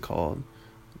 What's it called?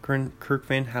 Kirk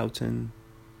Van Houten.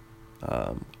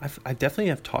 I definitely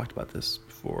have talked about this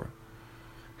before.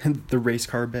 And the race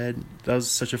car bed. That was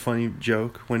such a funny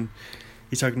joke when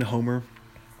he's talking to Homer.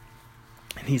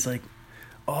 And he's like,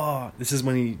 oh, this is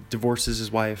when he divorces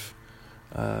his wife.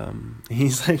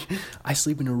 He's like, I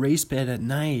sleep in a race bed at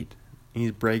night. And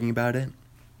he's bragging about it.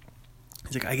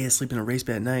 He's like, I get to sleep in a race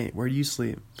bed at night. Where do you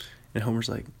sleep? And Homer's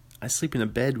like, I sleep in a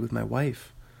bed with my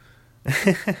wife.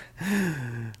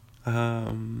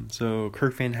 So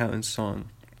Kirk Van Houten's song,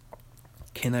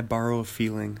 Can I Borrow a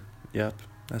Feeling? Yep,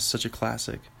 that's such a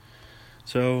classic.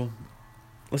 So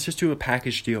let's just do a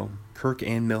package deal. Kirk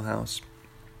and Milhouse,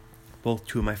 both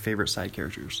two of my favorite side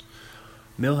characters.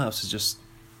 Milhouse is just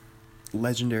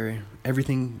legendary.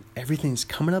 Everything's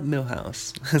coming up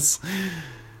Milhouse.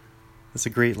 That's a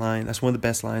great line. That's one of the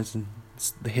best lines in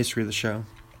the history of the show.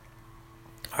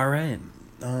 Alright,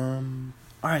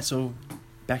 so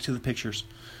back to the pictures.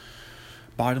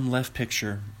 Bottom left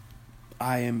picture,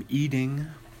 I am eating.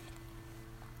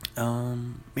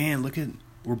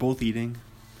 We're both eating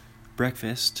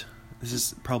breakfast. This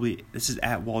is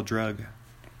at Wall Drug.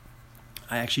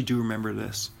 I actually do remember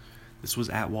this. This was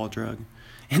at Wall Drug.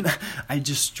 And I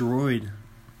destroyed.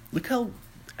 Look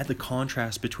at the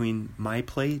contrast between my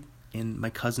plate and my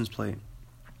cousin's plate.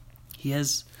 He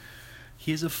has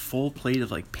a full plate of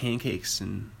like pancakes,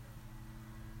 and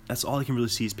that's all I can really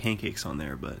see is pancakes on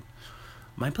there, but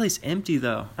my plate's empty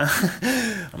though.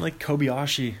 I'm like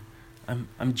Kobayashi.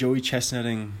 I'm Joey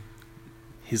Chestnutting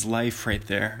his life right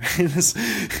there.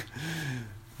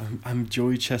 I'm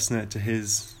Joey Chestnut to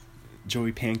his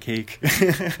Joey Pancake.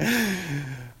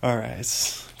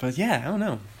 Alright. But yeah, I don't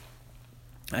know.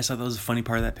 I just thought that was a funny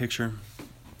part of that picture.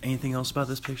 Anything else about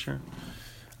this picture?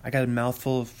 I got a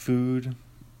mouthful of food.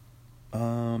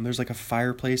 There's like a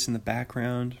fireplace in the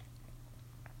background.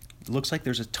 It looks like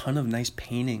there's a ton of nice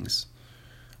paintings.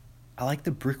 I like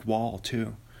the brick wall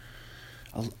too.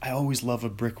 I always love a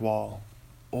brick wall,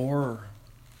 or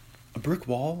a brick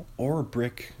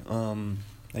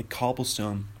like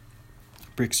cobblestone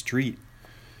brick street.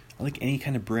 I like any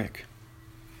kind of brick.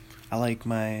 I like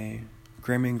my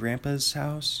grandma and grandpa's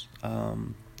house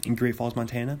in Great Falls,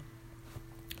 Montana,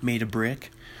 made of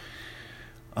brick.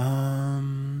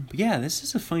 But yeah, this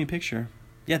is a funny picture.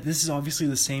 Yeah, this is obviously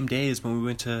the same day as when we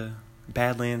went to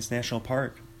Badlands National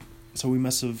Park. So we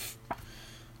must have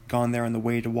gone there on the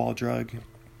way to Wall Drug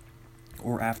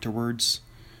or afterwards.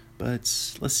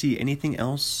 But let's see, anything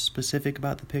else specific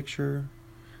about the picture?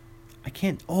 I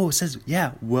can't. Oh, it says,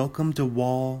 yeah, welcome to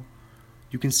Wall.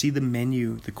 You can see the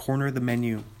menu, the corner of the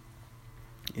menu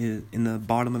in the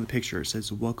bottom of the picture. It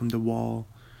says, welcome to Wall.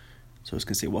 So it's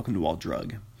going to say, welcome to Wall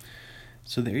Drug.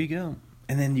 So there you go.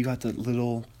 And then you got the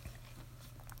little,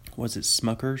 what's it,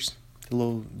 Smuckers? The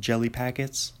little jelly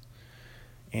packets.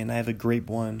 And I have a grape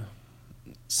one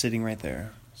sitting right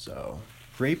there. So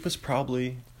grape was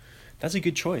probably, that's a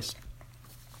good choice.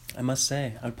 I must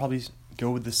say, I'd probably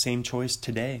go with the same choice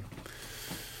today.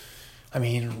 I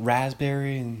mean,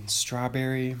 raspberry and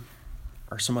strawberry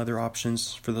are some other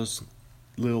options for those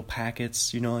little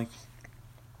packets, like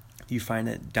you find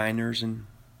at diners and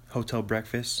hotel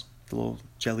breakfasts, the little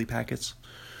jelly packets.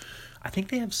 I think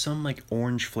they have some like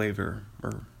orange flavor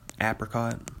or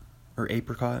apricot,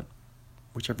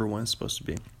 whichever one it's supposed to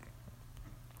be.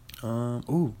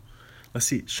 Let's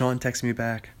see. Sean texted me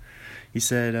back. He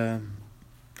said,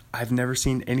 I've never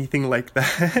seen anything like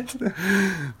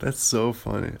that. That's so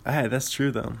funny. That's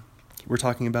true though. We're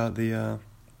talking about the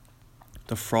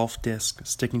froth disc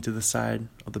sticking to the side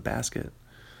of the basket.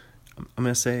 I'm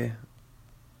gonna say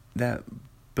that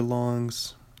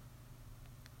belongs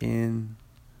in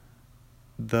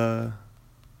I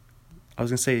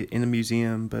was gonna say in a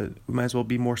museum, but we might as well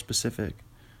be more specific.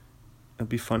 It'll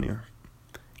be funnier.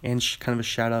 And kind of a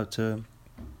shout out to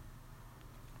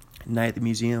Night at the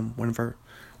Museum, one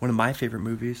of my favorite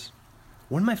movies.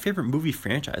 One of my favorite movie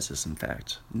franchises, in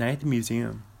fact. Night at the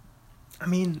Museum. I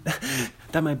mean,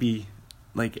 that might be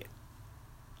like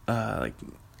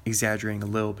exaggerating a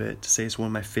little bit to say it's one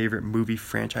of my favorite movie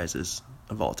franchises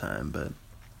of all time, but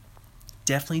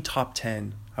definitely top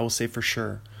 10. I will say for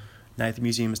sure, Night at the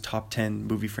Museum is top 10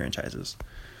 movie franchises.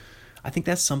 I think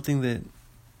that's something that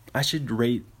I should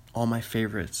rate all my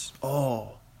favorites.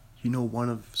 So we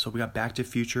got Back to the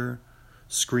Future,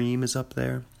 Scream is up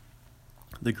there,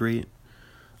 the great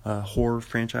horror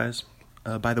franchise.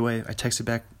 By the way, I texted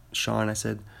back Sean, I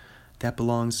said, that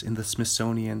belongs in the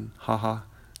Smithsonian, haha.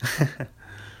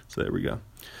 So there we go.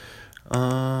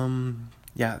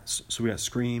 So we got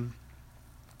Scream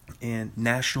and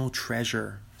National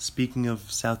Treasure. Speaking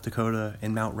of South Dakota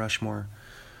and Mount Rushmore,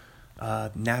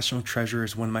 National Treasure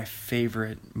is one of my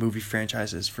favorite movie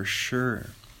franchises for sure.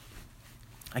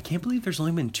 I can't believe there's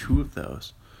only been 2 of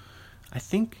those. I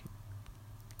think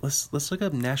let's look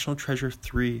up National Treasure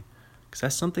 3, because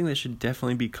that's something that should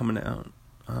definitely be coming out.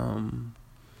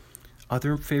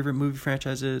 Other favorite movie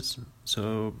franchises,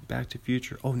 so Back to the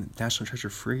Future. Oh, National Treasure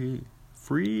free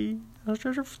National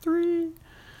Treasure 3.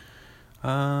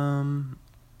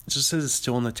 It just says it's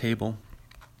still on the table.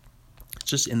 It's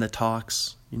just in the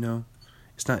talks, It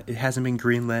hasn't been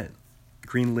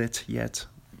greenlit yet.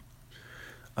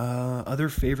 Other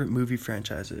favorite movie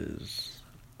franchises.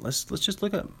 Let's just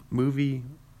look up movie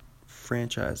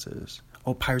franchises.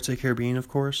 Oh, Pirates of the Caribbean, of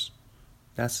course.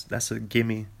 That's a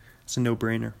gimme. It's a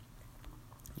no-brainer.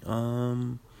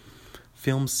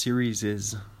 Film series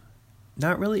is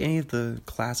not really any of the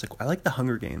classic. I like the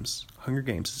Hunger Games. Hunger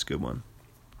Games is a good one,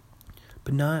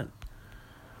 but not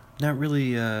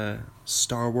really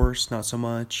Star Wars. Not so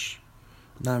much.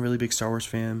 Not really a big Star Wars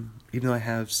fan, even though I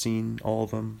have seen all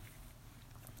of them.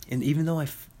 And even though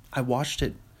I watched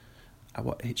it,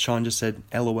 Sean just said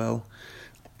LOL.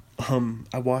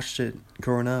 I watched it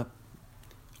growing up.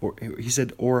 Or he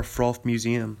said, or a froth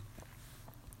museum.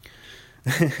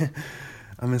 I'm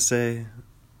gonna say,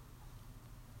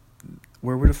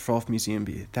 where would a froth museum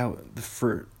be? The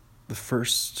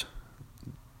first.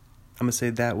 I'm gonna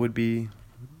say that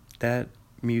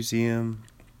museum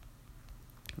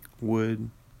would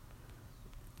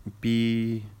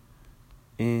be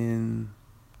in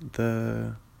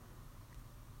the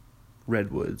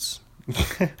redwoods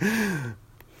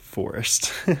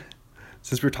forest.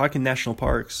 Since we're talking national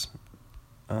parks,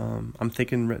 I'm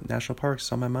thinking national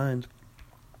parks on my mind.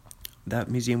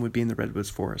 That museum would be in the redwoods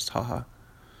forest. Haha.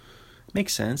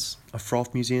 Makes sense. A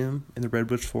froth museum in the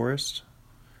redwoods forest.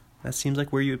 That seems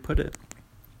like where you would put it.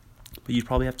 But you'd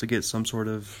probably have to get some sort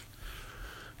of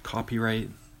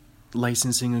copyright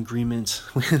licensing agreement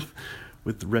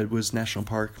with the Redwoods National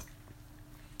Park.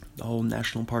 The whole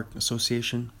National Park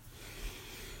Association.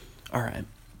 Alright.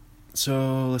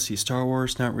 So, let's see. Star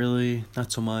Wars, not really.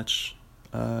 Not so much.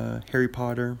 Harry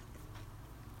Potter.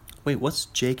 Wait, what's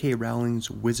J.K. Rowling's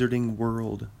Wizarding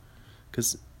World?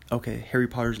 Because, Harry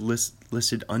Potter's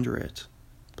listed under it.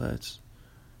 But,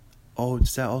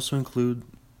 does that also include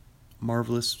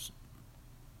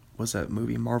what's that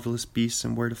movie? Marvelous Beasts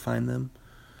and Where to Find Them.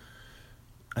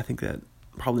 I think that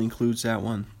probably includes that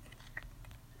one.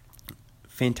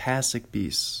 Fantastic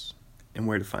Beasts and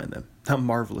Where to Find Them. Not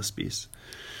Marvelous Beasts.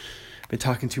 Been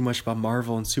talking too much about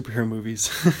Marvel and superhero movies.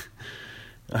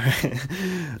 Alright.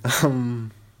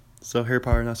 So Harry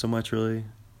Potter, not so much really.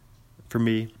 For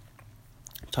me,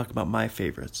 talk about my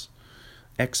favorites.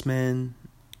 X-Men,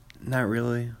 not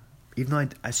really. Even though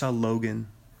I saw Logan.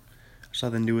 I saw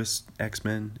the newest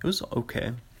X-Men. It was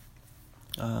okay.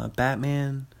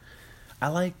 Batman. I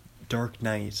like Dark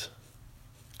Knight.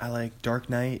 I like Dark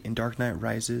Knight and Dark Knight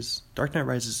Rises. Dark Knight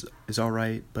Rises is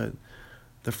alright, but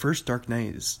the first Dark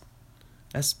Knight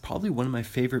that's probably one of my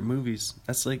favorite movies.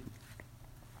 That's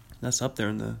up there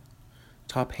in the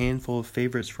top handful of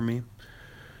favorites for me.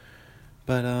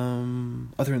 But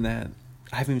other than that,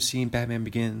 I haven't even seen Batman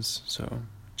Begins, so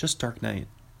just Dark Knight.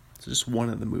 It's just one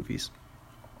of the movies.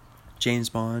 James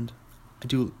Bond. I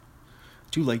do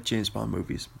like James Bond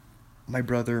movies. My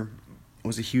brother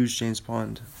was a huge James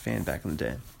Bond fan back in the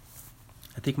day.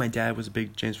 I think my dad was a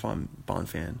big James Bond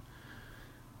fan.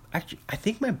 Actually, I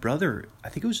think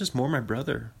it was just more my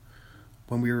brother.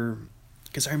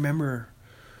 Because I remember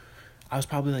I was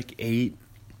probably like 8.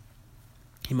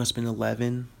 He must have been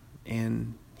 11.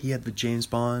 And he had the James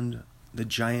Bond, the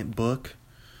giant book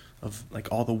of like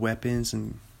all the weapons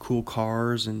and cool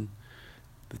cars and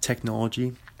the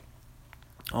technology,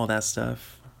 all that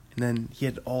stuff. And then he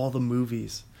had all the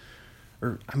movies.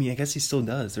 I guess he still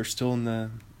does. They're still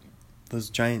in those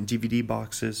giant DVD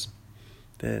boxes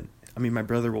my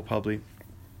brother will probably...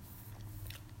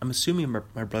 I'm assuming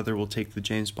my brother will take the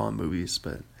James Bond movies,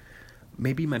 but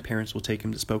maybe my parents will take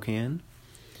him to Spokane.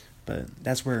 But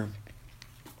that's where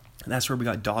we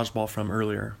got Dodgeball from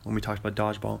earlier, when we talked about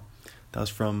Dodgeball. That was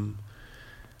from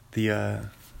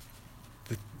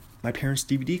my parents'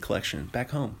 DVD collection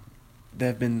back home. They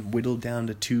have been whittled down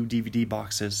to 2 DVD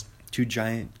boxes, 2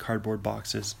 giant cardboard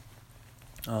boxes.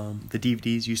 The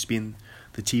DVDs used to be in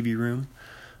the TV room,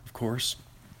 of course.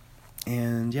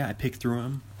 And yeah, I picked through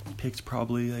them. Picked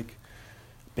probably like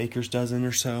baker's dozen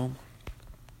or so.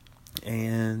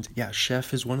 And yeah,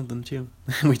 Chef is one of them too.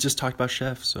 We just talked about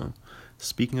Chef, so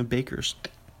speaking of bakers.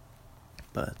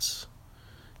 But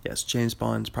yes, James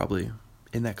Bond's probably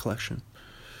in that collection.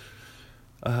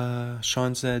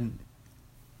 Sean said,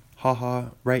 haha,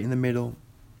 right in the middle.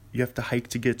 You have to hike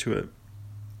to get to it.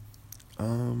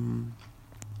 I'll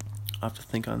have to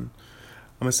think on...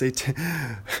 I'm going to say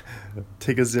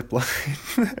take a zip line.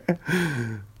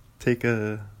 Take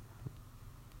a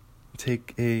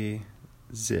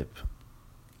zip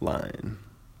line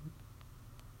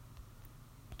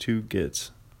to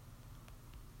get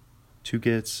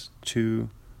to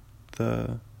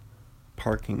the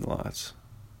parking lot.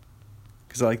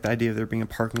 Because I like the idea of there being a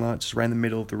parking lot just right in the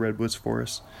middle of the Redwoods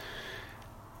Forest.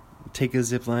 Take a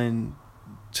zip line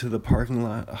to the parking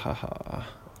lot. Haha.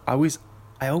 I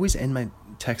always end my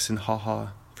text in haha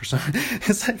for some.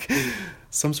 It's like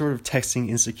some sort of texting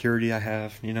insecurity I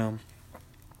have, you know.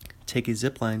 Take a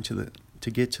zip line to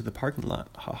get to the parking lot.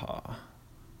 Haha.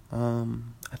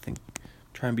 I think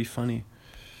try and be funny.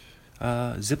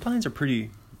 Zip lines are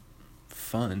pretty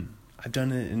fun. I've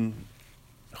done it in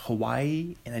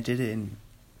Hawaii and I did it in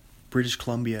British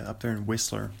Columbia up there in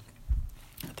Whistler.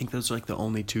 I think those are like the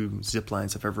only 2 zip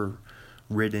lines I've ever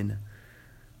ridden.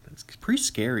 It's pretty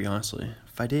scary, honestly.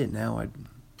 If I did it now, I'd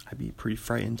be pretty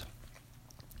frightened.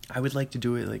 I would like to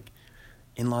do it like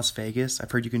in Las Vegas.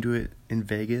 I've heard you can do it in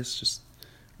Vegas, just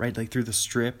right like through the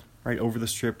strip, right over the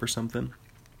strip or something.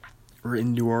 Or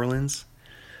in New Orleans.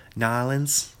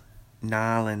 Nolans.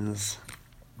 I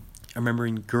remember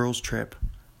in Girls Trip,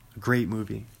 a great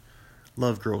movie.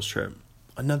 Love Girls Trip.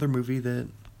 Another movie that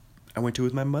I went to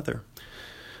with my mother.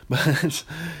 But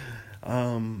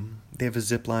they have a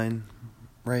zip line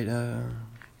right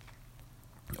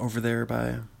over there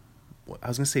by, I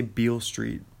was going to say Beale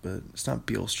Street, but it's not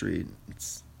Beale Street.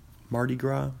 It's Mardi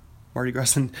Gras. Mardi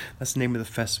Gras, that's the name of the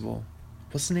festival.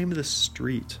 What's the name of the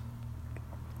street?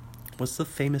 What's the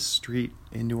famous street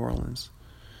in New Orleans?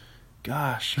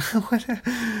 Gosh, what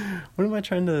am I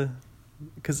trying to...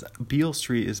 Because Beale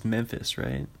Street is Memphis,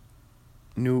 right?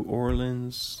 New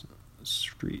Orleans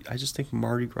Street. I just think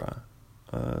Mardi Gras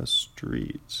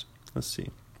streets. Let's see.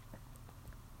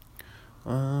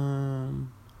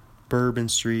 Bourbon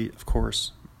Street, of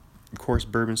course,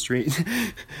 Bourbon Street.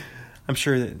 I'm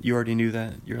sure that you already knew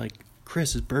that. You're like,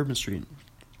 Chris, it's Bourbon Street.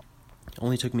 It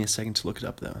only took me a second to look it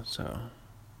up though, so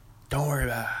don't worry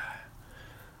about it.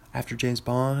 After James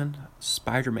Bond,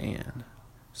 Spider-Man.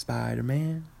 I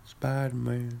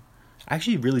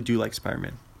actually really do like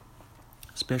Spider-Man,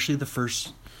 especially the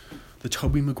first the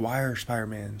Tobey Maguire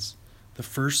Spider-Mans, the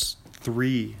first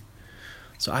 3.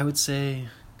 So I would say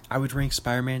I would rank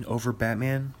Spider-Man over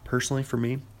Batman, personally, for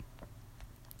me.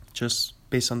 Just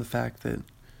based on the fact that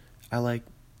I like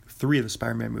 3 of the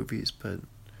Spider-Man movies, but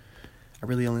I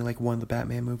really only like 1 of the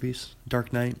Batman movies,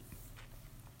 Dark Knight.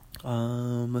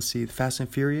 Let's see, Fast and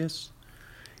Furious.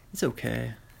 It's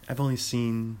okay. I've only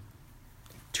seen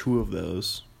 2 of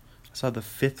those. I saw the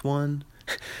 5th one.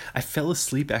 I fell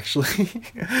asleep, actually.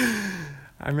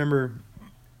 I remember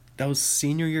that was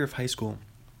senior year of high school.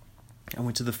 I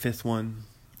went to the 5th one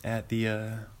at the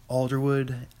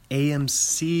Alderwood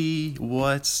AMC.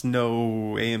 What?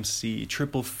 No, AMC.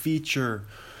 Triple feature.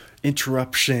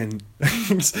 Interruption.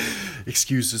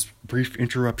 Excuse this brief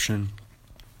interruption.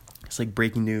 It's like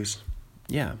breaking news.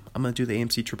 Yeah, I'm going to do the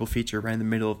AMC triple feature right in the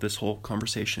middle of this whole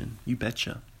conversation. You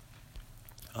betcha.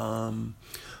 So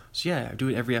yeah, I do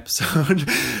it every episode.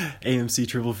 AMC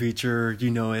triple feature, you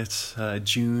know it.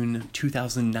 June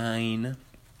 2009.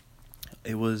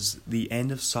 It was the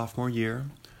end of sophomore year.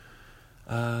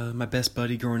 My best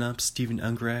buddy growing up, Steven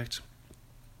Ungrecht,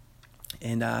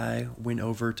 and I went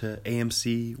over to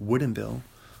AMC Woodinville,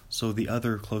 so the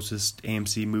other closest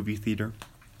AMC movie theater,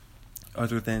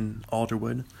 other than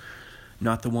Alderwood.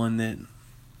 Not the one that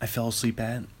I fell asleep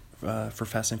at for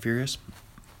Fast and Furious.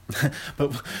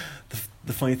 But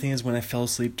the funny thing is, when I fell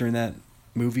asleep during that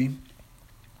movie,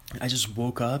 I just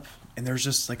woke up and there's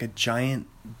just like a giant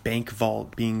bank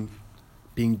vault being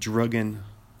dragged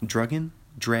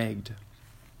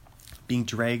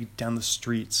down the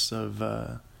streets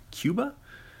of Cuba?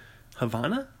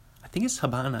 Havana? I think it's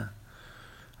Havana.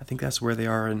 I think that's where they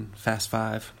are in Fast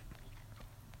 5.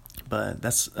 But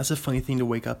that's a funny thing to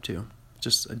wake up to.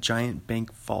 Just a giant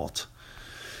bank vault.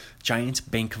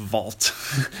 Giant bank vault.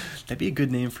 That'd be a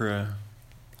good name for a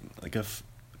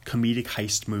comedic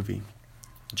heist movie.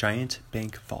 Giant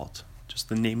bank vault. Just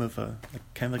the name of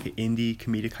kind of like an indie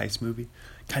comedic heist movie.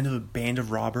 Kind of a band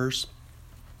of robbers.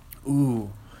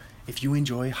 Ooh, if you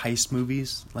enjoy heist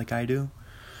movies like I do,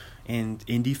 and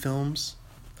indie films,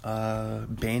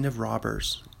 Band of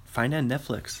Robbers, find it on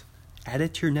Netflix. Add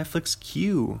it to your Netflix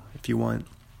queue if you want.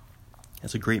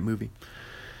 That's a great movie.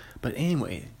 But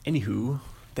anywho,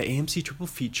 the AMC triple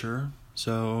feature.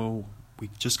 So we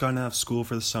just gotten out of school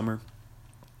for the summer.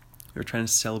 We were trying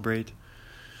to celebrate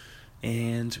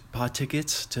and bought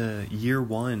tickets to Year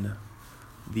One,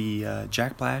 the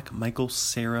Jack Black, Michael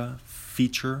Cera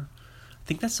feature. I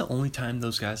think that's the only time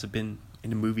those guys have been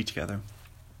in a movie together.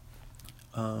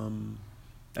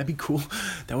 That'd be cool.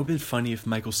 That would have been funny if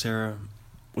Michael Cera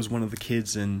was one of the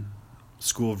kids in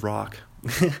School of Rock.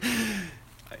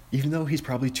 Even though he's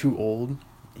probably too old,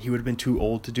 he would have been too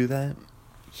old to do that.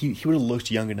 He would have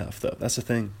looked young enough, though. That's the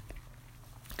thing.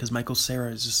 Because Michael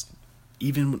Cera is just,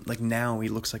 even like now, he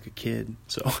looks like a kid.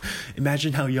 So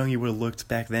imagine how young he would have looked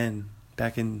back then,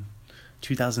 back in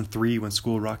 2003 when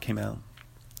School of Rock came out.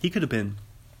 He could have been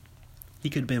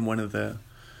one of the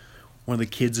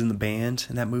kids in the band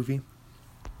in that movie.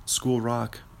 School of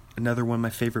Rock, another one of my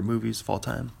favorite movies of all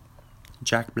time.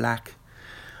 Jack Black.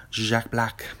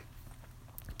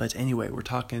 But anyway, we're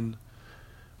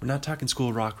not talking School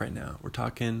of Rock right now. We're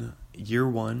talking Year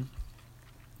One.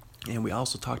 And we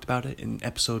also talked about it in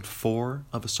episode 4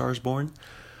 of A Star Is Born.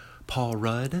 Paul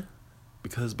Rudd,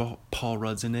 because Paul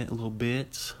Rudd's in it a little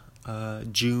bit.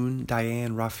 June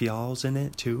Diane Raphael's in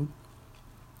it too.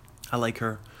 I like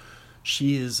her.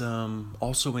 She is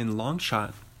also in Long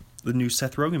Shot, the new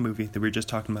Seth Rogen movie that we were just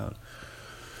talking about.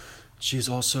 She's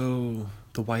also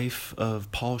the wife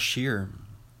of Paul Scheer.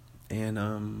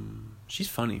 And she's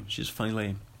funny. She's a funny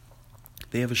lady.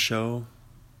 They have a show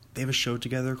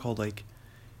together called, like,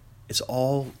 it's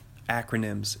all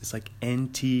acronyms. It's like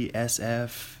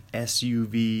NTSF,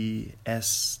 SUV,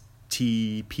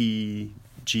 STPG.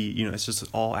 You know, it's just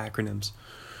all acronyms.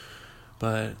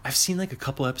 But I've seen like a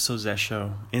couple episodes of that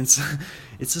show. And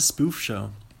it's a spoof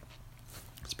show.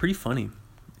 It's pretty funny.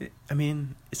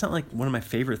 It's not like one of my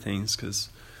favorite things because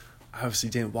I obviously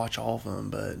didn't watch all of them,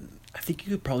 but I think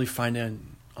you could probably find it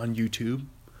on YouTube.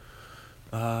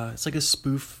 It's like a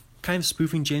spoof, kind of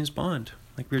spoofing James Bond.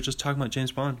 Like we were just talking about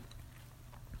James Bond.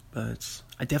 But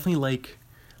I definitely like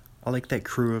that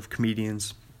crew of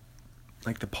comedians.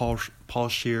 Like the Paul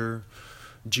Scheer,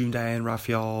 June Diane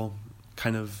Raphael,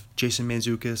 kind of Jason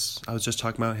Mantzoukas. I was just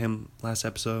talking about him last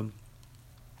episode.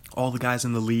 All the guys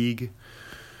in the league.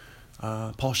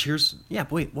 Paul Scheer's,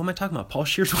 what am I talking about? Paul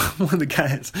Scheer's one of the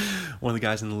guys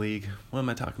in the league. What am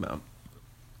I talking about?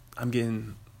 I'm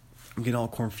getting all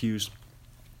confused.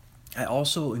 I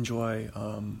also enjoy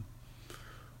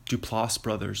Duplass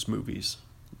Brothers movies.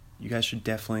 You guys should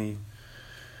definitely,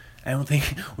 I don't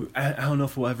think, I don't know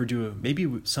if we'll ever do it. Maybe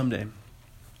someday.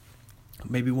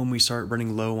 Maybe when we start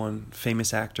running low on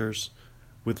famous actors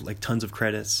with like tons of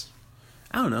credits.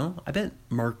 I don't know. I bet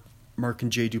Mark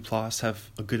and Jay Duplass have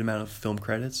a good amount of film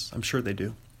credits. I'm sure they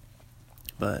do.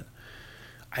 But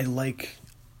I like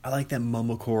that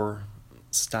mumblecore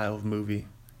style of movie.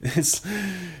 It's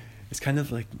kind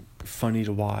of like funny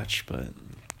to watch, but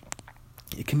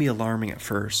it can be alarming at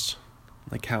first.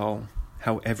 Like how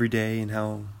everyday and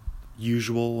how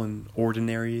usual and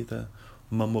ordinary the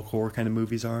mumblecore kind of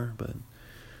movies are. But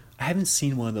I haven't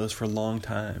seen one of those for a long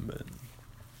time, but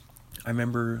I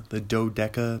remember the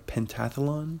Dodeca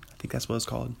Pentathlon. I think that's what it's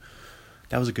called.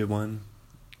 That was a good one.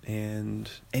 And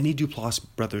any Duplass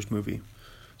brothers movie.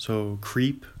 So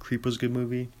Creep was a good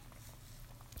movie.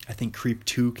 I think Creep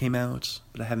 2 came out,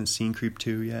 but I haven't seen Creep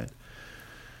 2 yet.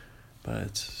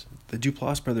 But the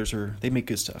Duplass brothers they make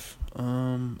good stuff.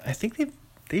 I think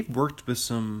they've worked with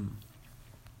some.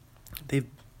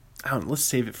 Let's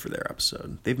save it for their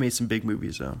episode. They've made some big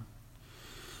movies though.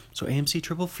 So AMC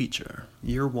Triple Feature,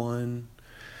 Year One,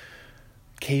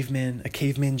 a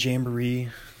Caveman Jamboree,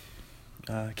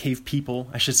 Cave People,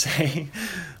 I should say.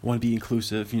 I want to be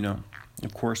inclusive,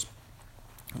 of course.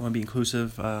 I want to be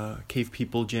inclusive. Cave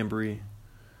People Jamboree,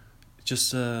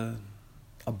 just a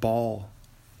ball,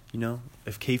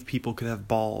 If Cave People could have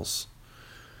balls,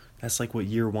 that's like what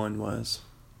Year One was.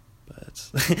 But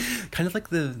it's kind of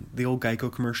like the old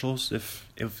Geico commercials if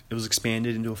it was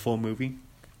expanded into a full movie.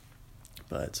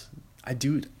 But I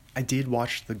did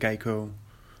watch the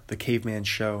Caveman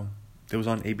show that was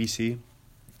on ABC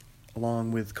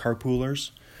along with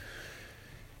Carpoolers.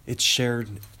 It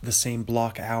shared the same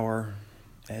block hour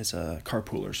as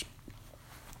Carpoolers.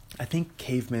 I think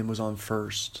Caveman was on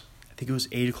first. I think it was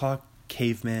 8 o'clock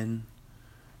Caveman,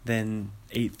 then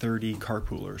 8:30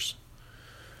 Carpoolers.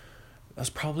 That was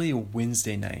probably a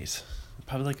Wednesday night.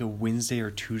 Probably like a Wednesday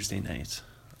or Tuesday night.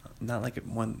 Not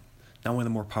one of the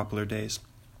more popular days.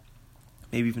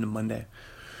 Maybe even a Monday.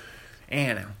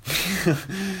 And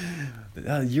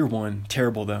Year One,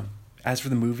 terrible though. As for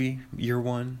the movie, Year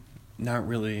One, not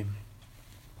really.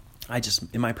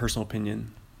 In my personal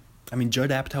opinion, Judd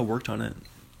Apatow worked on it.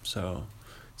 So,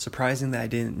 surprising that I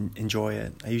didn't enjoy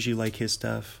it. I usually like his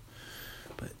stuff.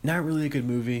 But not really a good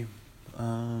movie.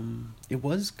 It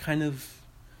was kind of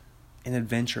an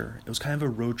adventure. It was kind of a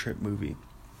road trip movie.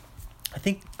 I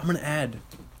think I'm going to add,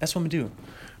 that's what I'm going to do.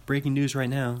 Breaking news right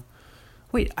now.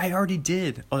 Wait, I already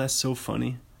did. Oh, that's so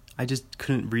funny. I just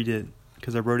couldn't read it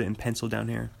because I wrote it in pencil down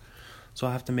here. So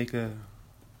I'll have to make a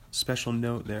special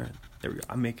note there. There we go.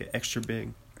 I'll make it extra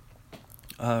big.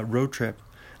 Road trip.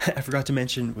 I forgot to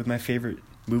mention with my favorite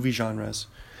movie genres,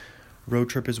 road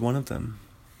trip is one of them.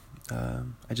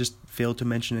 I just failed to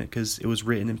mention it because it was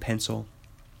written in pencil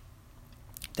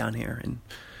down here. And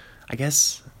I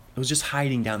guess it was just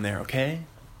hiding down there, okay?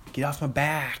 Get off my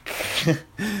back.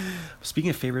 Speaking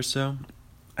of favorites, though,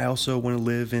 I also want to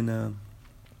live in...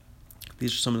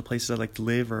 these are some of the places I'd like to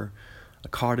live, or a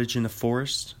cottage in a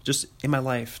forest. Just in my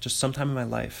life, just sometime in my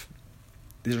life.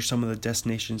 These are some of the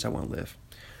destinations I want to live.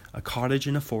 A cottage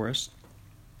in a forest,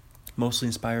 mostly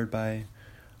inspired by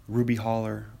Ruby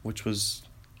Holler, that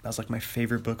was like my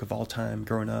favorite book of all time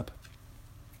growing up.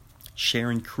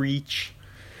 Sharon Creech.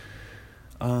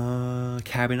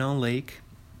 Cabin on Lake.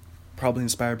 Probably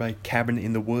inspired by Cabin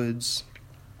in the Woods.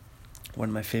 One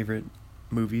of my favorite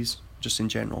movies, just in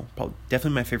general.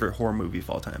 Definitely my favorite horror movie of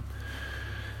all time.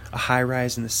 A High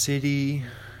Rise in the City.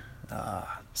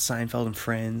 Seinfeld and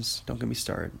Friends. Don't get me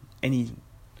started. Any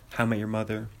How I Met Your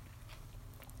Mother.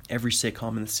 Every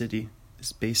sitcom in the city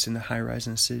is based in a high rise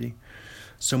in the city.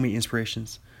 So many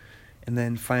inspirations. And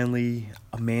then finally,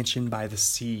 A Mansion by the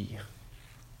Sea.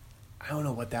 I don't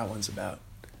know what that one's about.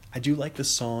 I do like the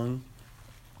song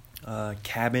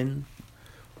Cabin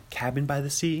by the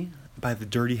Sea by the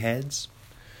Dirty Heads.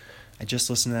 I just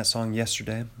listened to that song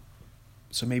yesterday.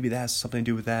 So maybe that has something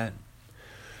to do with that.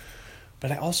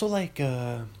 But I also like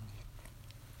The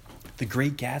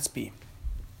Great Gatsby.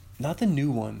 Not the new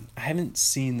one. I haven't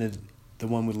seen the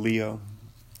one with Leo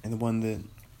and the one that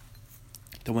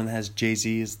has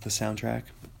Jay-Z as the soundtrack.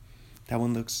 That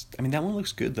one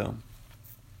looks good though.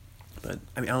 But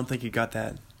I don't think it got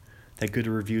that good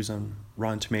reviews on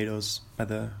Rotten Tomatoes by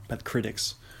the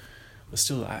critics. But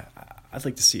still, I'd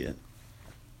like to see it.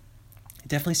 It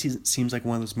definitely seems like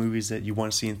one of those movies that you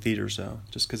want to see in theaters though,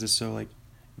 just because it's so like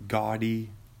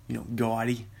gaudy,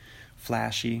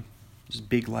 flashy, just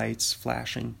big lights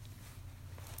flashing,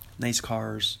 nice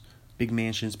cars, big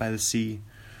mansions by the sea.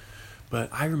 But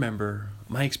I remember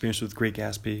my experience with Great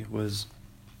Gatsby was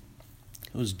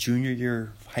junior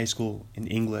year of high school in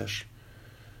English.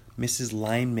 Mrs.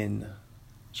 Lyman.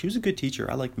 She was a good teacher.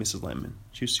 I liked Mrs. Lyman.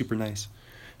 She was super nice.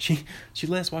 She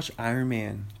let us watch Iron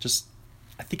Man.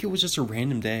 I think it was just a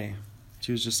random day.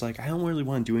 She was just like, I don't really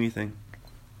want to do anything.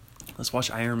 Let's watch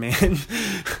Iron Man.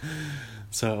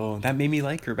 So that made me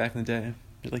like her back in the day.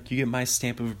 Like, you get my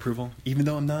stamp of approval. Even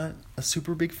though I'm not a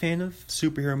super big fan of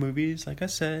superhero movies, like I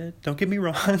said, don't get me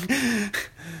wrong.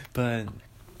 But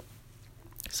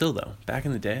still though, back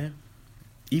in the day,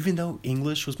 even though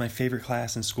English was my favorite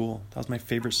class in school, that was my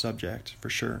favorite subject for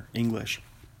sure, English.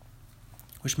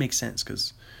 Which makes sense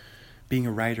because being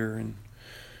a writer and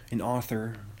an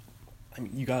author, I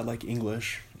mean, you got like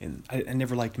English, and I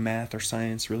never liked math or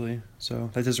science really, so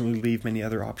that doesn't really leave many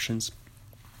other options.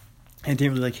 And I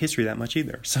didn't really like history that much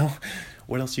either, so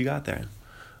what else you got there?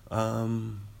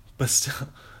 But still,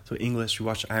 so English, we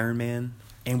watched Iron Man,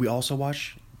 and we also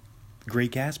watched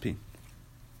Great Gatsby.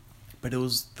 But it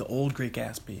was the old Great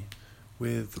Gatsby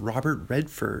with Robert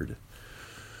Redford.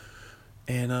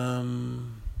 And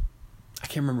I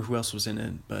can't remember who else was in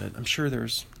it, but I'm sure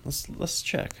there's, let's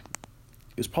check.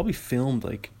 It was probably filmed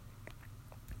like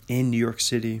in New York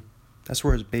City. That's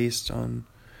where it's based, on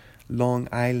Long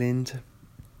Island.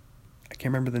 I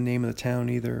can't remember the name of the town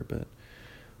either, but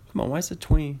come on, why is it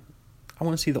 20? I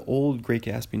want to see the old Great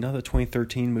Gatsby, not the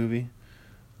 2013 movie.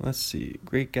 Let's see,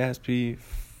 Great Gatsby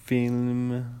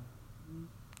film,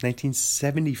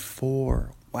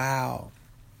 1974. Wow,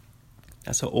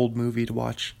 that's an old movie to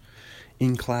watch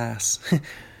in class.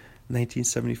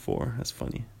 1974. That's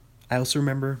funny. I also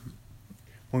remember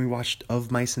when we watched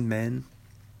Of Mice and Men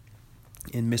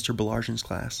in Mr. Belargen's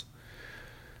class.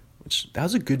 That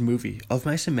was a good movie. Of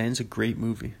Mice and Men is a great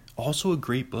movie. Also a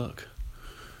great book.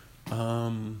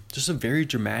 Just a very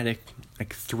dramatic,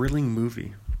 like thrilling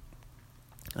movie.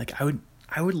 Like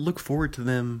I would look forward to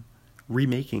them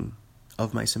remaking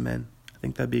Of Mice and Men. I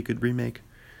think that'd be a good remake.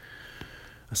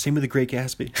 Same with The Great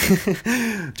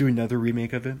Gatsby. Do another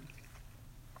remake of it.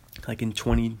 Like in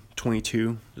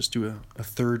 2022, just do a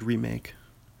third remake.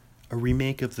 A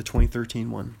remake of the 2013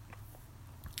 one.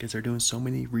 Because they're doing so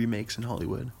many remakes in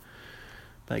Hollywood.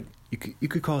 Like, you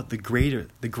could call it the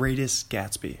Greatest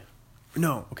Gatsby.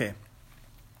 No, okay.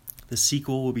 The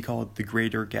sequel will be called The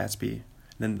Greater Gatsby.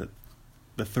 Then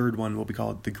the third one will be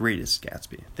called The Greatest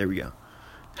Gatsby. There we go.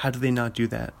 How do they not do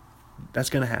that? That's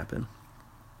going to happen.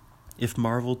 If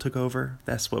Marvel took over,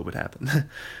 that's what would happen.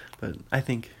 But I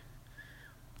think...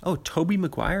 Oh, Tobey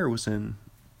Maguire was in...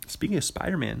 Speaking of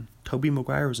Spider-Man, Tobey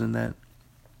Maguire was in that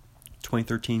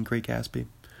 2013 Great Gatsby.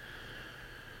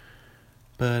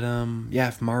 But yeah,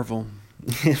 if Marvel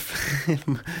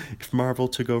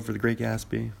took over the Great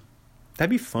Gatsby,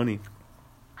 that'd be funny.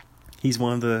 He's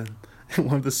one of the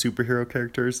superhero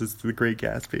characters is the Great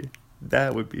Gatsby.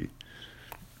 That would be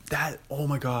oh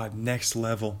my god, next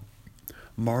level.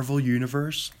 Marvel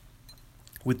Universe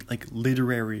with like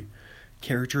literary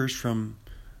characters from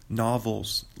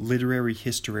novels, literary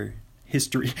history.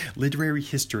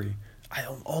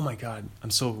 Oh my god,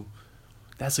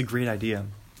 that's a great idea.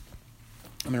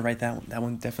 I'm going to write that one. That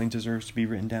one definitely deserves to be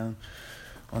written down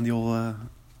on the old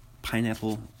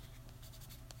pineapple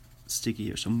sticky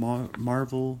here. So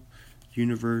Marvel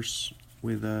Universe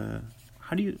with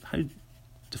how do you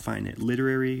define it?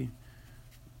 Literary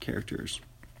characters.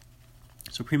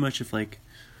 So pretty much if like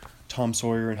Tom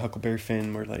Sawyer and Huckleberry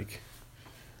Finn were like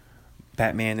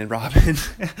Batman and Robin,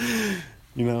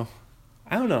 you know,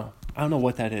 I don't know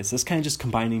what that is. That's kind of just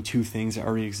combining two things that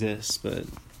already exist, but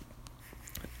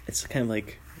it's kind of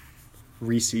like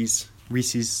Reese's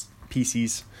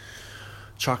Pieces,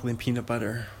 chocolate and peanut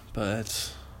butter.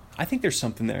 But I think there's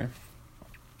something there.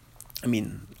 I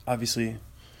mean, obviously,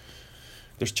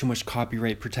 there's too much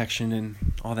copyright protection and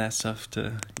all that stuff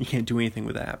you can't do anything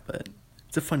with that. But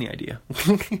it's a funny idea.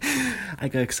 I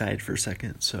got excited for a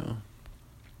second, so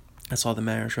that's all that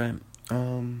matters, right?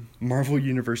 Marvel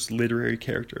Universe literary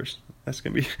characters. That's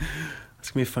gonna be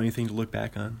a funny thing to look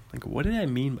back on. Like, what did I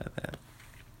mean by that?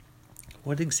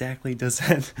 What exactly does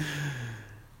that...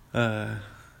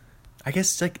 I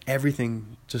guess like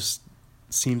everything just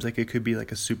seems like it could be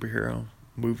like a superhero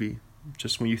movie,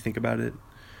 just when you think about it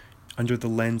under the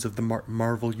lens of the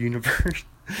Marvel Universe.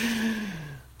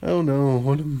 I don't know.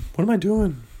 What am I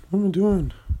doing?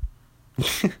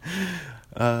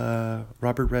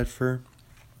 Robert Redford.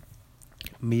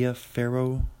 Mia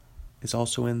Farrow is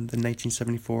also in the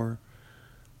 1974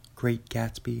 Great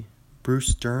Gatsby.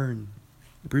 Bruce Dern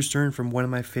from one of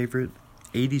my favorite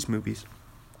 80s movies.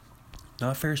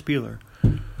 Not Ferris Bueller.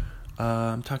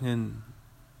 I'm talking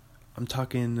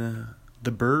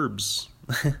The Burbs.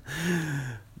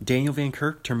 Daniel Van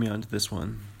Kirk turned me on to this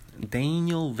one.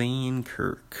 Daniel Van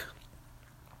Kirk.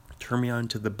 turned me on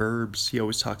to The Burbs. He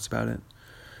always talks about it.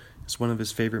 It's one of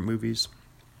his favorite movies.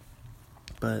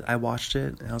 But I watched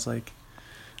it and I was like,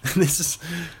 it's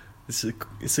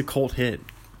a cult hit.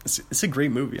 It's a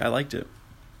great movie. I liked it.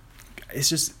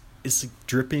 It's like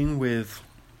dripping with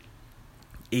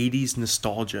 80s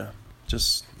nostalgia.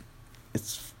 Just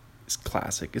it's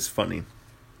classic. It's funny.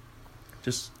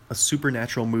 Just a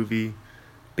supernatural movie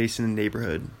based in a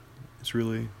neighborhood. It's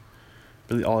really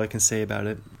all I can say about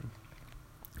it.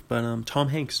 But Tom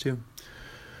Hanks too.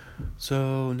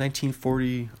 So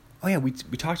 1940. Oh yeah, we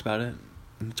talked about it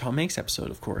in the Tom Hanks episode,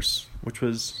 of course, which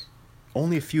was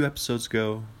only a few episodes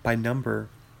ago by number,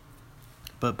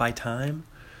 but by time,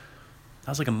 that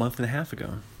was like a month and a half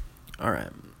ago. All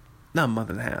right, not a month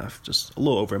and a half, just a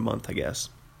little over a month, I guess.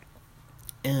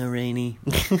 Rainy.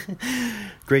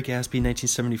 Great Gatsby,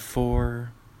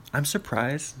 1974. I'm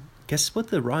surprised. Guess what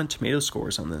the Rotten Tomatoes score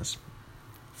is on this?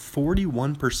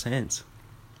 41%.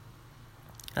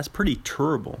 That's pretty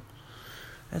terrible.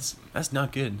 That's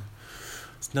not good.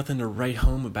 It's nothing to write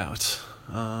home about.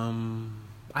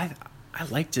 I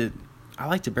liked it. I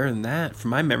liked it better than that.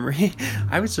 From my memory,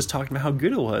 I was just talking about how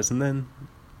good it was, and then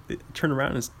it turned around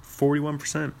and it's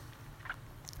 41%.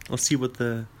 Let's see what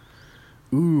the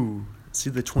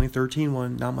 2013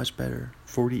 one. Not much better.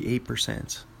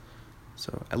 48%.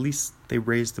 So at least they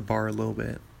raised the bar a little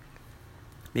bit.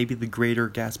 Maybe the Greater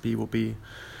Gatsby will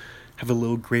have a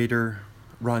little greater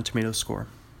Rotten Tomatoes score.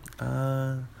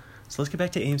 So let's get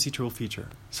back to AMC Triple Feature.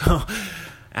 So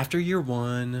after year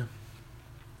one,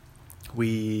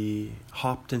 we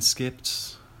hopped and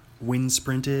skipped, wind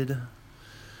sprinted,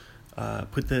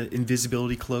 put the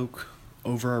invisibility cloak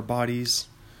over our bodies.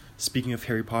 Speaking of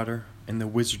Harry Potter and the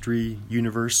wizardry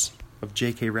universe of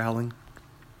J.K. Rowling.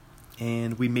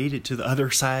 And we made it to the other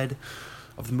side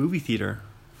of the movie theater,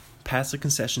 past the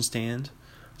concession stand.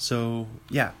 So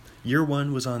yeah, year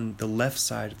one was on the left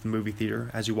side of the movie theater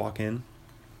as you walk in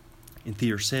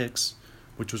theater 6,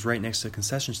 which was right next to the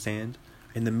concession stand.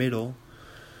 In the middle,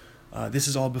 this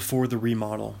is all before the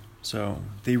remodel. So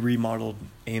they remodeled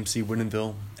AMC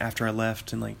Woodinville after I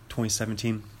left in like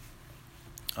 2017.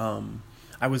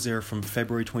 I was there from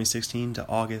February 2016 to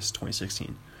August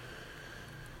 2016.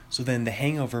 So then The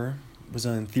Hangover was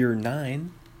on theater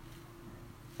 9,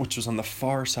 which was on the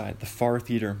far side, the far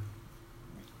theater.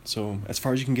 So as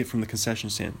far as you can get from the concession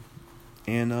stand.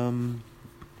 And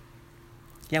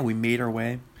yeah, we made our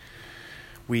way.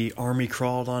 We army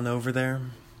crawled on over there.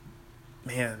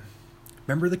 Man,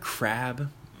 remember the crab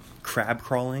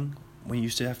crawling? When you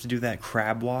used to have to do that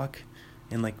crab walk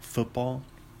in like football?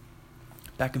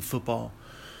 Back in football.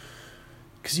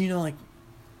 Because like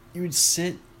you would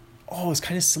sit. Oh, it's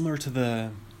kind of similar to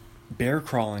the bear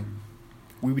crawling.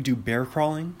 We would do bear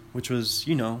crawling, which was,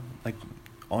 like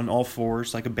on all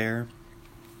fours like a bear.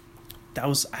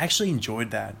 I actually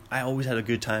enjoyed that. I always had a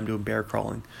good time doing bear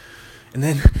crawling. And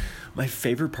then my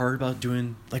favorite part about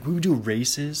doing, like, we would do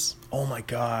races. Oh my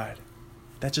God.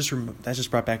 That just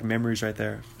brought back memories right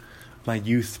there. My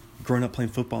youth growing up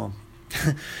playing football.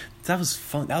 That was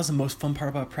fun. That was the most fun part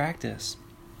about practice.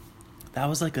 That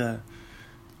was like a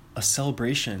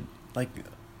celebration.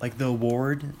 Like the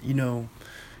award,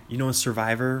 in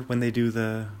Survivor when they do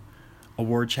the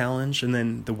award challenge and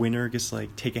then the winner gets to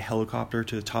like take a helicopter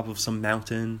to the top of some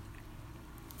mountain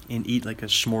and eat like a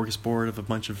smorgasbord of a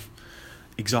bunch of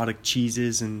exotic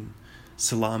cheeses and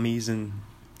salamis and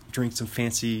drink some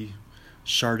fancy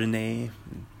Chardonnay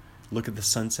and look at the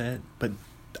sunset. But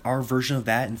our version of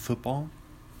that in football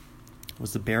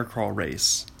was the bear crawl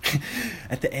race.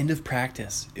 At the end of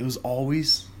practice, that was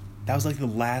like the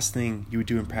last thing you would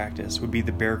do in practice would be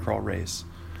the bear crawl race.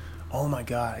 Oh my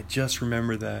God, I just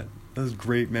remember that. Those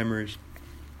great memories.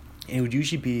 And it would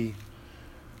usually be,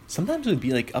 sometimes it would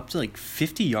be like up to like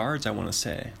 50 yards, I want to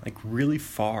say. Like really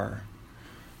far.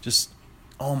 Just,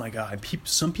 oh my God.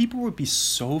 Some people would be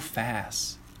so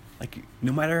fast. Like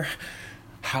no matter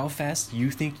how fast you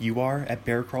think you are at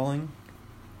bear crawling,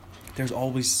 there's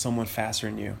always someone faster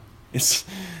than you.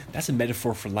 That's a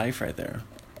metaphor for life right there.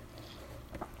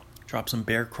 Drop some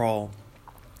bear crawl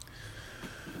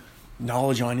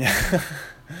knowledge on you.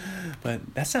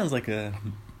 But that sounds like a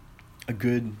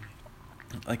good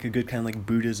kind of like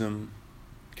Buddhism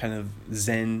kind of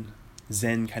Zen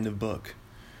kind of book.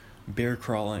 Bear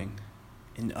crawling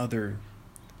and other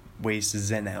ways to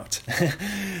zen out.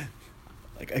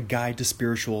 Like a guide to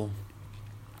spiritual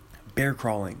bear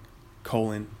crawling,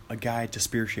 a guide to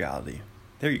spirituality.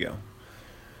 There you go.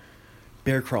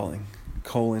 Bear crawling,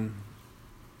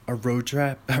 a road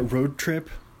trip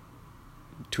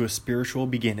to a spiritual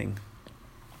beginning.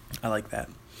 I like that.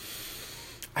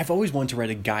 I've always wanted to write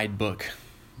a guidebook,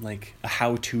 like a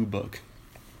how-to book.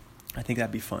 I think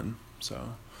that'd be fun.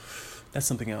 So that's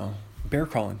something else. Bear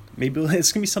crawling. Maybe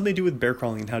it's going to be something to do with bear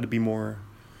crawling and how to be more...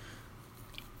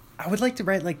 I would like to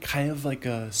write like kind of like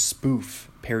a spoof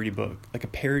parody book. Like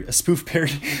a spoof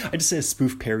parody. I just said a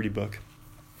spoof parody book.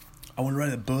 I want to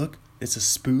write a book. It's a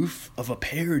spoof of a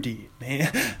parody,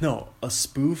 man. No, a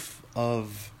spoof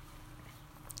of...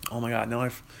 Oh my God, now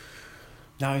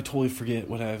I totally forget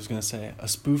what I was going to say. A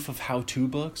spoof of how-to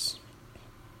books?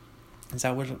 Is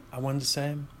that what I wanted to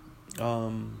say?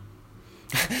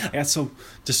 I got so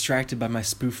distracted by my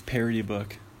spoof parody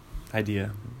book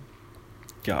idea.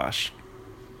 Gosh.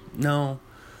 No.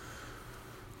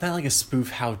 Not like a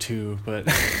spoof how-to, but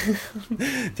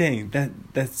dang,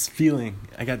 that's feeling.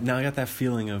 I got that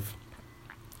feeling of,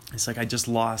 it's like I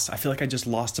feel like I just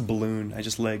lost a balloon. I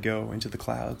just let it go into the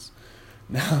clouds.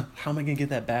 Now, how am I going to get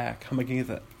that back? How am I going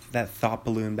to get that thought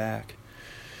balloon back?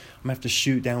 I'm going to have to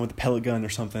shoot down with a pellet gun or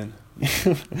something.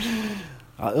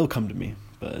 It'll come to me,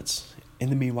 but in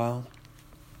the meanwhile,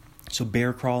 so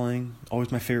bear crawling,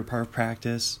 always my favorite part of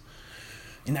practice.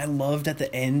 And I loved at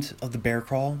the end of the bear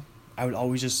crawl, I would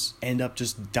always just end up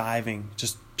just diving,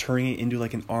 just turning it into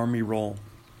like an army roll,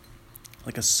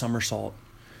 like a somersault.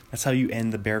 That's how you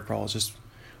end the bear crawl, just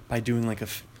by doing like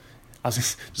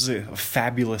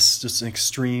just an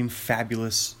extreme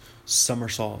fabulous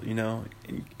somersault, you know.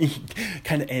 You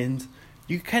kind of end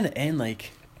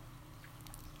like,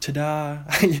 ta-da.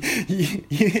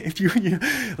 If you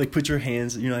like put your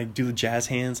hands, you know, like do the jazz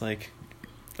hands, like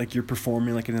you're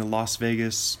performing like in a Las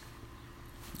Vegas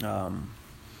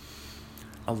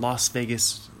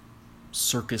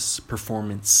circus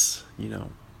performance, you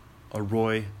know, a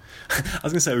Roy. I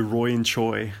was gonna say Roy and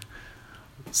Choi,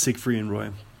 Siegfried and Roy.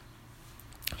 I'm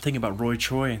thinking about Roy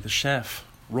Choi, the chef.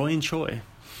 Roy and Choi.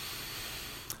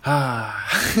 My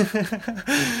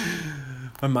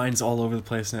mind's all over the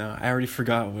place now. I already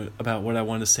forgot about what I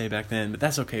wanted to say back then, but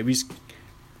that's okay.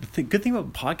 The good thing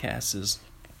about podcasts is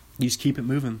you just keep it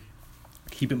moving.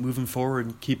 Keep it moving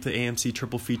forward. Keep the AMC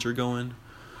triple feature going.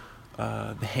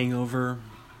 The Hangover.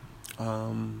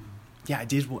 I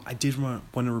did want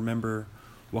to remember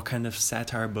what kind of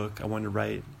satire book I wanted to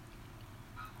write.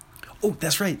 Oh,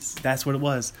 that's right. That's what it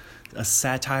was. A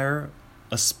satire,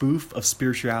 a spoof of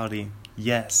spirituality.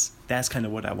 Yes, that's kind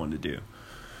of what I wanted to do.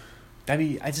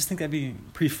 I just think that'd be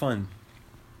pretty fun.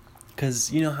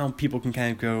 Because you know how people can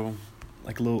kind of go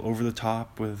like a little over the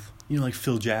top with, you know, like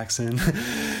Phil Jackson,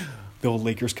 the old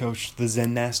Lakers coach, the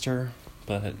Zen master.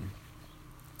 But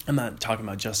I'm not talking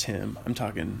about just him. I'm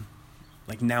talking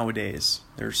like nowadays.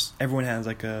 Everyone has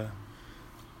like a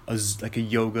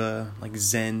yoga, like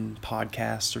Zen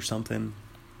podcast or something.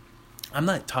 I'm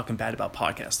not talking bad about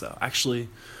podcasts though. Actually,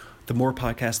 the more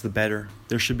podcasts, the better.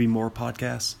 There should be more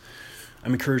podcasts.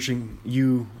 I'm encouraging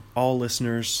you, all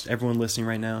listeners, everyone listening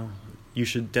right now, you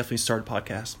should definitely start a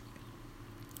podcast.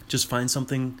 Just find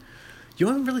something. You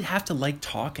don't really have to like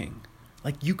talking.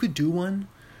 Like you could do one,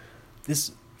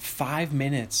 this 5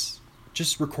 minutes,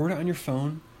 just record it on your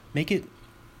phone, make it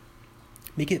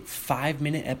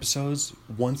 5-minute episodes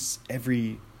once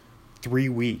every 3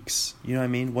 weeks. You know what I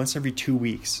mean? Once every 2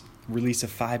 weeks, release a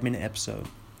 5-minute episode.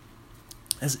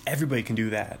 As everybody can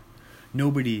do that.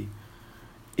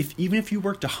 Even if you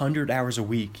worked 100 hours a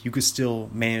week, you could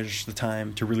still manage the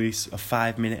time to release a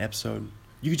 5-minute episode.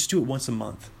 You could just do it once a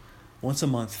month.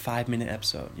 5-minute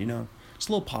episode, you know? Just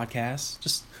a little podcast.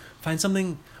 Just find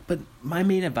something. But my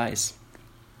main advice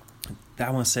that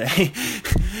I want to say,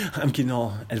 I'm getting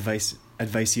all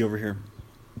advicey over here.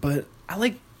 But I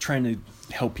like trying to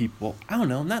help people. I don't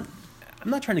know. I'm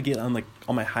not trying to get on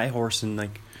my high horse and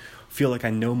like feel like I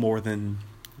know more than,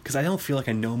 because I don't feel like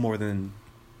I know more than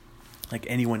like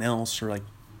anyone else or like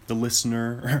the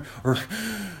listener or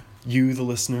you, the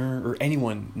listener, or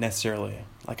anyone necessarily.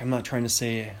 Like I'm not trying to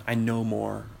say I know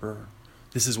more or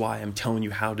this is why I'm telling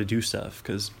you how to do stuff,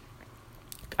 because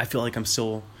I feel like I'm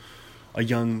still a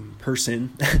young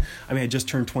person. I mean, I just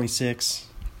turned 26.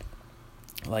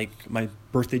 Like my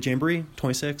birthday jamboree,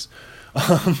 26.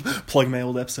 Plugging my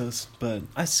old episodes, but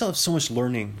I still have so much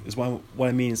learning. What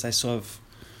I mean is I still have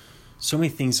so many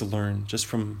things to learn just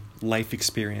from life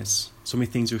experience. So many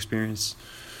things to experience.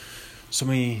 So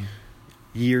many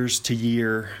years to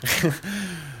year.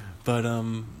 But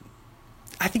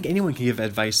I think anyone can give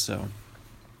advice though,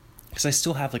 because I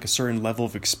still have like a certain level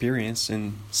of experience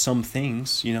in some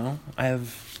things. You know,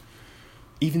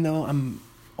 even though I'm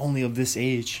only of this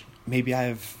age, maybe I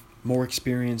have more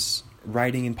experience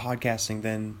writing and podcasting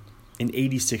than an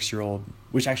 86-year-old,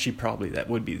 which actually probably that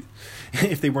would be,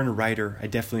 if they weren't a writer,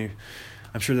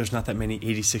 I'm sure there's not that many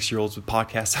 86-year-olds with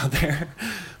podcasts out there,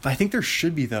 but I think there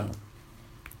should be though.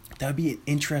 That would be an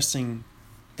interesting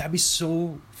that'd be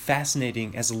so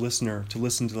fascinating as a listener to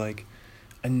listen to like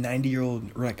a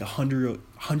 90-year-old or like a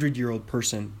 100-year-old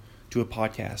person do a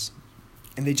podcast,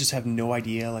 and they just have no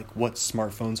idea like what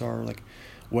smartphones are, like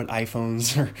what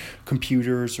iPhones or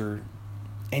computers or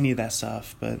any of that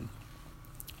stuff. But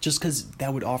just because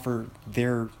that would offer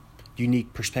their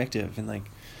unique perspective, and like,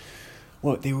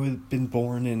 what, they would have been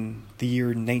born in the year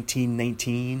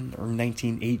 1919 or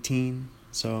 1918.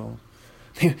 So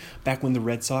back when the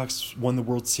Red Sox won the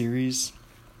World Series,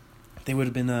 they would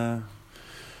have been a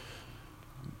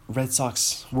Red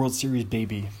Sox World Series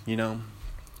baby, you know,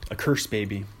 a curse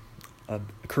baby, a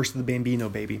curse of the Bambino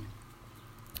baby.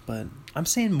 But I'm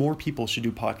saying more people should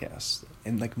do podcasts,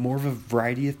 and like more of a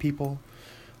variety of people,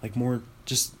 like more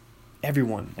just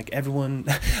everyone, like everyone.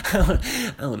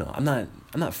 I don't know.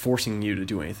 I'm not forcing you to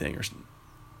do anything, or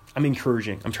I'm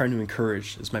trying to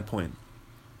encourage is my point.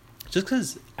 Just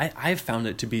because I've found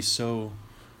it to be so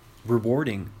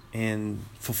rewarding and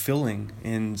fulfilling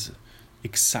and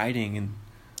exciting, and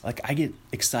like I get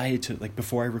excited to, like,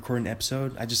 before I record an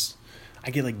episode, I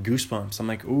get like goosebumps. I'm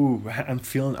like, ooh,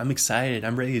 I'm excited.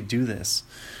 I'm ready to do this.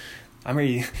 I'm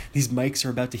ready. These mics are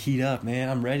about to heat up, man.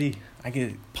 I'm ready. I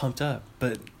get pumped up.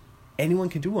 But anyone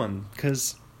can do one,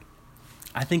 because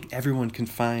I think everyone can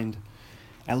find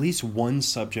at least one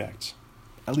subject,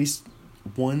 at least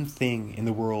one thing in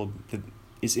the world that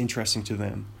is interesting to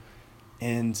them.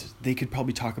 And they could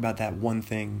probably talk about that one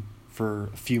thing for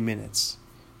a few minutes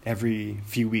every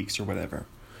few weeks or whatever.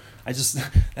 That's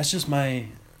just my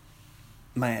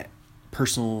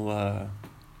personal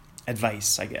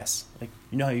advice, I guess. Like,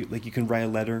 you know how you can write a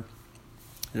letter?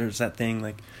 There's that thing,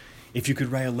 like, if you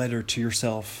could write a letter to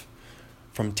yourself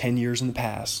from 10 years in the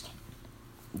past,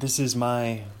 this is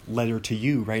my letter to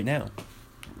you right now.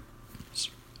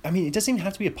 I mean, it doesn't even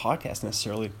have to be a podcast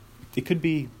necessarily. It could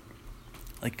be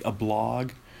like a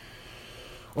blog,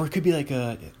 or it could be like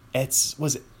Etsy?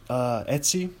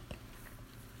 You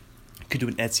could do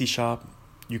an Etsy shop.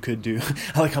 You could do,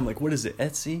 I'm like, what is it,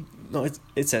 Etsy? No, it's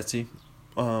Etsy.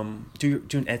 Do an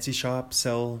Etsy shop,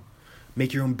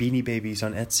 make your own Beanie Babies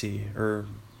on Etsy, or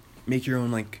make your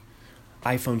own like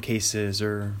iPhone cases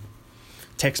or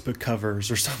textbook covers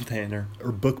or something,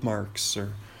 or bookmarks,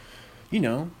 or, you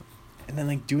know, and then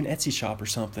like do an Etsy shop or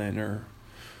something, or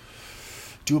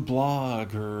do a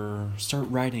blog, or start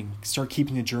writing, start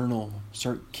keeping a journal,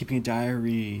 start keeping a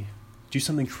diary, do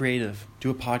something creative, do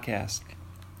a podcast,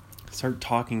 start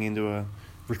talking into a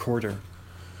recorder.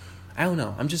 I don't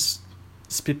know. I'm just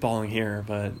spitballing here,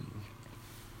 but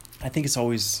I think it's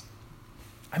always,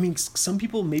 I mean, some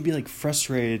people may be like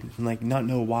frustrated and like not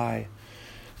know why.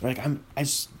 Like, I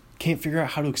just can't figure out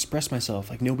how to express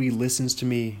myself. Like, nobody listens to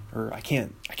me, or I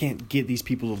can't get these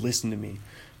people to listen to me,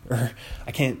 or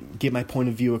I can't get my point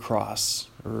of view across,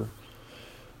 or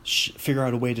figure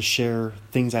out a way to share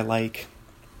things I like.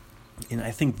 And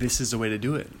I think this is a way to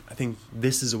do it. I think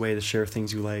this is a way to share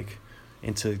things you like,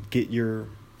 and to get your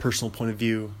personal point of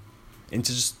view, and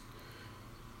to just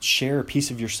share a piece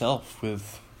of yourself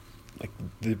with like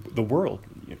the world,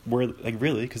 where, like,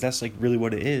 really, because that's like really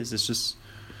what it is. It's just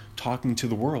talking to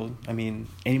the world. I mean,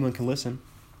 anyone can listen.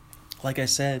 Like I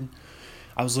said,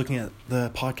 I was looking at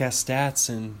the podcast stats,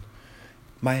 and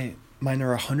mine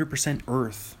are 100%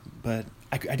 Earth, but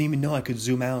I didn't even know I could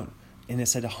zoom out, and it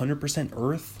said 100%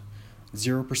 Earth,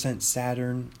 0%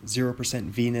 Saturn, 0%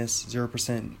 Venus,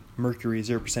 0% Mercury,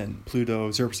 0% Pluto,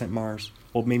 0% Mars.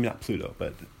 Well, maybe not Pluto,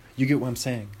 but you get what I'm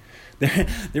saying.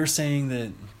 They're saying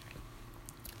that,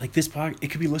 like, this it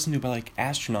could be listened to by like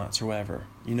astronauts or whatever.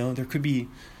 You know, there could be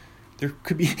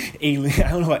aliens. I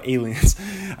don't know about aliens.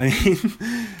 I mean,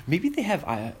 maybe they have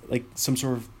like some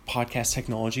sort of podcast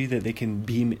technology that they can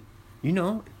beam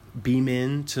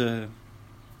in to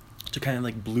kind of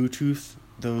like Bluetooth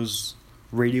those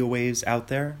radio waves out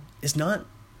there. It's not,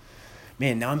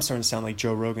 man, now I'm starting to sound like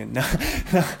Joe Rogan. Now,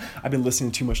 I've been listening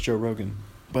to too much Joe Rogan.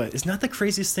 But it's not the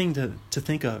craziest thing to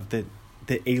think of, that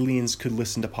aliens could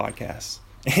listen to podcasts,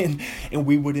 and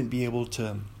we wouldn't be able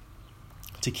to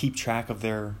keep track of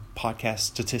their podcast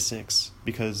statistics,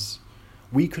 because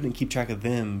we couldn't keep track of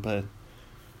them, but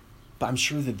I'm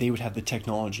sure that they would have the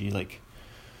technology. Like,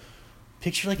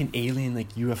 picture like an alien,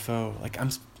 like UFO. Like,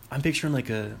 I'm picturing like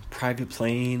a private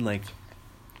plane, like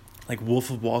Wolf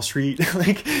of Wall Street,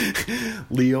 like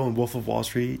Leo and Wolf of Wall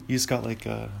Street. You just got like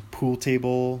a pool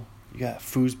table, you got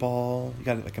foosball, you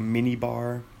got like a mini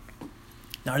bar.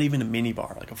 Not even a mini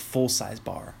bar, like a full-size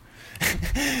bar.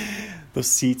 Those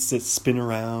seats that spin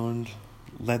around,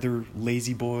 leather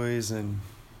lazy boys, and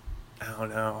I don't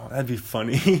know. That'd be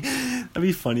funny. That'd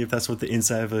be funny if that's what the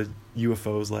inside of a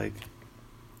UFO is like.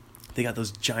 They got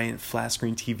those giant flat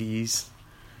screen TVs,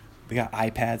 They got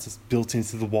iPads built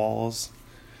into the walls.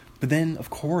 But then, of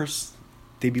course,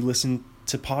 they'd be listening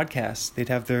to podcasts. They'd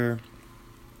have their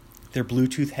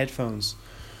Bluetooth headphones.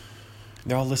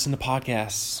 They're all listening to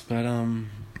podcasts. But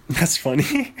that's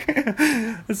funny.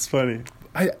 That's funny.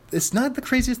 It's not the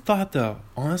craziest thought though.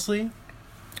 Honestly,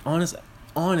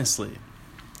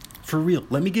 for real.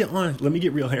 Let me get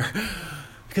real here.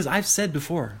 Because I've said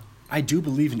before, I do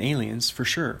believe in aliens for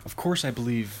sure. Of course I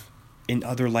believe in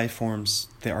other life forms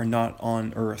that are not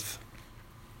on Earth.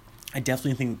 I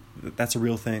definitely think that's a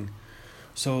real thing.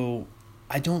 So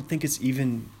I don't think it's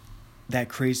even that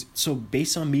crazy. So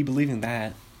based on me believing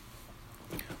that,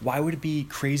 why would it be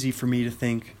crazy for me to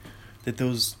think that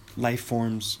those life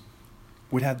forms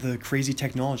would have the crazy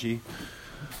technology?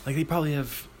 Like they probably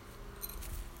have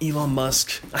Elon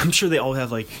Musk. I'm sure they all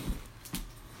have like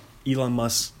Elon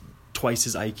Musk twice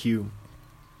his IQ,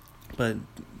 but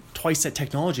twice that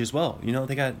technology as well. You know,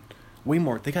 they got way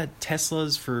more. They got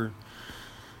Teslas for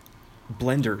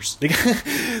blenders. They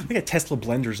got Tesla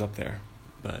blenders up there.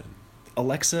 But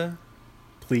Alexa,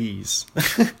 please.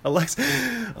 Alexa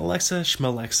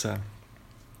Schmalexa.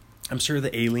 I'm sure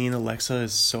the alien Alexa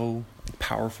is so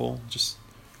powerful. Just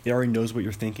it already knows what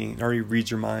you're thinking. It already reads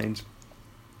your mind.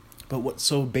 But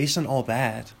so based on all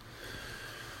that,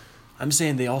 I'm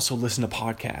saying they also listen to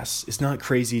podcasts. It's not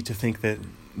crazy to think that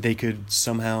they could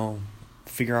somehow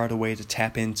figure out a way to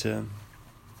tap into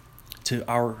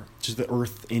the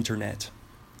Earth internet.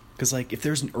 Because like if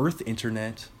there's an Earth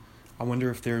internet, I wonder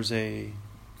if there's a,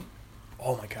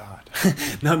 oh my god,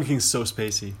 now I'm getting so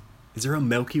spacey. Is there a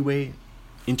Milky Way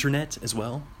internet as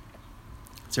well?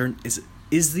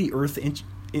 Is the Earth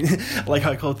I like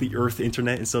how I call it the Earth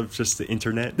internet instead of just the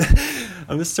internet. I'm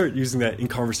gonna start using that in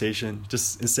conversation,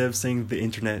 just instead of saying the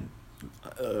internet,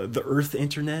 the Earth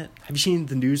internet. Have you seen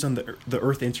the news on the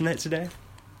Earth internet today?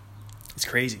 It's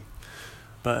crazy.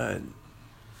 But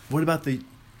what about the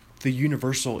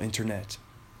universal internet?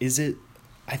 Is it?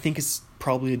 I think it's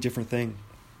probably a different thing.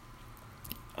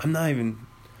 I'm not even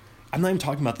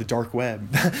talking about the dark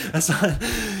web. That's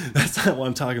not what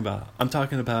I'm talking about. I'm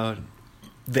talking about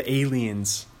the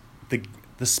aliens,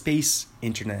 the space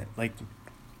internet. Like,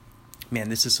 man,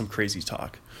 this is some crazy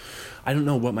talk. I don't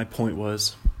know what my point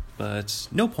was, but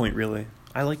no point really.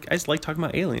 I just like talking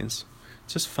about aliens.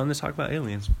 It's just fun to talk about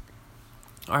aliens.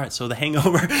 All right, so The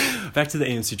Hangover. Back to the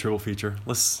AMC triple feature.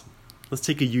 Let's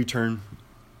take a U-turn.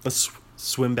 Let's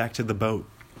swim back to the boat.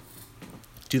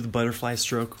 Do the butterfly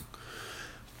stroke.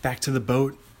 Back to the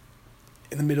boat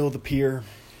in the middle of the pier.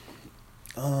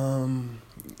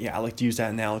 Yeah, I like to use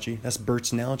that analogy. That's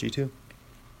Bert's analogy too.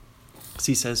 So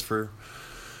he says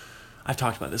I've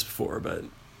talked about this before, but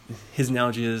his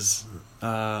analogy is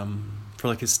for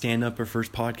like his stand-up or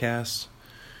first podcast.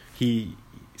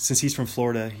 Since he's from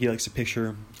Florida, he likes to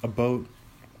picture a boat.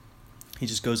 He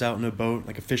just goes out in a boat,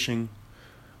 like a fishing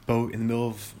boat in the middle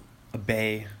of a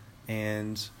bay,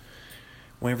 and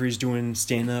whenever he's doing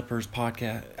stand-up or his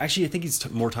podcast, actually I think he's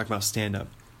more talking about stand-up,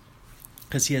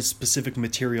 because he has specific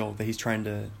material that he's trying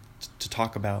to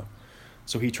talk about.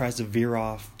 So he tries to veer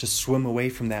off, to swim away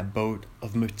from that boat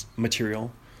of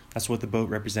material. That's what the boat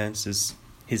represents, is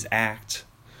his act,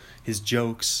 his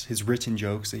jokes, his written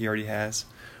jokes that he already has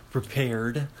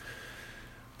prepared.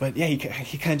 But yeah, he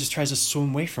kind of just tries to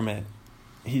swim away from it.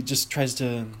 He just tries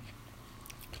to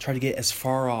get as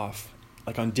far off,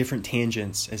 like on different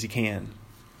tangents as he can,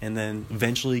 and then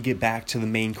eventually get back to the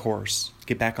main course,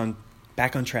 get back on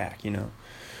track,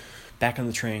 back on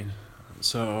the train.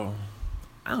 So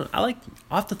I don't know, I'll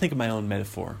have to think of my own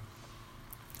metaphor.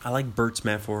 I like Bert's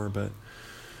metaphor, but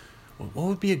what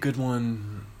would be a good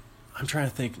one? I'm trying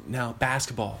to think now.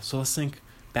 Basketball. So let's think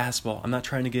basketball. I'm not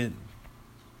trying to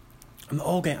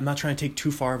take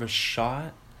too far of a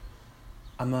shot.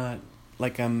 I'm not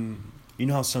like you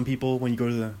know how some people, when you go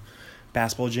to the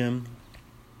basketball gym,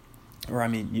 or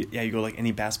you go like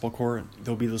any basketball court,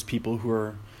 there'll be those people who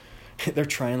are, they're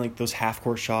trying like those half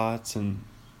court shots, and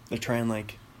they're trying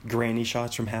like granny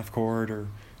shots from half court or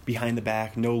behind the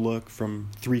back, no look from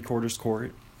 3/4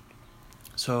 court.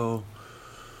 So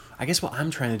I guess what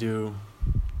I'm trying to do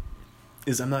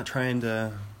is I'm not trying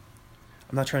to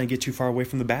get too far away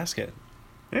from the basket.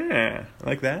 Yeah, I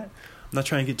like that. I'm not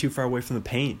trying to get too far away from the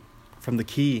paint, from the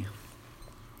key,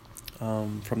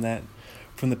 from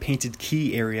the painted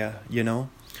key area,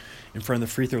 in front of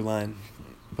the free throw line.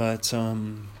 But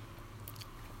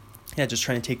just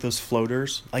trying to take those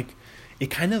floaters. Like, it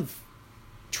kind of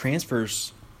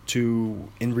transfers to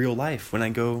in real life when I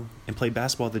go and play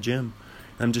basketball at the gym.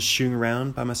 And I'm just shooting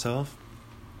around by myself.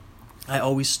 I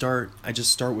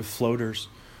just start with floaters.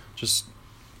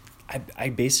 I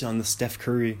base it on the Steph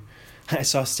Curry. I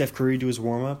saw Steph Curry do his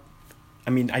warm-up I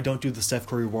mean, I don't do the Steph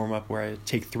Curry warm-up where I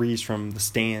take threes from the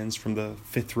stands, from the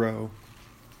fifth row,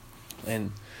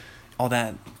 and all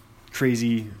that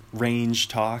crazy range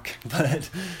talk, but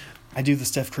I do the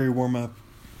Steph Curry warm-up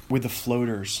with the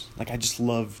floaters. Like, I just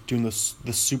love doing the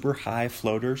super high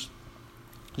floaters.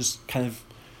 Just kind of,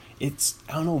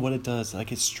 I don't know what it does.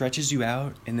 Like, it stretches you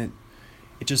out, and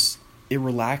it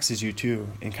relaxes you too,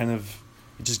 and kind of,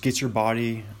 it just gets your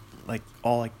body like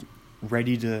all like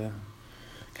ready to,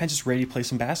 kind of just ready to play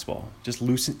some basketball. It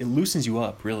loosens you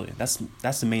up, really. That's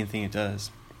the main thing it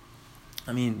does.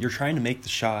 I mean, you're trying to make the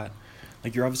shot.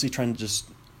 Like, you're obviously trying to just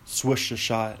swoosh the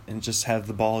shot and just have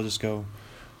the ball just go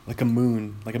like a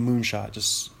moon shot,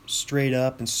 just straight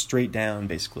up and straight down,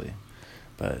 basically.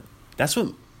 But that's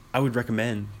what I would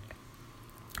recommend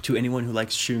to anyone who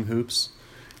likes shooting hoops,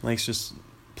 likes just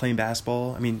playing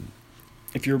basketball. I mean,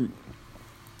 if you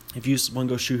just want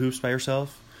to go shoot hoops by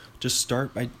yourself, just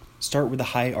start with the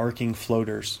high arcing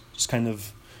floaters. Just kind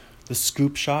of the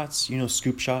scoop shots,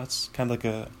 scoop shots, kind of like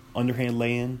a underhand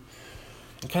lay-in,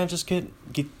 and kind of just get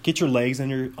your legs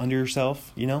under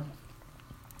yourself.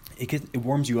 It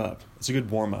warms you up. It's a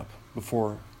good warm up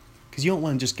before, because you don't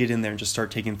want to just get in there and just start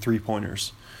taking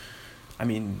 3-pointers. I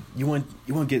mean, you want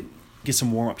to get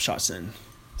some warm up shots in.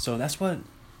 So that's what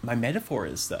my metaphor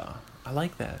is, though. I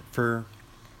like that.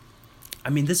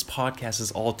 This podcast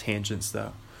is all tangents,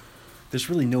 though. There's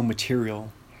really no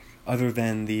material other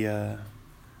than the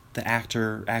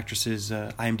actress's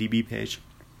IMDb page.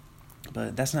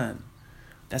 But that's not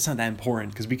that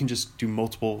important, because we can just do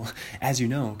multiple, as you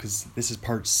know, because this is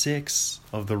part 6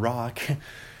 of The Rock.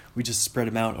 We just spread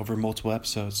them out over multiple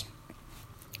episodes.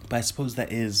 But I suppose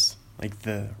that is like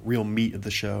the real meat of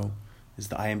the show, is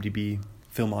the IMDb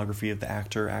filmography of the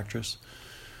actor, actress.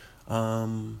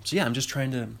 So yeah, I'm just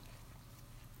trying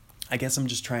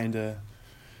to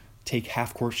take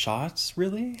half-court shots,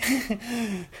 really.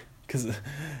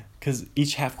 Because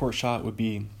each half-court shot would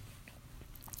be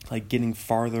like getting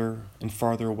farther and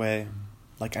farther away.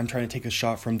 Like, I'm trying to take a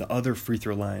shot from the other free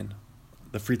throw line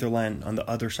on the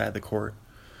other side of the court,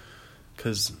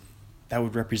 because that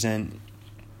would represent,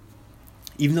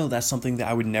 even though that's something that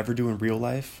I would never do in real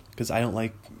life, because I don't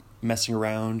like messing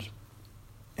around,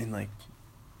 and like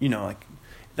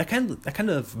that kind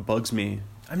of bugs me.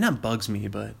 Not bugs me,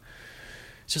 but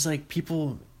it's just like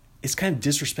people, it's kind of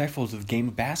disrespectful to the game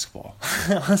of basketball.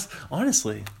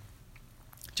 Honestly,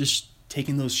 just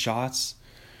taking those shots,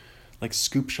 like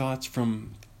scoop shots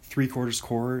from 3/4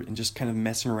 court, and just kind of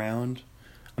messing around.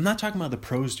 I'm not talking about the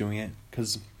pros doing it,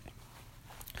 because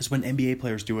when NBA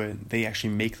players do it, they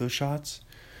actually make those shots.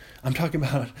 I'm talking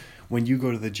about when you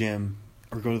go to the gym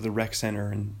or go to the rec center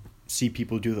and see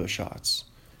people do those shots.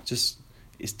 It's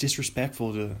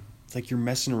disrespectful to, it's like you're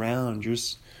messing around. You're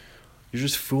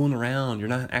just fooling around. You're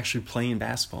not actually playing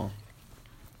basketball.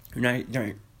 You're not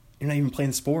even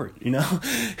playing the sport,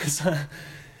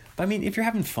 But I mean, if you're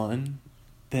having fun,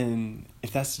 then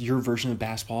if that's your version of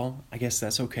basketball, I guess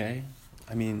that's okay.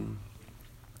 I mean,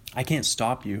 I can't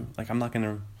stop you. Like, I'm not going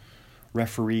to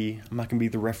referee. I'm not going to be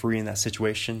the referee in that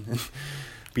situation and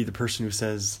be the person who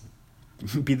says,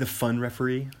 be the fun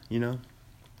referee, Be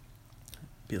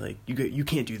like, you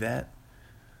can't do that.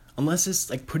 Unless it's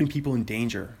like putting people in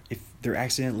danger. If they're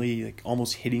accidentally like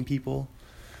almost hitting people.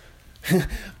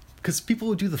 Because people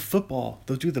will do the football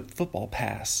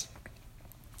pass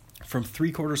from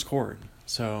 3/4 court.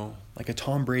 So like a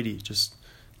Tom Brady, just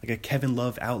like a Kevin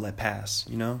Love outlet pass,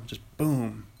 just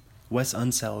boom. Wes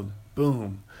Unseld,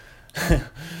 boom.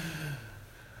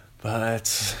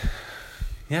 But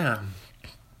yeah,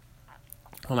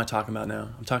 what am I talking about now?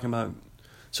 I'm talking about,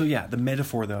 so yeah, the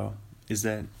metaphor though is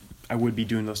that I would be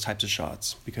doing those types of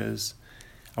shots, because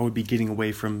I would be getting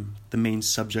away from the main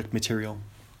subject material,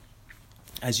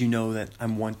 as you know that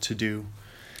I'm wont to do,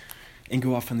 and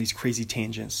go off on these crazy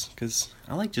tangents, because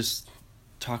I like just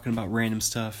talking about random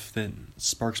stuff that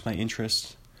sparks my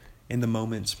interest in the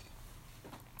moment.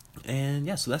 And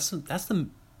yeah, so that's the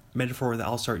metaphor that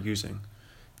I'll start using.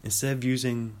 Instead of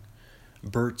using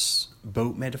Bert's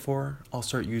boat metaphor, I'll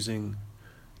start using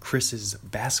Chris's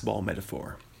basketball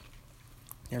metaphor.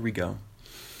 There we go.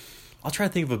 I'll try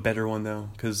to think of a better one, though,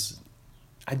 because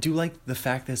I do like the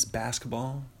fact that it's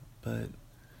basketball, but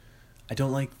I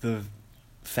don't like the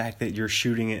fact that you're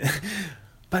shooting it.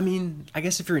 But I mean, I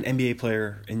guess if you're an NBA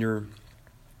player and you're,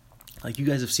 like, you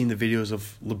guys have seen the videos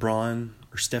of LeBron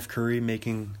or Steph Curry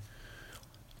making,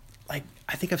 like,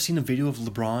 I think I've seen a video of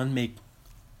LeBron make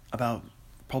about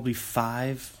probably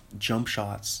 5 jump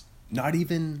shots. Not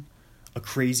even a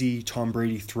crazy Tom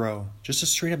Brady throw. Just a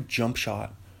straight up jump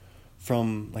shot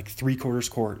from like 3/4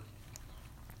 court.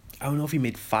 I don't know if he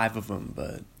made 5 of them,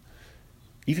 but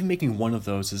even making one of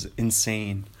those is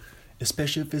insane,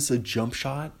 especially if it's a jump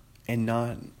shot and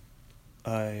not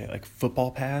like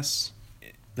football pass.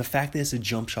 The fact that it's a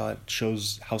jump shot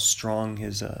shows how strong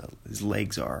his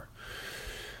legs are.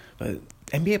 But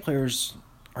NBA players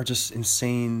are just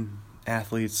insane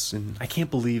athletes, and I can't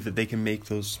believe that they can make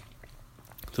those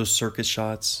circus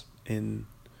shots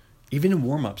even in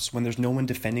warm-ups when there's no one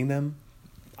defending them.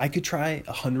 I could try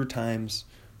 100 times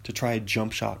to try a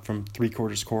jump shot from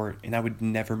 3/4 court, and I would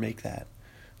never make that.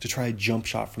 To try a jump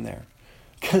shot from there,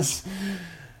 because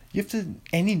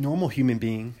any normal human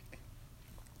being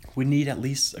would need at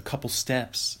least a couple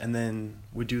steps, and then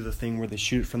would do the thing where they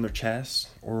shoot it from their chest,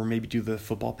 or maybe do the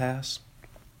football pass.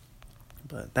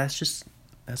 But that's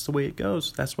the way it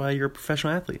goes. That's why you're a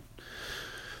professional athlete.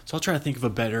 So I'll try to think of a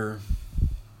better...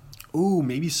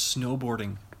 maybe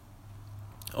snowboarding.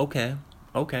 Okay.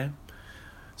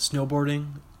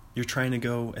 Snowboarding, you're trying to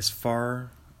go as far...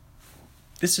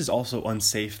 This is also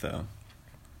unsafe, though.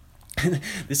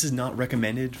 This is not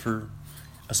recommended for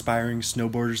aspiring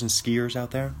snowboarders and skiers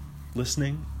out there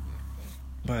listening.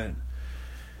 But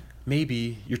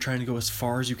maybe you're trying to go as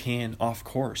far as you can off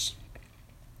course.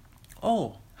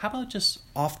 Oh, how about just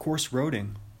off-course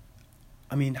roading?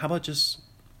 I mean, how about just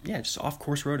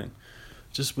off-course roading,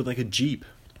 just with like a Jeep.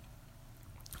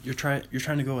 You're trying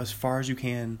to go as far as you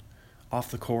can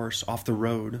off the course, off the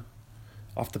road,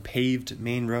 off the paved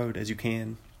main road as you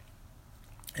can,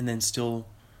 and then still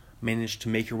manage to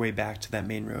make your way back to that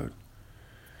main road.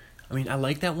 I mean, I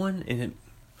like that one, and it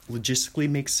logistically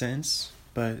makes sense,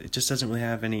 but it just doesn't really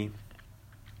have any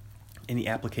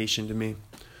application to me,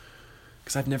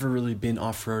 because I've never really been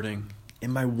off-roading.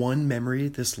 And my one memory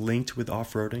that's linked with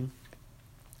off-roading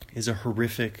is a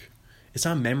horrific... It's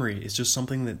not a memory. It's just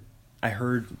something that I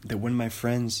heard that one of my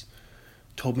friends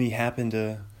told me happened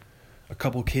to a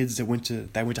couple kids that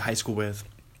I went to high school with.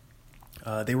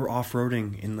 They were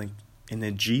off-roading in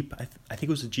a Jeep. I think it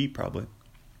was a Jeep probably.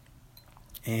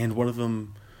 And one of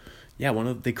them,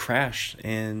 they crashed,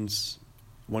 and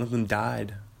one of them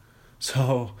died.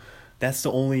 So that's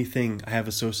the only thing I have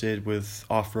associated with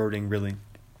off-roading, really,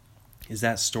 is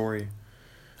that story.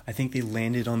 I think they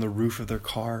landed on the roof of their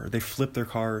car, or they flipped their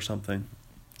car or something,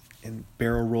 and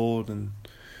barrel rolled, and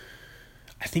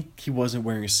I think he wasn't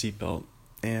wearing a seatbelt,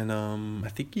 and I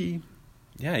think he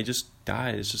just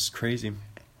died. It's just crazy.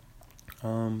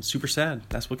 Super sad.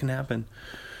 That's what can happen.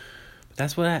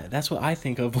 That's what I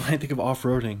think of when I think of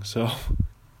off-roading. So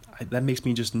that makes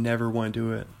me just never want to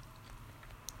do it.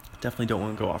 Definitely don't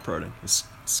want to go off-roading. It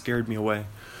scared me away.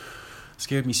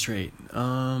 Scared me straight.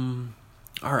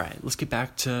 All right, let's get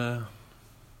back to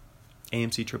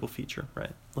AMC Triple Feature,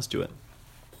 right? Let's do it.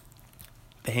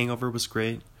 The Hangover was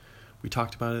great. We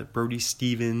talked about it. Brody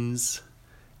Stevens,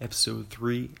 episode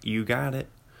 3. You got it.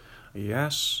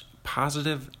 Yes,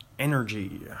 Positive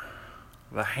Energy.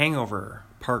 The Hangover,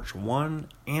 parts 1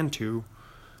 and 2.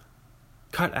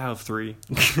 Cut out of 3.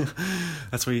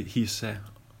 That's what he said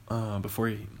before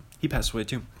he passed away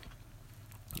too.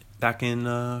 Back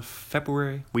in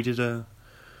February,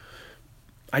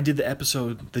 I did the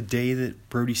episode the day that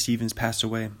Brody Stevens passed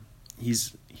away.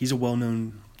 He's a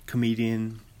well-known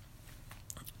comedian.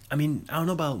 I mean, I don't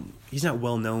know about... He's not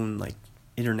well-known, like,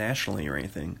 internationally or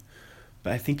anything.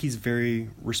 But I think he's very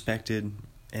respected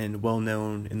and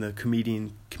well-known in the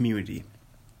comedian community.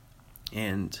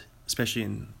 And especially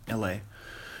in L.A.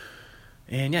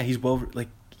 And yeah,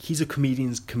 he's a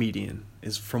comedian's comedian,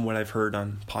 is from what I've heard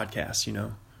on podcasts, you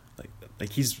know?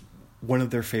 Like he's one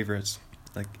of their favorites.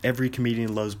 Like, every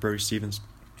comedian loves Brody Stevens.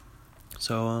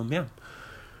 So,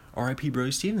 R.I.P.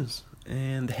 Brody Stevens.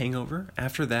 And The Hangover.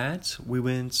 After that,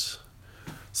 we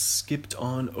skipped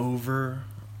on over,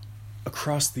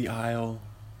 across the aisle,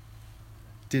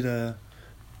 there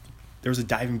was a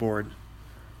diving board,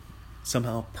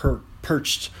 somehow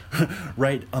perched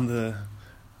right on the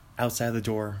outside of the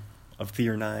door of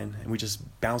Theater 9, and we just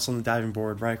bounced on the diving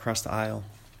board right across the aisle.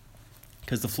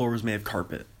 Because the floor was made of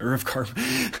carpet.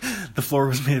 The floor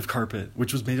was made of carpet,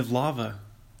 which was made of lava.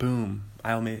 Boom.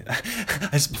 I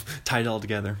just tied it all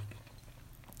together.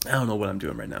 I don't know what I'm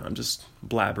doing right now. I'm just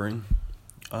blabbering.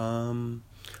 I'm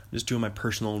just doing my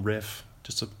personal riff.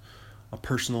 Just a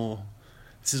personal...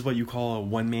 This is what you call a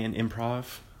one-man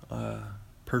improv.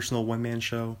 Personal one-man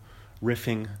show.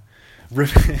 Riffing.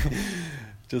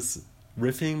 Just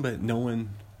riffing, but no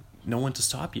one to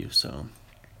stop you, so...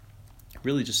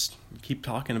 Really just keep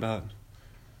talking about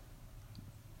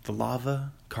the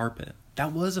lava carpet.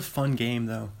 That was a fun game,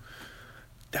 though.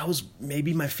 That was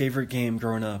maybe my favorite game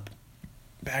growing up.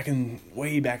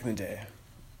 Way back in the day.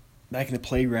 Back in the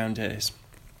playground days.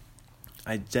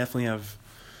 I definitely have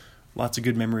lots of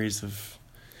good memories of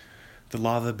The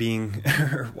lava being,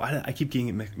 why do I keep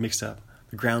getting it mixed up?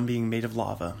 The ground being made of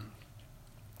lava.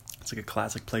 It's like a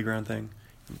classic playground thing.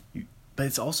 But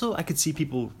it's also, I could see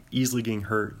people easily getting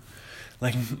hurt.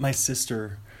 Like my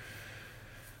sister,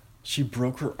 she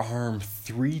broke her arm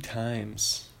 3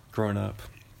 times growing up.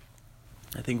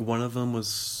 I think one of them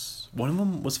was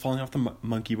falling off the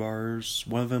monkey bars.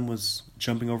 One of them was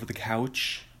jumping over the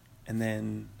couch. And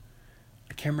then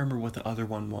I can't remember what the other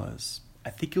one was. I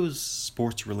think it was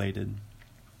sports related.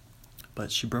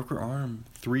 But she broke her arm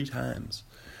 3 times.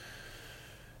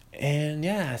 And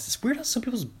yeah, it's weird how some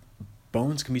people's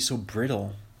bones can be so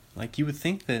brittle. Like you would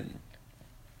think that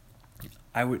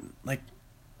I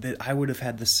would have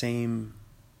had the same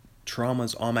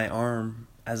traumas on my arm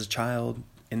as a child,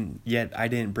 and yet I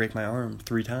didn't break my arm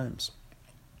 3 times.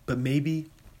 But maybe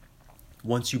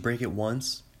once you break it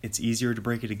once, it's easier to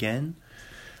break it again.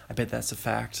 I bet that's a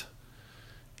fact.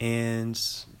 And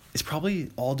it's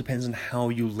probably all depends on how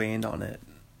you land on it.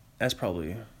 It's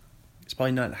probably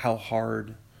not how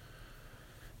hard.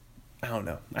 I don't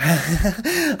know.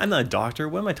 I'm not a doctor.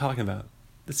 What am I talking about?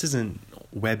 This isn't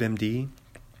WebMD.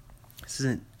 This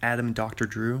isn't Adam Dr.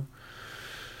 Drew.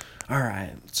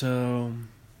 Alright, so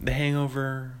The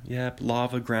Hangover, yep,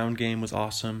 Lava Ground Game was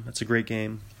awesome. That's a great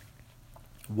game.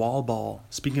 Wall Ball.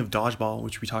 Speaking of dodgeball,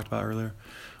 which we talked about earlier,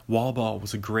 Wall Ball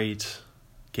was a great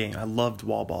game. I loved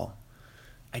Wall Ball.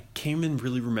 I can't even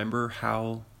really remember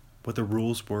what the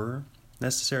rules were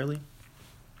necessarily,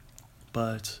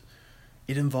 but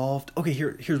it involved,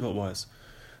 here's what it was.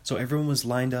 So everyone was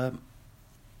lined up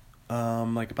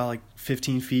about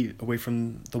 15 feet away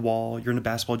from the wall. You're in a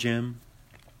basketball gym,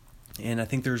 and I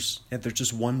think there's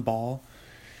just one ball.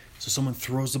 So someone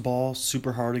throws the ball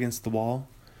super hard against the wall,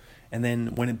 and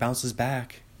then when it bounces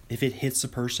back, if it hits a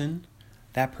person,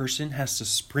 that person has to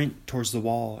sprint towards the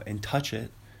wall and touch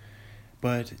it.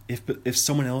 But if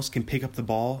someone else can pick up the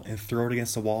ball and throw it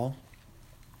against the wall,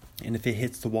 and if it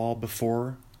hits the wall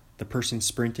before the person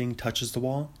sprinting touches the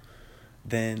wall,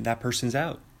 then that person's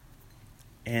out.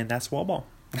 And that's wall ball.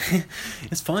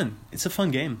 It's fun. It's a fun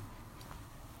game.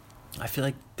 I feel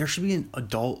like there should be an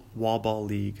adult wall ball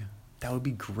league. That would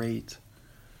be great.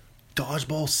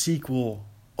 Dodgeball sequel.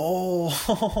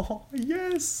 Oh,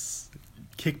 yes.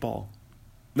 Kickball.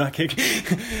 Not kick.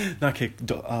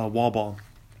 Wall ball.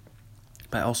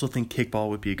 But I also think kickball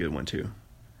would be a good one too.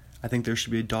 I think there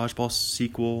should be a dodgeball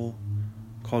sequel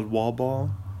called Wall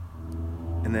Ball.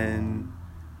 And then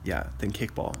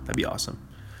kickball. That'd be awesome.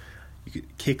 You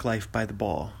could kick life by the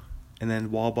ball. And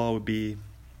then wall ball would be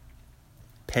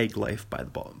peg life by the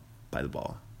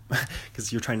ball.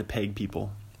 Because you're trying to peg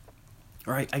people.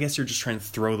 Or I guess you're just trying to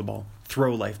throw the ball.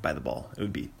 Throw life by the ball. It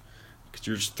would be. Because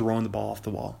you're just throwing the ball off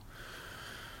the wall.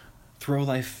 Throw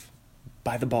life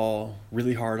by the ball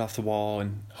really hard off the wall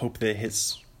and hope that it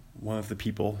hits one of the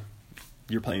people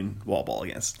you're playing wall ball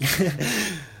against.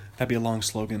 That'd be a long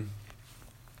slogan.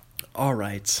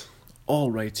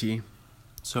 Alrighty.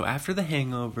 So after The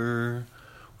Hangover,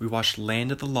 we watched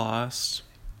Land of the Lost,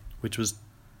 which was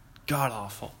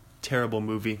god-awful. Terrible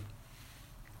movie,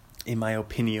 in my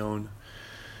opinion.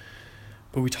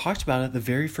 But we talked about it the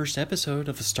very first episode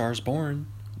of A Star is Born,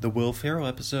 the Will Ferrell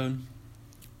episode.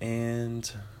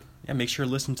 And make sure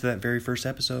to listen to that very first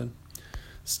episode.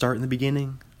 Start in the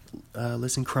beginning,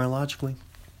 listen chronologically.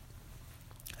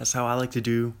 That's how I like to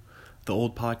do the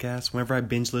old podcast. Whenever I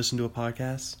binge listen to a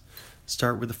podcast,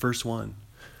 start with the first one.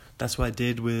 That's what I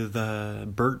did with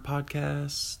Bert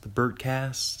podcast, the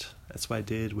Bertcast. That's what I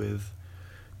did with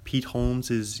Pete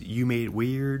Holmes' You Made It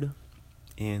Weird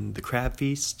and the Crab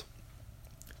Feast.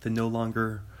 The no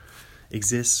longer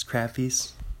exists Crab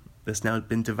Feast. That's now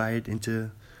been divided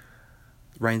into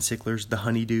Ryan Sickler's The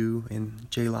Honeydew and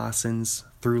Jay Lawson's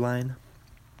Throughline.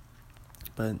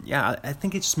 But yeah, I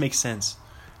think it just makes sense.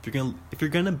 If you're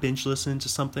gonna binge listen to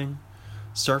something,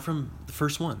 start from the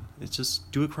first one. It's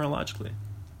just do it chronologically.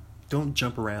 Don't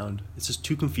jump around. It's just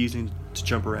too confusing to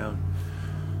jump around.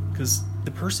 Because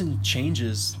the person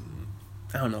changes.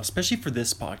 I don't know, especially for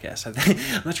this podcast.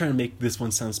 I'm not trying to make this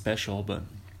one sound special, but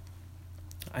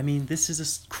I mean, this is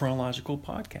a chronological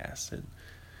podcast.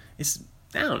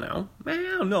 I don't know,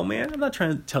 man. I'm not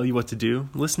trying to tell you what to do.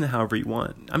 Listen to however you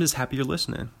want. I'm just happy you're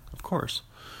listening, of course.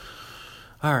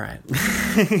 All right.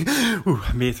 Ooh,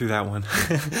 I made it through that one.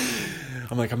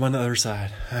 I'm on the other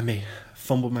side. I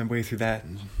fumbled my way through that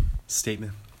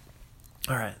statement.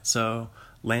 All right, so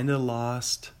Land of the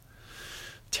Lost,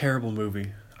 terrible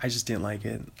movie. I just didn't like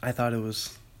it. I thought it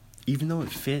was, even though it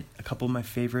fit a couple of my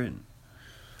favorite,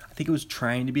 I think it was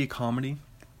trying to be a comedy.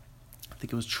 I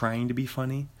think it was trying to be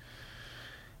funny.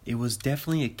 It was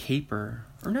definitely a caper,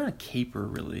 or not a caper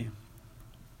really.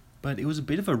 but it was a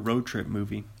bit of a road trip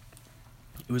movie.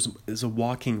 It was a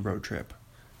walking road trip,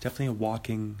 definitely a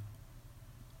walking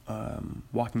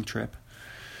trip.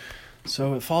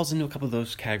 So it falls into a couple of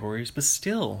those categories, but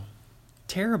still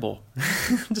terrible.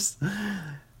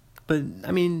 But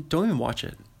I mean, don't even watch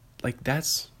it. Like, I'm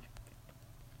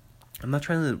not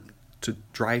trying to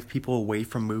drive people away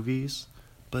from movies,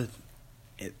 but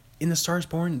in A Star Is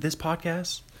Born, this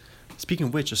podcast, speaking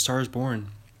of which, A Star Is Born,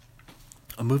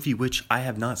 a movie which I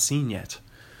have not seen yet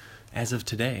as of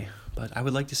today, but I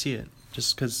would like to see it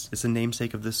just because it's the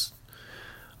namesake of this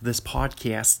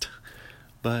podcast.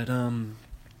 But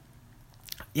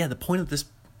yeah, the point of this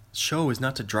show is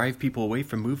not to drive people away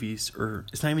from movies, or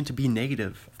it's not even to be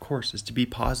negative. Of course, it's to be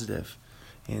positive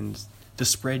and to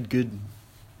spread good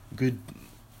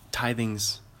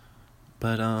tithings.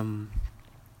 But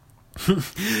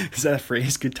is that a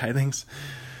phrase, good tithings?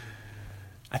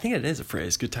 I think it is a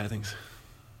phrase, good tithings.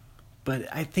 But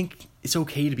I think it's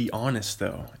okay to be honest,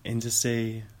 though, and to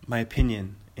say my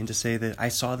opinion, and to say that I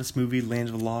saw this movie, Land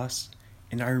of the Lost,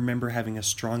 and I remember having a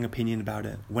strong opinion about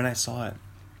it when I saw it.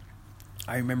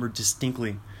 I remember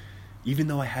distinctly, even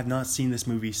though I have not seen this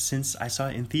movie since I saw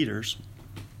it in theaters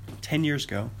 10 years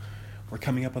ago. We're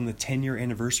coming up on the 10-year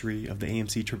anniversary of the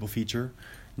AMC Triple Feature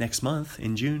next month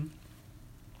in June.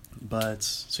 But,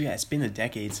 so yeah, it's been a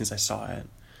decade since I saw it.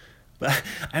 But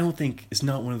I don't think, it's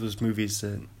not one of those movies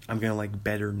that I'm going to like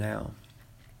better now.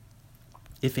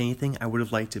 If anything, I would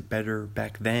have liked it better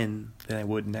back then than I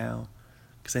would now.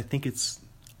 Because I think it's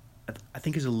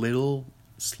a little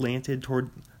slanted toward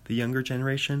the younger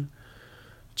generation.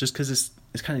 Just because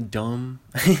it's kind of dumb.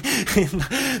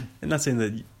 I'm not saying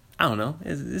that, I don't know.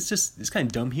 It's kind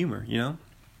of dumb humor, you know?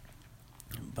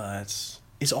 But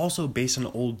it's also based on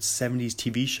an old 70s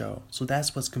TV show. So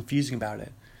that's what's confusing about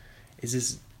it.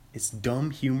 It's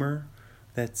dumb humor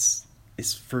it's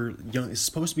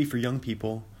supposed to be for young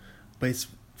people, but it's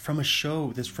from a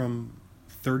show that's from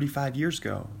 35 years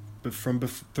ago, but from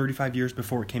 35 years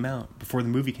before the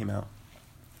movie came out.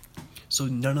 So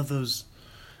none of those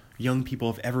young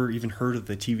people have ever even heard of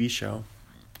the TV show,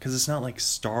 because it's not like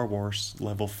Star Wars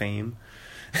level fame.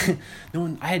 I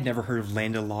had never heard of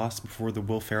Land of the Lost before the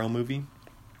Will Ferrell movie,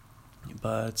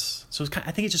 but so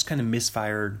I think it just kind of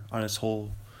misfired on its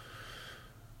whole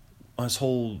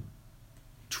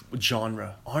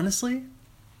genre. Honestly,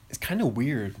 it's kind of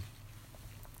weird.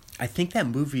 I think that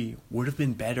movie would have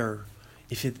been better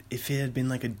if it had been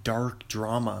like a dark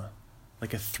drama,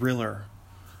 like a thriller,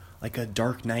 like a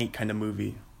Dark Knight kind of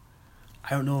movie.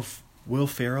 I don't know if Will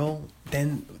Ferrell,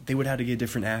 then they would have to get a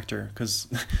different actor, because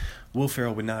Will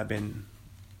Ferrell would not have been,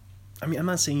 I mean, I'm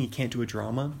not saying he can't do a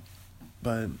drama,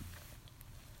 but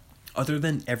other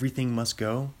than Everything Must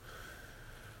Go,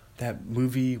 that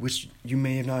movie, which you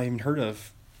may have not even heard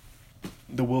of,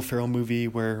 the Will Ferrell movie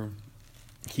where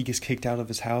he gets kicked out of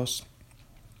his house,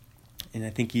 and I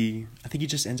think he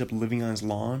just ends up living on his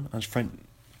lawn, on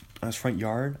his front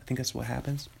yard. I think that's what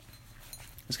happens.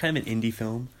 It's kind of an indie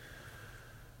film.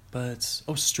 But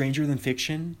Stranger Than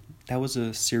Fiction, that was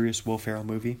a serious Will Ferrell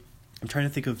movie. I'm trying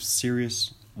to think of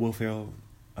serious Will Ferrell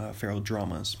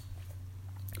dramas.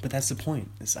 But that's the point.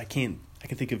 I can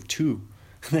think of two.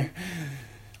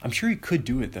 I'm sure he could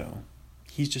do it, though.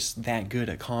 He's just that good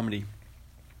at comedy.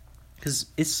 Because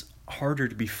it's harder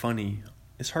to be funny.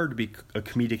 It's harder to be a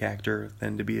comedic actor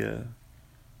than to be a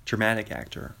dramatic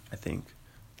actor, I think.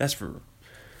 I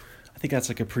think that's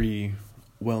like a pretty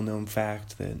well-known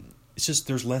fact, that it's just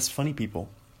there's less funny people.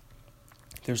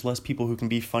 There's less people who can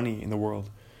be funny in the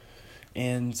world.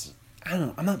 And I don't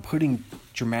know, I'm not putting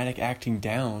dramatic acting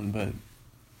down, but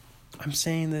I'm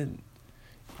saying that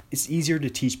it's easier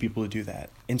to teach people to do that.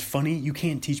 And funny, you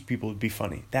can't teach people to be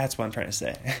funny. That's what I'm trying to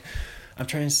say. I'm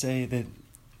trying to say that,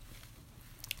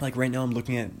 like right now I'm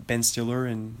looking at Ben Stiller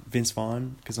and Vince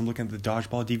Vaughn, because I'm looking at the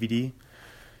Dodgeball DVD.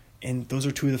 And those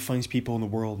are two of the funniest people in the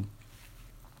world.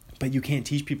 But you can't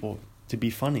teach people to be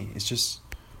funny. It's just,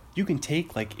 you can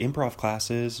take like improv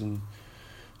classes and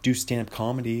do stand-up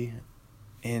comedy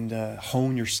and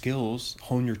hone your skills,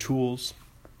 hone your tools.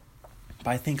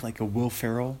 But I think like a Will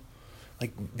Ferrell,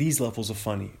 like these levels of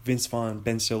funny, Vince Vaughn,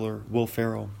 Ben Stiller, Will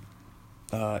Ferrell,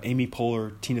 Amy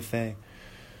Poehler, Tina Fey,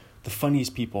 the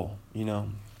funniest people, you know,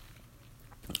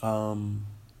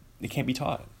 it can't be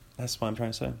taught. That's what I'm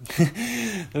trying to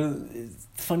say.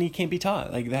 Funny can't be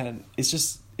taught like that.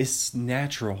 It's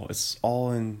natural. It's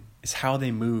how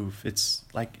they move. It's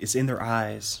like, it's in their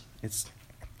eyes. It's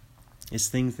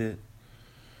things that,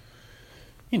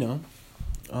 you know,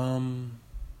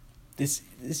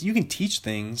 you can teach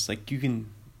things, like you can,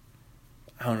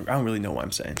 I don't really know what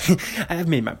I'm saying. I have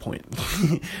made my point.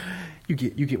 You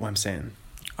get what I'm saying.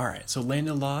 All right, so Land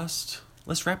of Lost.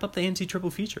 Let's wrap up the AMC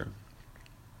triple feature.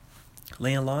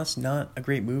 Land of Lost, not a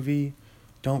great movie.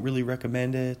 Don't really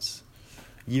recommend it.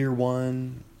 Year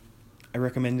One, I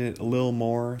recommend it a little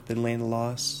more than Land of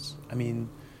Lost. I mean,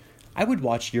 I would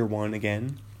watch Year One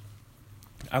again.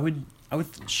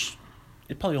 It's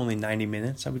probably only 90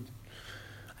 minutes. I'd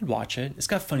watch it. It's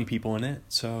got funny people in it,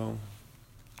 so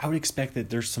I would expect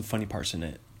that there's some funny parts in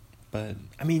it. But,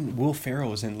 I mean, Will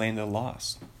Ferrell is in Land of the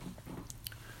Lost.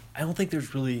 I don't think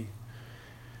there's really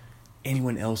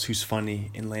anyone else who's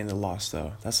funny in Land of the Lost,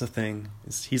 though. That's the thing.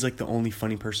 He's like the only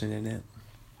funny person in it.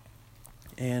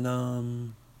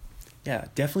 And, yeah,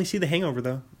 definitely see The Hangover,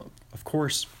 though. Of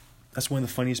course, that's one of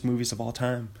the funniest movies of all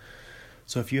time.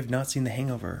 So if you have not seen The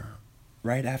Hangover,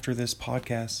 right after this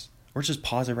podcast, or just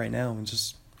pause it right now and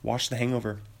just watch The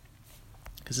Hangover,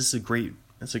 because it's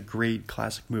a great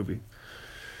classic movie.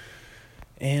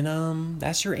 And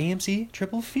that's your AMC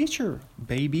triple feature,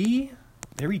 baby.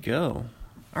 There we go.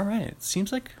 All right,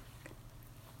 seems like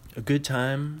a good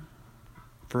time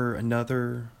for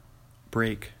another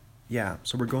break. Yeah,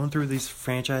 so we're going through these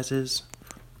franchises,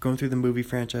 going through the movie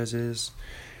franchises.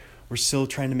 We're still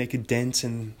trying to make a dent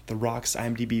in The Rock's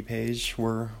IMDb page.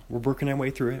 We're working our way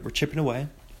through it. We're chipping away.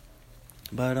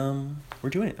 But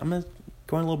we're doing it. I'm going to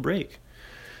go on a little break.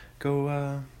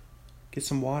 Go get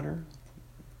some water.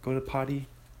 Go to the potty.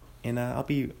 And I'll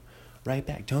be right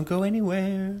back. Don't go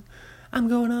anywhere. I'm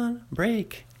going on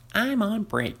break. I'm on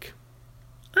break.